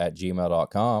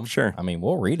thisismybourbonshop@gmail.com. Sure. I mean,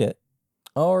 we'll read it.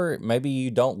 Or maybe you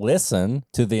don't listen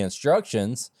to the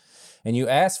instructions and you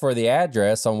ask for the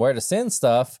address on where to send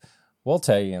stuff. We'll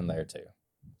tell you in there too.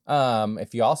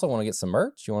 If you also want to get some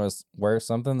merch, you want to wear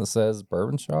something that says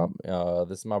Bourbon Shop,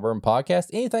 This Is My Bourbon Podcast,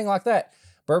 anything like that,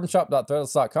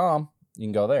 bourbonshop.threadless.com, you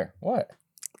can go there. What?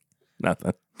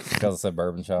 Nothing. Because it said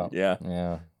Bourbon Shop. Yeah.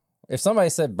 Yeah. If somebody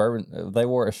said bourbon, they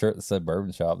wore a shirt that said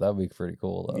Bourbon Shop, that would be pretty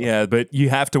cool, though. Yeah, but you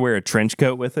have to wear a trench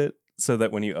coat with it so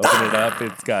that when you open it up,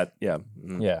 it's got, yeah.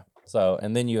 Yeah. So,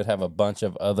 and then you would have a bunch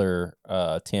of other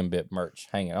 10-bit merch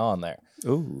hanging on there.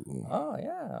 Ooh. Oh,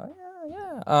 yeah.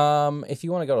 If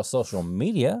you want to go to social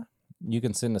media, you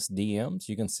can send us DMs.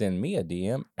 You can send me a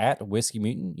DM at Whiskey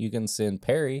Mutant. You can send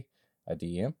Perry a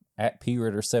DM at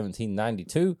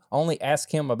PRitter1792. Only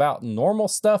ask him about normal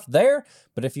stuff there.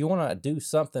 But if you want to do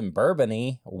something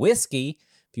bourbony, whiskey,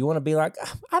 if you want to be like,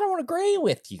 I don't agree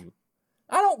with you,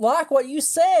 I don't like what you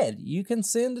said, you can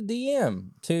send a DM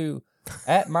to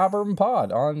at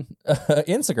MyBourbonPod on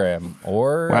Instagram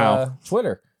or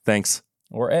Twitter. Thanks.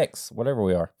 Or X, whatever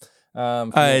we are.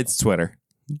 It's Twitter.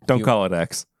 Don't call it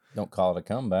X. Don't call it a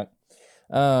comeback.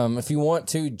 If you want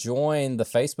to join the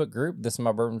Facebook group, This Is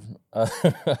My Bourbon. I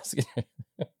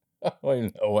don't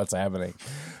even know what's happening.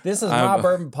 This is My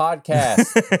Bourbon Podcast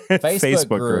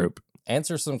Facebook group.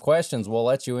 Answer some questions. We'll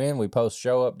let you in. We post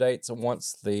show updates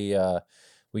once we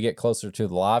get closer to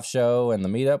the live show and the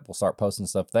meetup. We'll start posting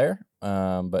stuff there.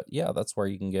 But yeah, that's where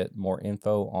you can get more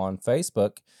info on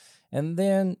Facebook. And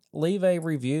then leave a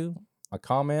review, a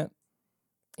comment,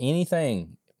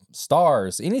 anything.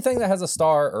 Stars, anything that has a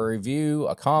star, a review,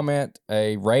 a comment,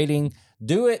 a rating,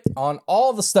 do it on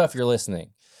all the stuff you're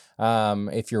listening.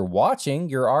 If you're watching,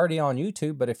 you're already on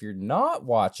YouTube, but if you're not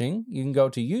watching, you can go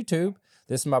to YouTube.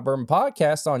 This is My Bourbon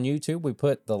Podcast on YouTube. We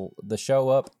put the show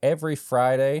up every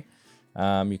Friday.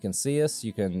 You can see us,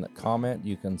 you can comment,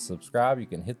 you can subscribe, you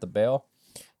can hit the bell.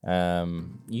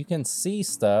 You can see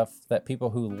stuff that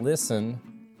people who listen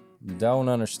don't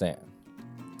understand.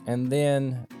 And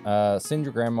then send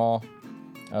your grandma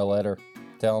a letter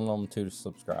telling them to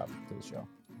subscribe to the show.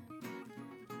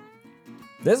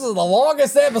 This is the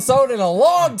longest episode in a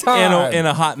long time. In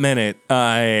a hot minute.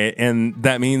 And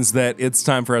that means that it's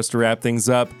time for us to wrap things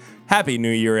up. Happy New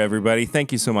Year, everybody.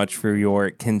 Thank you so much for your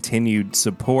continued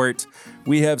support.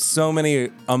 We have so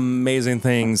many amazing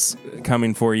things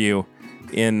coming for you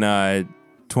in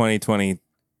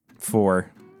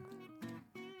 2024.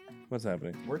 What's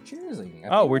happening? We're cheersing.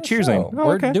 Oh, we're cheersing. Oh,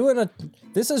 We're okay. doing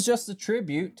this is just a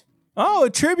tribute. Oh, a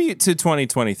tribute to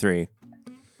 2023.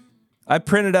 I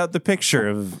printed out the picture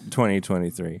of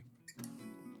 2023.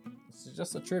 This is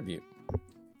just a tribute.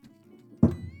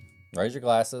 Raise your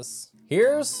glasses.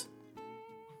 Here's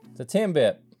the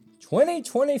 10-bit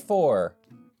 2024.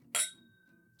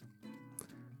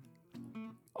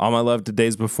 All my love to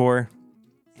days before.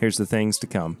 Here's the things to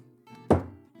come.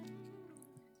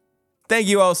 Thank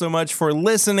you all so much for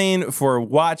listening, for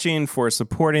watching, for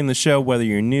supporting the show, whether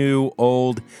you're new,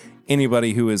 old,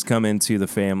 anybody who has come into the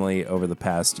family over the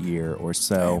past year or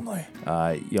so.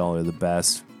 Y'all are the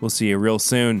best. We'll see you real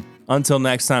soon. Until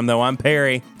next time, though, I'm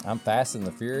Perry. I'm Fast and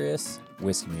the Furious.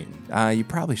 whiskey meeting. You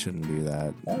probably shouldn't do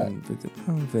that.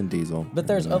 Vin Diesel. But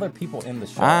there's other people in the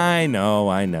show. I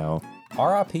know.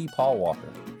 R.I.P. Paul Walker.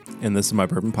 And this is my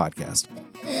Bourbon Podcast.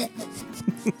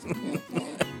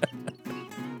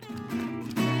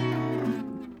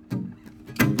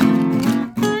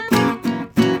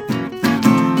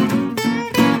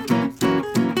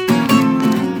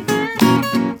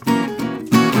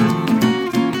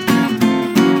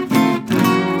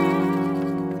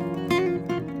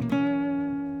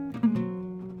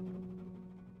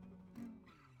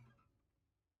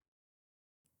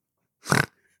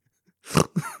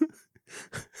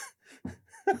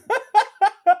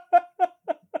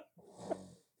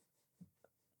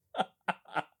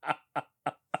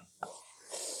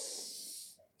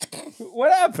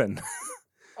 What happened?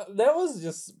 That was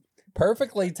just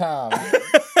perfectly timed.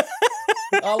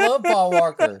 I love Paul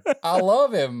Walker. I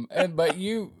love him, but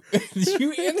you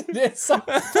ended it so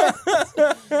fast.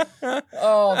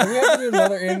 Oh, do we have to do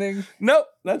another ending? Nope,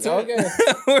 that's Okay.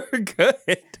 it. We're good.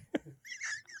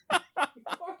 You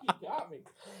got me.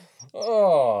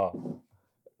 Oh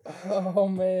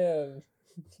man.